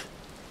wrong.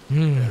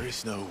 There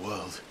is no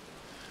world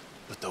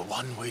but the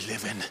one we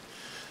live in.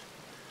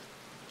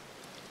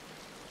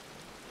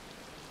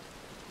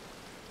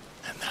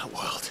 And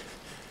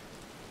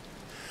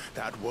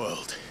that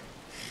world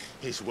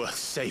is worth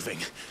saving,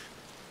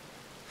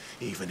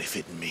 even if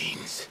it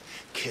means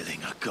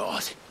killing a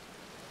god.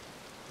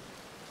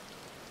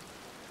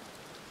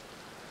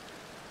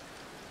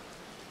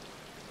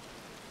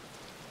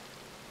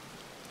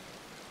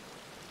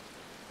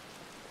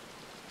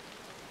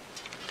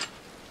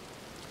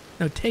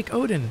 No, take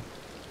Odin. You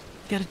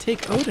gotta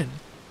take Odin.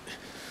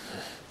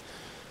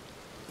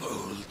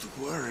 Bold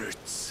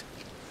words.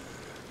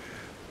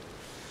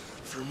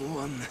 From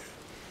one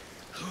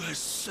who has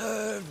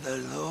served the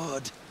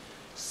Lord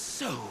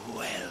so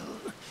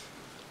well.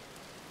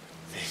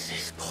 This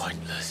is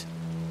pointless.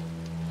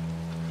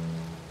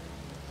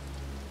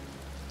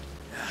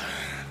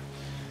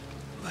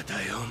 But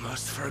I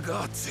almost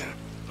forgot.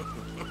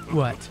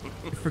 What?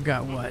 You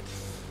forgot what?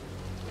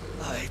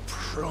 I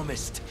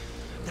promised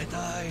that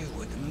I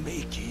would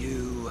make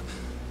you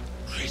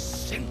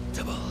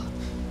presentable.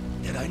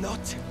 Did I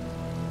not?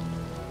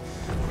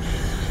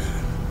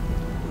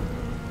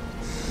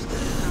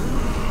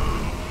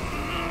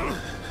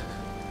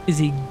 Is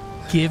he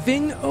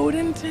giving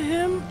Odin to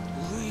him?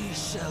 We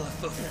shall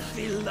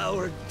fulfill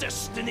our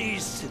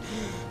destinies.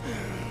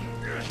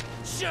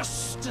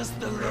 Just as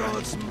the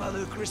Lord's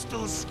Mother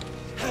Crystals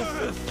have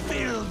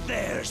fulfilled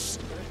theirs.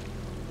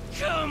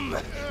 Come,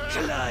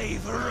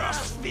 Clive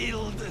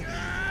Rossfield.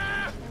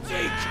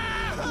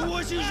 Take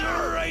what is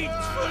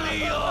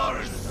rightfully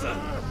yours.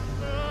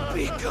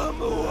 Become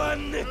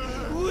one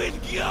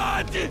with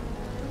God.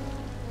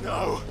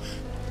 No.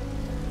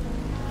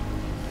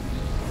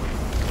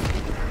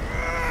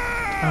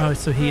 Oh,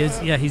 so he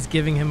is, yeah, he's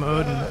giving him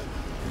Odin.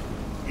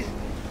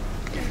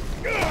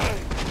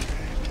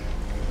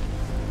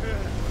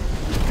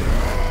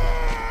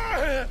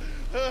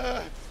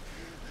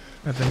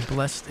 I've been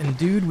blessed,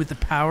 endued with the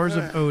powers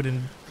of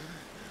Odin.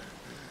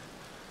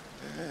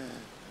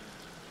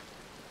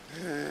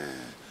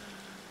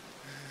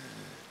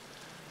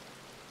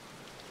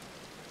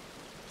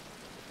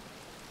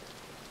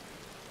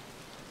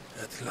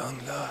 At long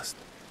last,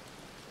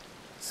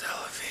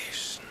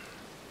 salvation.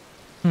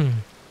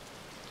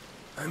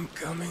 I'm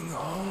coming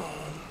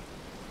home.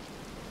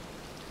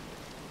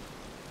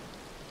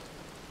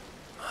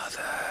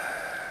 Mother.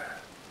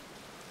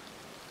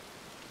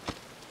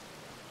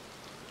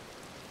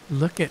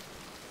 Look at...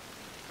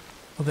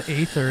 Oh, the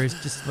Aether is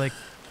just like...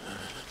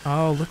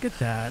 Oh, look at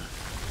that.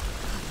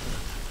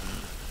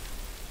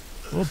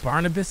 Well,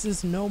 Barnabas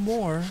is no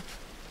more.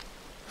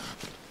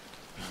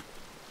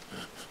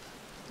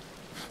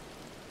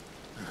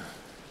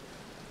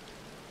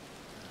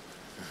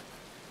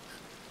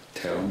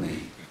 Tell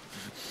me,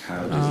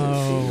 how does it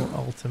feel?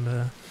 Oh,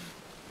 Ultima.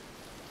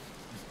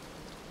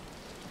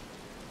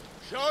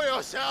 Show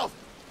yourself!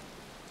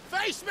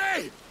 Face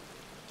me!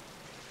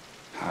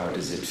 How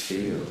does it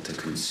feel to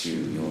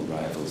consume your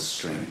rival's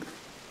strength,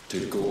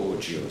 to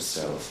gorge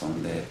yourself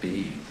on their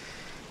being,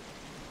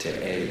 to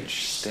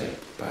edge step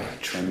by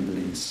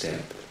trembling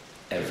step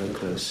ever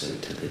closer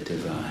to the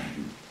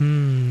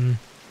divine?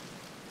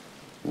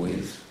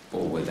 With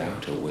or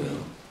without a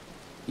will,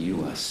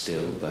 you are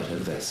still but a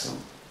vessel,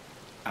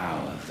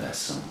 our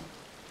vessel.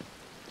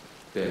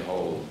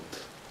 Behold,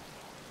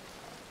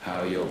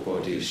 how your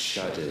body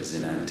shudders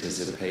in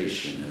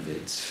anticipation of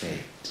its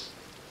fate.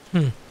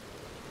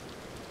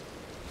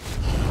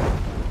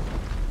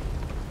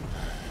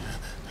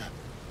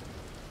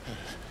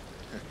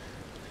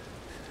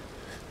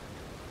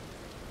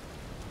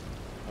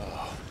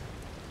 Oh,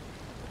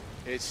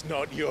 it's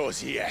not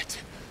yours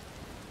yet.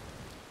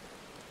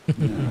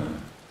 No.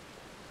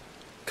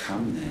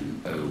 Come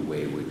then, O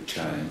wayward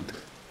child.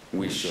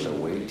 We shall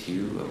await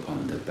you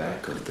upon the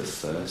back of the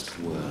first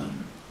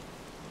worm.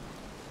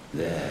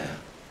 There,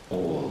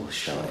 all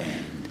shall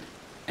end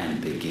and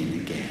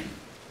begin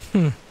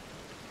again.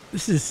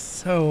 This is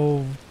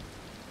so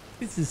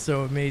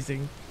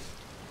amazing.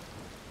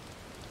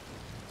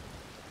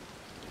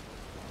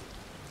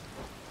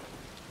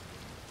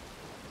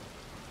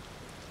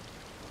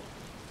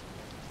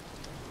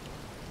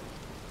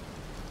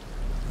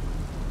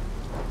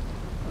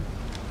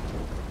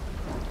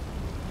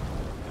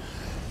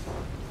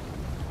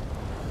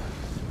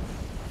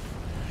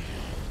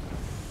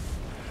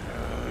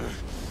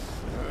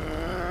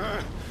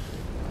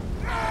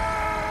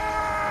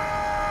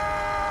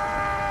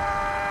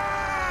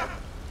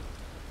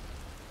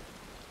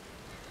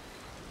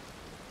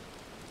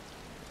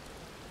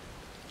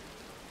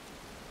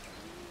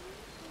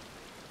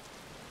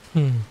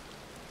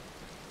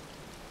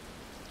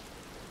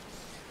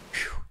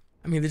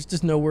 I mean, there's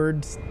just no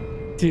words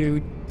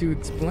to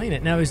explain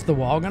it. Now, is the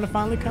wall gonna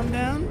finally come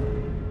down?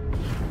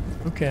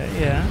 Okay,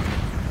 yeah.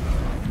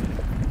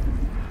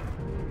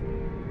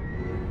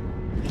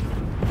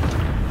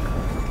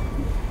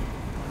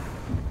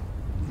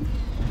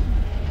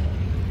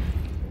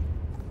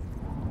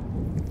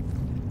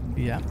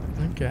 Yeah,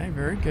 okay,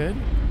 very good.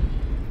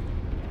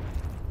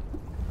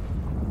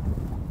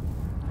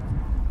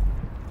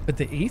 But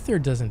the ether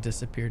doesn't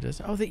disappear, does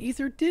it? Oh, the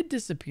ether did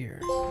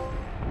disappear.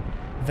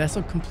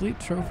 Vessel complete,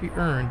 trophy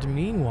earned.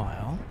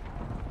 Meanwhile,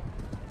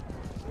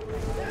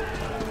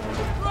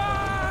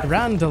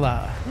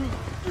 Randala.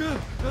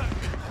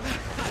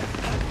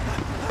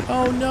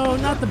 Oh no,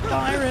 not the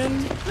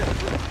Byron.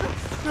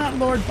 Not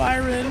Lord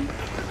Byron.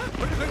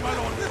 Quickly, my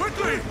lord,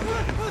 quickly!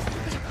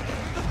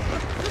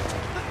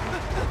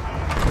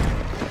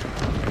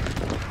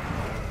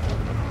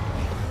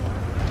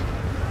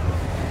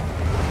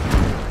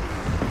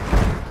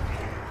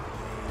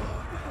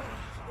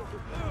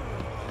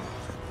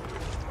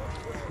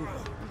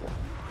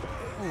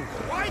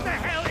 Why the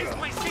hell is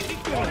my city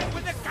falling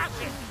with the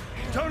captain?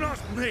 Don't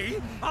ask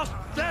me, ask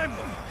them!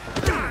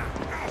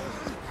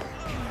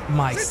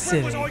 My Since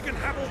city. when was Eugen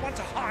Hamel want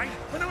to hide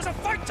when there was a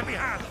fight to be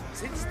had?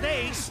 Since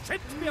they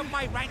stripped me of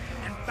my rank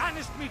and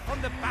banished me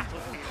from the battle.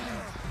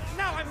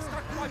 Now I'm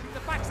stuck wiping the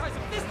backsides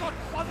of this lot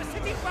while the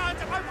city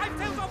burns and my wife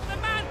tells off the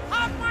man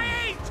half my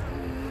age!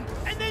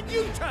 And then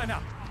you turn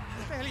up!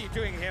 What the hell are you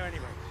doing here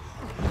anyway?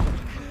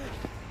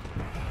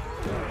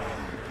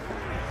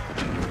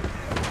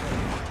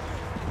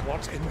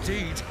 What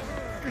indeed?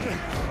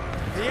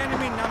 The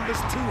enemy numbers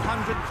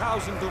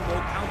 200,000 or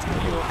more, counting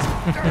yours.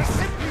 There are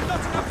simply not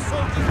enough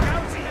soldiers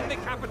garrisoned in the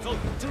capital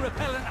to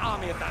repel an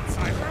army of that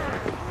size.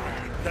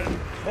 Then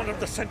one of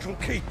the central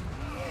keep.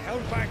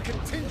 Held by a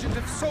contingent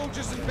of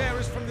soldiers and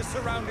bearers from the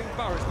surrounding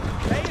boroughs.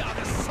 They are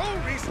the sole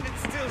reason it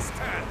still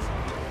stands.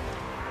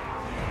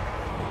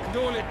 And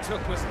all it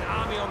took was an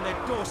army on their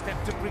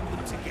doorstep to bring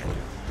them together.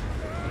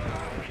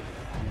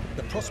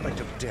 The prospect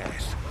of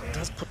death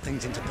does put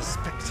things into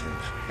perspective.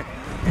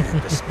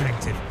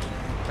 Perspective.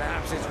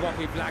 Perhaps it's what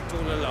we've lacked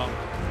all along.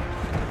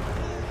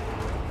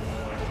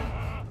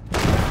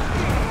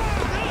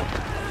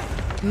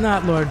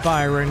 Not Lord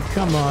Byron.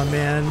 Come on,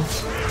 man.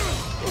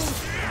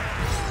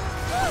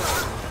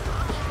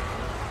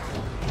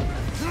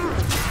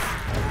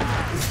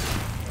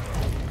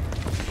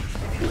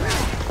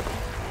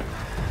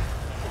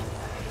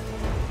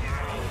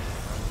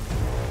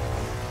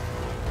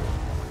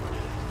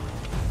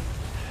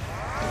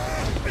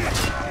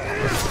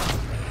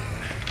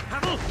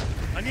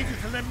 I need you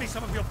to lend me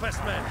some of your best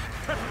men,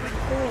 preferably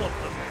all of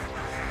them.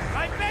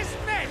 My best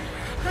men!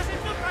 Does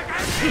it look like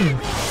I'm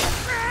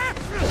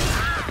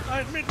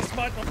I admit this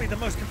might not be the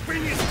most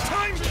convenient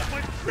time, but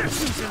my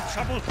nephew's in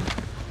trouble.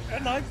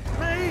 And I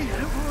may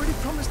have already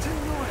promised him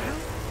your help.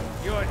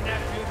 Your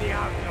nephew, the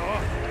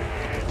outlaw?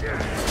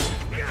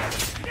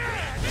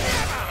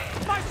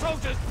 My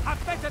soldiers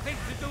have better things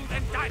to do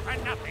than die for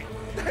nothing.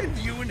 And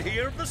you and he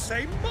are of the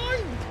same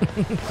mind.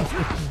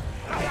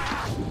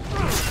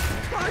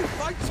 Clive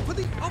fights for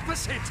the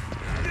opposite.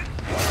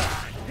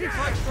 He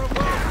fights for a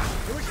world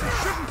in which we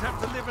shouldn't have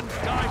to live and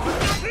die for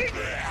nothing.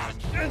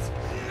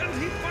 And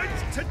he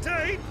fights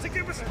today to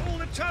give us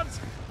all a chance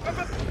of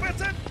a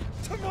better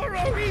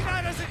tomorrow. Be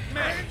that as it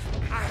may,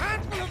 a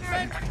handful of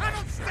men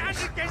cannot stand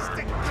against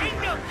a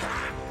kingdom.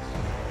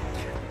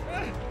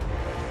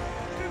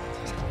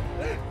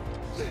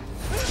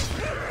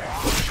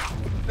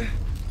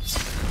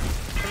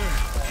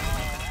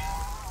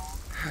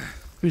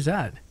 Who's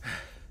that?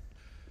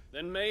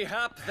 Then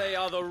mayhap they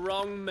are the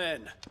wrong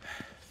men.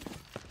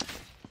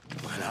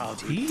 Well, I'll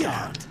be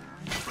damned.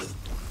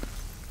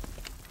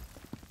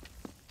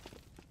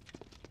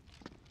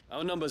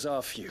 Our numbers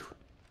are few,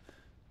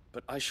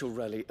 but I shall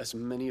rally as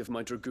many of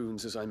my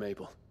dragoons as I'm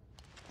able.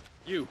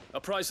 You,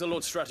 apprise the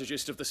Lord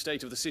Strategist of the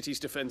state of the city's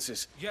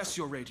defenses. Yes,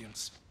 Your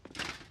Radiance.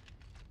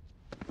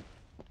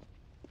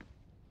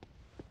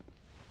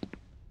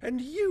 And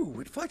you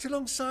would fight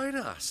alongside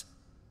us?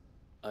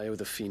 I owe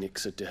the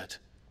Phoenix a debt.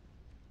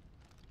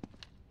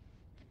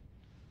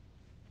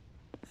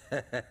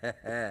 Does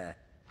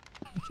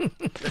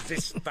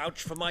this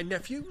vouch for my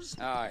nephews?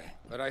 Aye,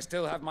 but I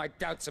still have my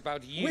doubts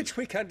about you. Which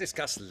we can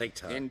discuss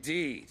later.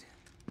 Indeed.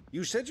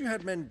 You said you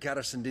had men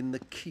garrisoned in the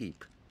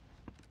keep.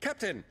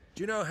 Captain,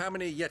 do you know how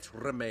many yet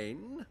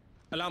remain?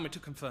 Allow me to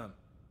confirm.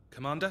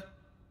 Commander?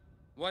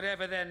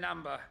 Whatever their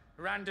number,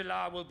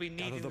 Randalar will be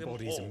needing Gather the them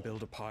bodies all. and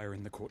build a pyre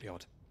in the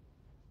courtyard.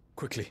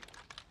 Quickly.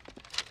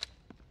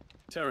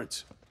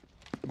 Terence.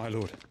 My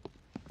lord.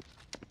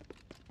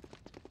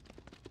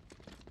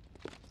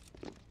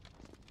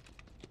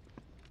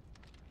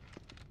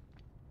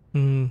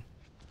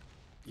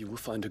 You will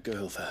find a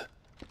girl there.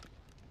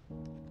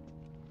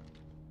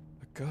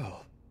 A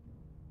girl?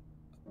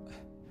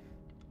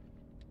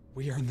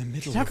 We are in the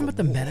middle You talking of about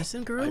the war.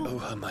 medicine girl? I owe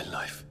her my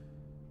life,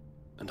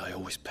 and I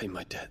always pay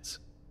my debts.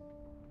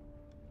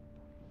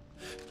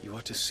 You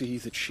are to see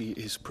that she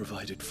is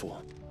provided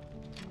for.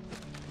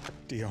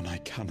 Dion, I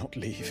cannot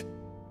leave.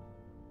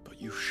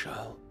 But you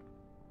shall.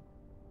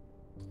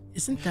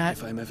 Isn't that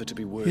if I'm ever to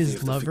be worthy his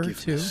of the lover too?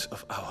 forgiveness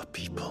of our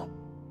people.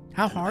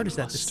 How hard is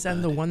that to must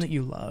send the earn one that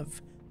you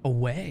love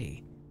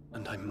away?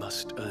 And I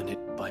must earn it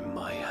by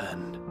my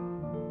hand,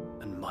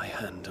 and my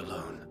hand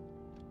alone.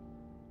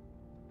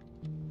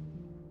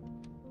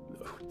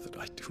 Know that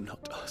I do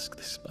not ask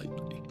this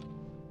lightly.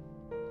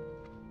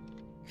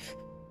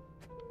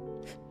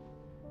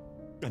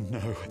 And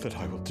know that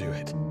I will do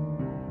it.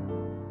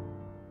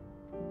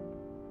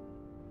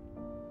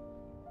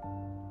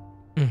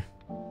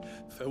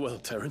 Farewell,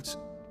 Terence.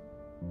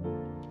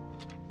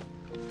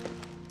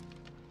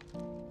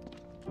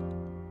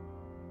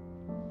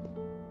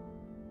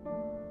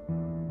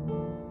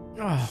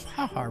 Oh,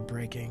 how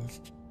heartbreaking.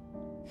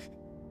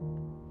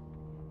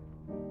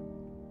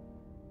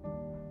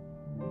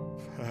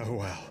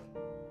 Farewell.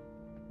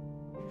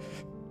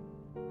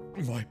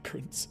 My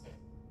prince.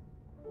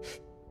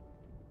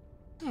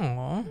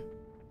 Aww.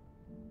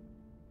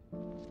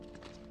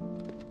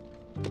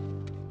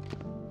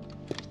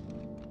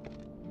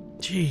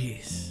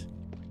 Jeez.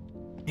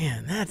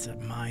 Man, that's a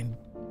mind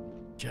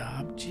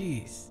job.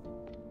 Jeez.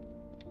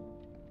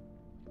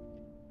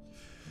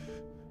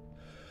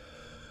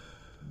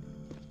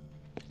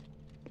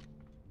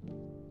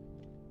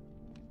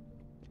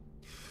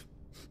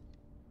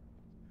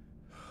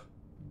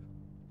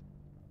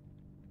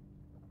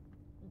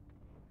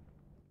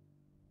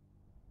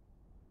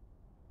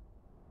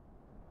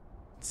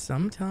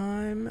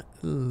 Sometime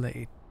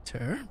later.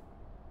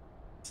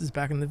 This is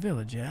back in the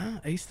village, yeah?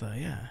 Eistla,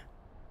 yeah.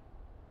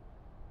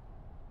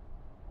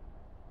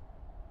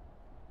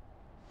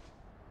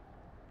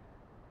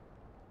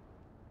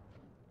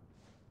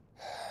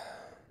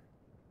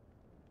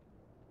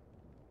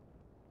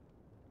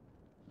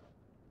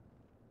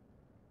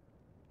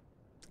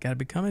 It's gotta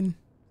be coming.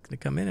 It's gonna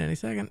come in any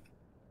second.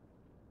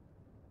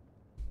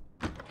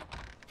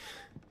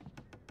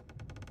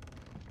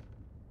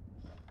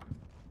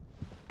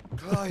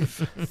 Clive,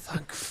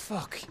 thank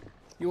fuck.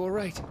 You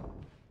alright?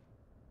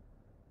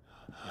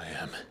 I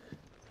am.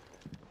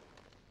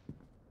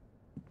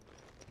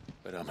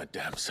 But I'm a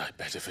damn sight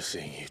better for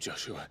seeing you,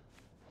 Joshua.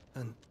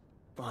 And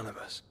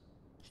Barnabas.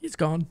 He's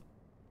gone.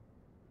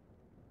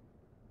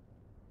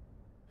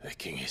 The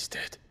king is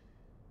dead.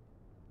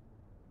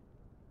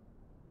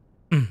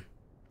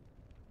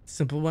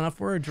 Simple enough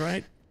words,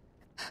 right?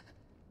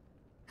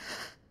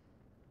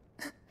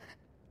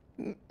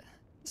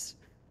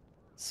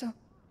 So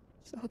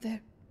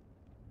they're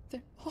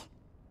all...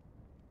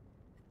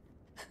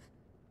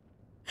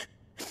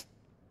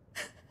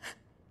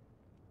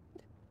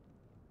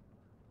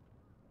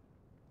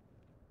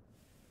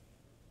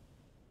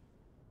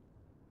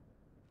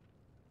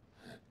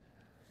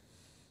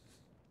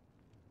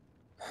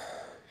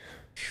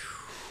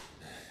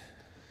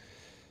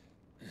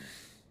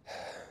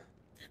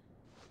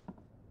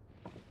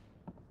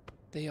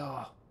 They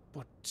are,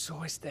 but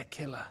so is their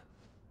killer.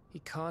 He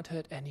can't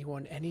hurt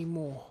anyone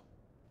anymore.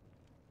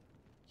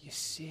 You're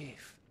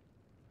safe.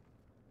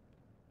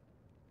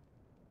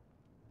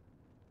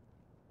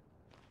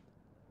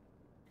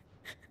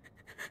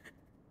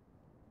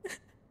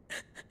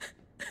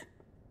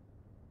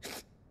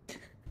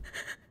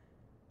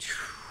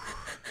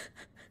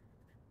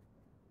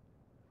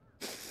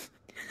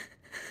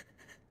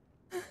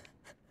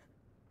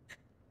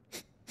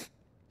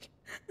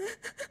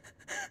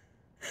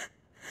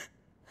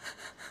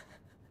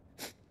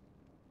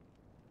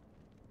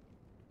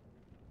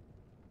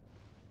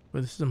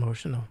 Well, this is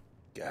emotional.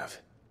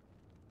 Gav,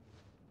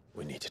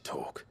 we need to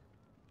talk.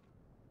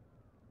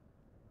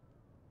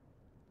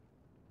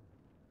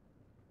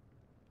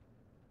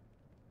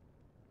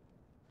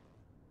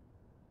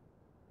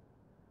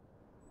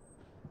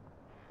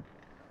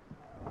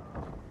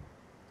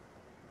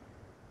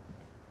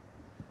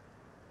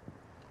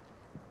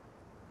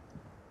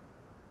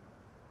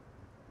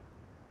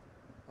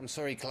 I'm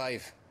sorry,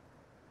 Clive.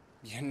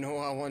 You know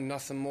I want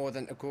nothing more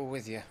than to go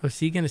with you. Was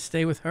he gonna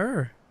stay with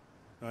her?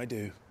 I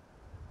do.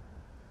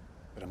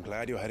 But I'm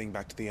glad you're heading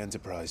back to the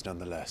Enterprise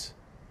nonetheless.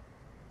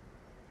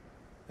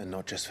 And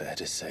not just for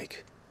Edda's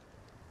sake.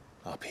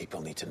 Our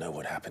people need to know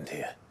what happened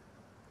here.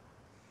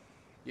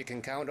 You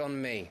can count on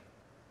me.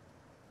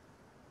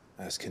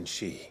 As can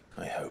she,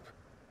 I hope.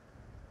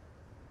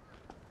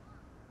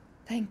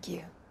 Thank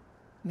you,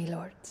 me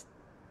lords.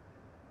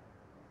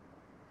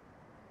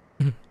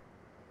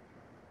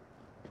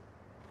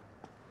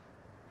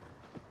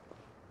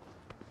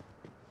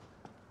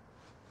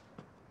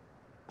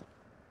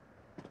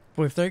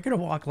 Boy, if they're gonna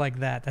walk like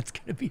that, that's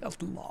gonna be a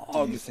long,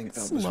 Oh, you think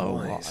that was slow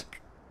wise? walk.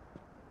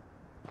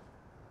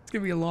 It's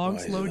gonna be a long,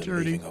 Wiser slow than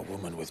journey. leaving a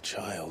woman with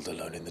child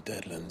alone in the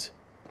Deadlands.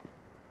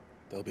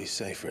 They'll be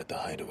safer at the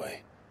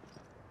hideaway.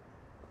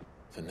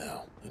 For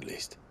now, at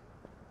least.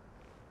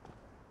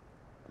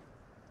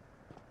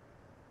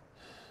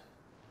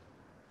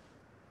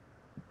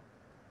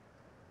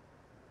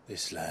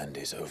 This land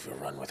is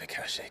overrun with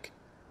Akashic.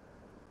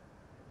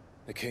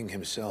 The king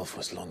himself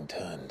was long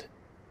turned,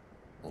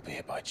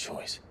 albeit by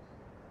choice,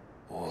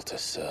 all to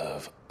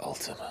serve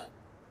Ultima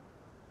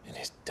in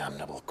his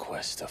damnable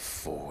quest to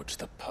forge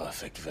the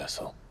perfect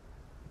vessel.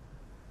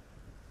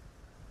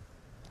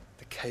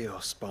 The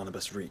chaos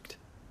Barnabas wreaked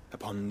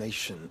upon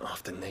nation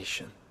after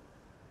nation.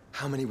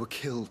 How many were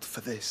killed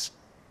for this?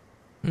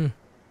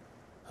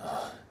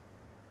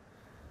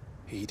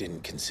 He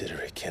didn't consider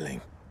it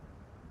killing,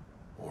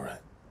 or a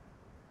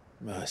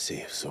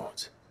mercy of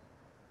sorts.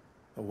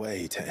 A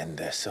way to end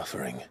their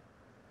suffering.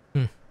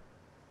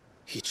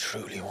 He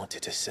truly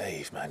wanted to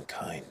save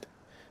mankind,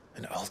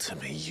 and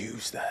Ultima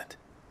used that.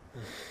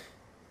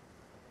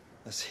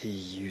 As he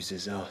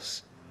uses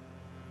us.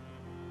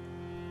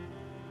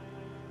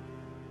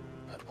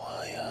 But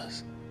why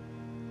us?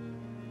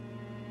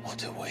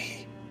 What are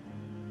we?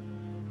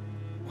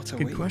 What are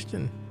Good we?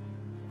 question.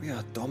 We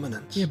are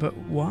dominant. Yeah, but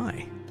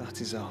why?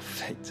 That is our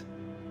fate.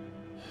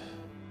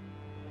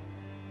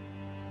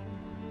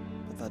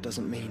 But that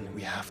doesn't mean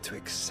we have to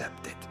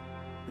accept it,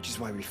 which is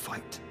why we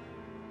fight.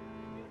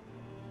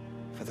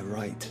 For the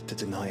right to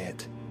deny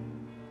it.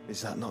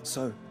 Is that not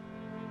so?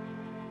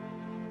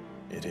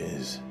 It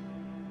is.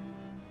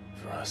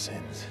 For our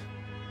sins.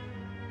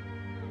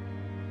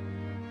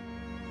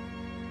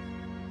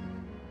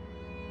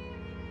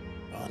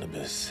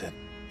 Barnabas said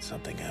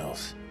something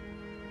else.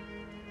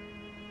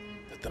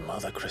 That the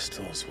mother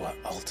crystals were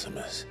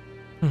Ultimas.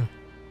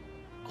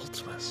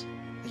 Ultimas?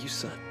 Are you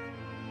certain?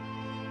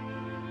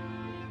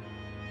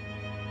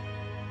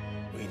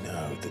 We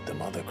know that the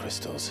mother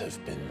crystals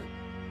have been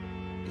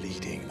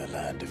leading the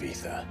land of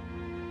Ether.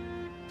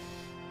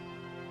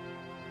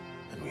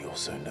 And we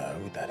also know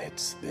that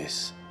it's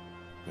this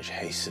which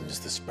hastens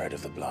the spread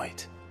of the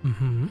blight.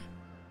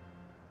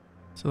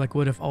 So, like,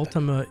 what if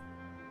Ultima...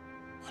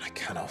 What I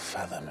cannot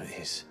fathom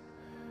is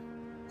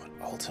what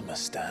Ultima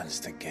stands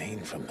to gain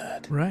from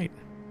that. Right.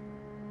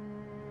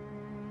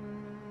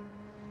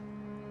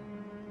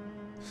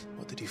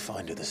 What did you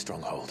find at the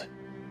stronghold?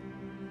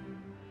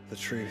 The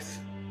truth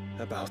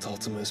about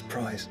Ultima's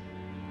prize.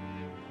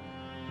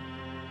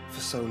 For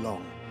so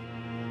long,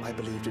 I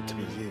believed it to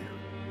be you,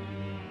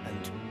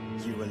 and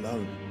you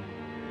alone.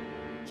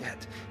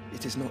 Yet,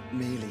 it is not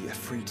merely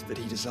IFRIT that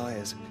he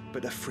desires,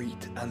 but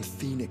IFRIT and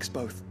Phoenix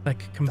both.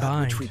 Like,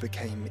 combined. That which we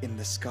became in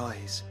the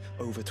skies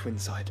over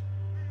Twinside.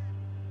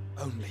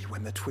 Only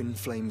when the twin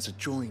flames are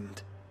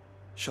joined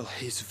shall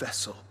his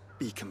vessel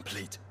be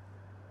complete.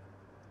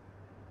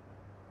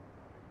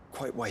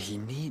 Quite why he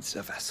needs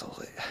a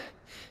vessel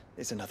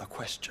is another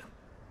question.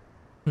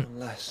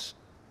 Unless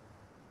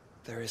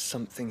there is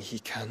something he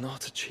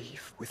cannot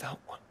achieve without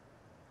one.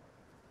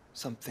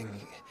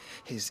 Something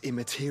his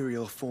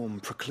immaterial form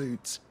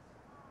precludes.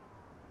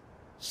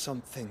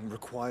 Something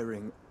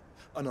requiring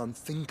an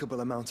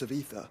unthinkable amount of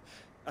ether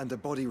and a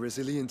body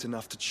resilient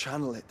enough to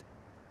channel it.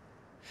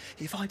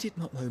 If I did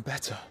not know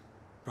better,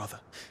 brother,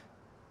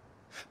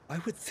 I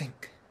would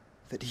think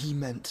that he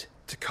meant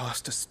to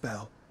cast a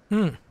spell.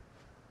 A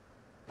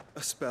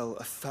spell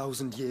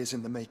 1,000 years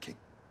in the making.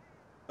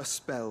 A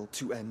spell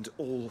to end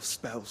all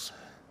spells.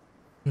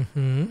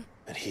 And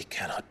he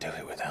cannot do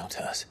it without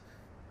us.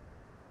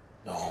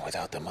 Nor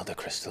without the mother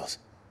crystals.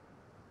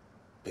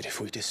 But if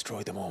we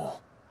destroy them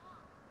all,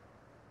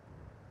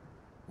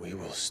 we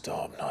will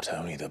stop not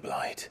only the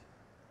blight,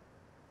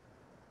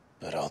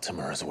 but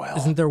Ultima as well.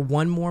 Isn't there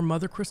one more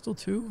mother crystal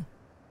too?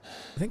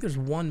 I think there's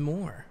one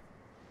more.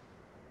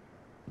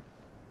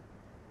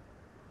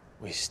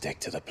 We stick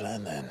to the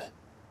plan then.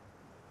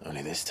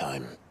 Only this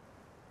time,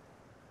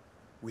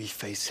 we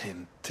face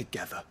him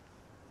together.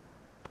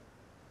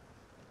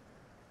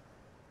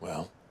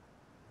 Well,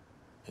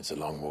 it's a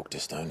long walk to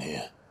Stone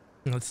here.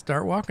 Let's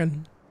start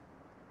walking.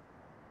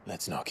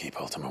 Let's not keep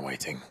Ultima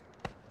waiting.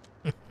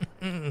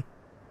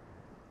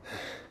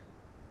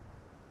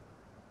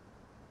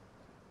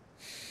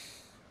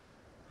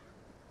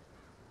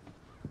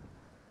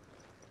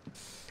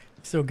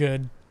 So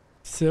good.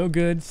 So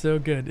good, so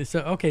good. So,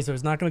 okay, so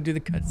it's not going to do the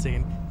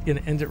cutscene. It's going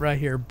to end it right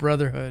here.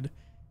 Brotherhood.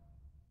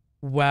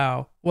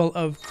 Wow. Well,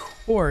 of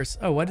course.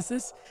 Oh, what is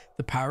this?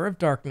 The power of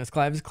darkness.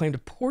 Clive has claimed a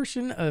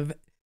portion of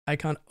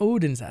icon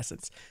Odin's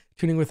essence.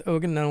 Tuning with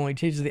Odin not only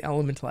changes the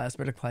elemental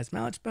aspect of Clive's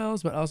mallet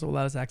spells, but also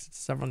allows access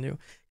to several new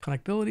iconic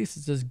abilities,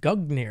 such as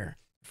Gugnir,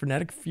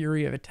 frenetic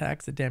fury of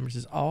attacks that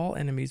damages all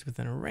enemies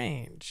within a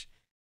range.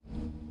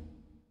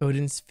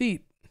 Odin's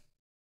feat.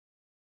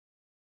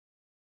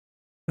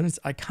 Odin's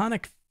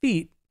iconic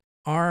feat,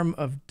 Arm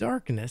of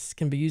Darkness,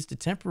 can be used to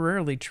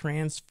temporarily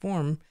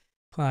transform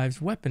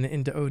Clive's weapon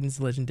into Odin's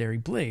legendary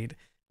blade.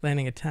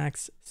 Landing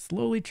attacks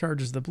slowly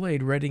charges the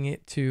blade, readying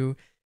it to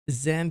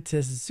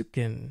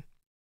Xantasuken.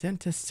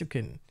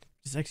 Xantasuken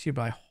is executed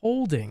by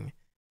holding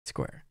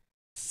square.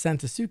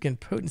 Xantasuken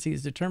potency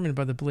is determined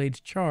by the blade's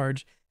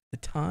charge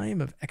at the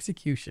time of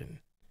execution.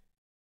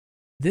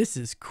 This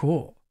is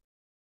cool.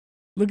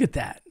 Look at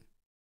that.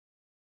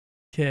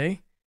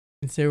 Okay.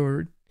 And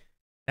so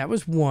that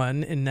was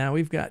 1, and now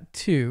we've got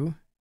 2.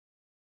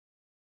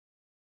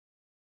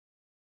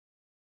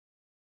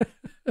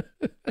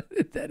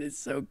 That is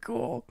so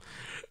cool.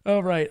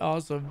 All right,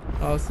 awesome,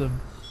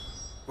 awesome.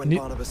 When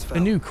Barnabas fell, a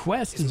new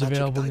quest his is magic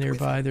available died with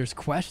nearby. him. There's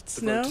quests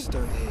The road now. to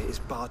stone here is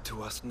barred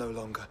to us no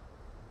longer.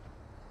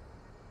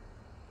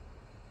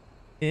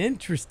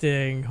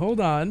 Interesting. Hold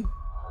on.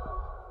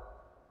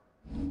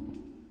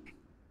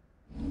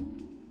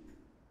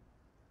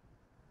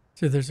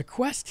 So there's a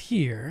quest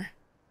here.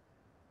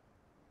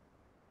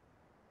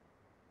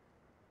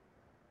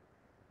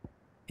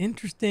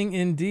 Interesting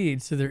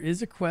indeed. So there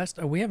is a quest.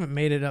 Oh, we haven't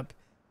made it up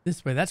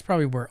this way. That's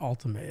probably where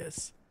Ultima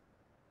is.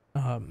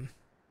 But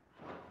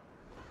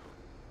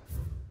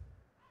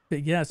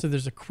yeah, so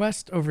there's a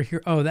quest over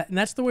here. Oh, and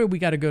that's the way we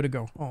got to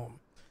go home.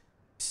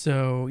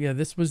 So yeah,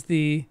 this was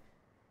the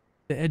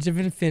Edge of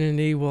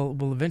Infinity.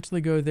 We'll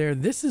eventually go there.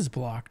 This is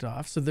blocked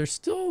off. So there's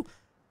still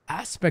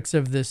aspects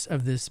of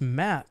this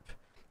map.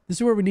 This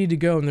is where we need to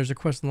go, and there's a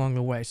quest along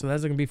the way. So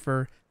that'll be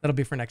for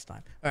next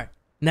time. All right.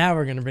 Now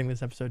we're going to bring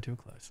this episode to a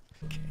close.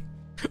 Okay.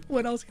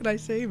 What else can I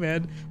say,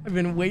 man? I've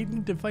been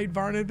waiting to fight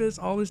Barnabas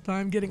all this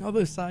time, getting all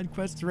those side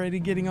quests ready,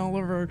 getting all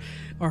of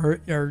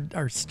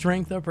our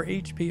strength up, our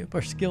HP up,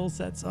 our skill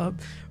sets up.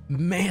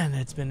 Man,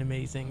 that's been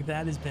amazing.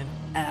 That has been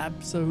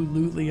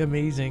absolutely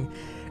amazing.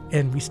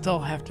 And we still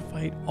have to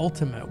fight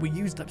Ultima. We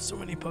used up so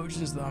many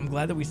potions, though. I'm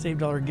glad that we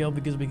saved all our gil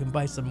because we can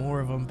buy some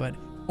more of them. But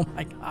oh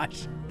my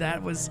gosh,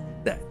 that was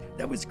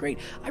great.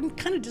 I'm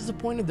kind of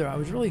disappointed though. I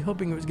was really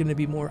hoping it was going to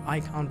be more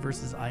icon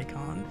versus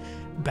icon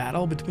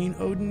battle between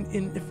Odin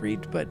and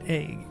IFRIT, but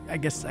hey, I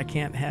guess I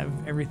can't have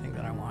everything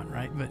that I want,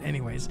 right? But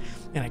anyways,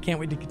 and I can't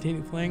wait to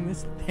continue playing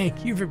this.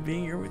 Thank you for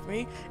being here with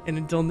me, and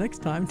until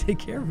next time, take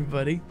care,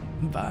 everybody.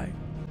 Bye.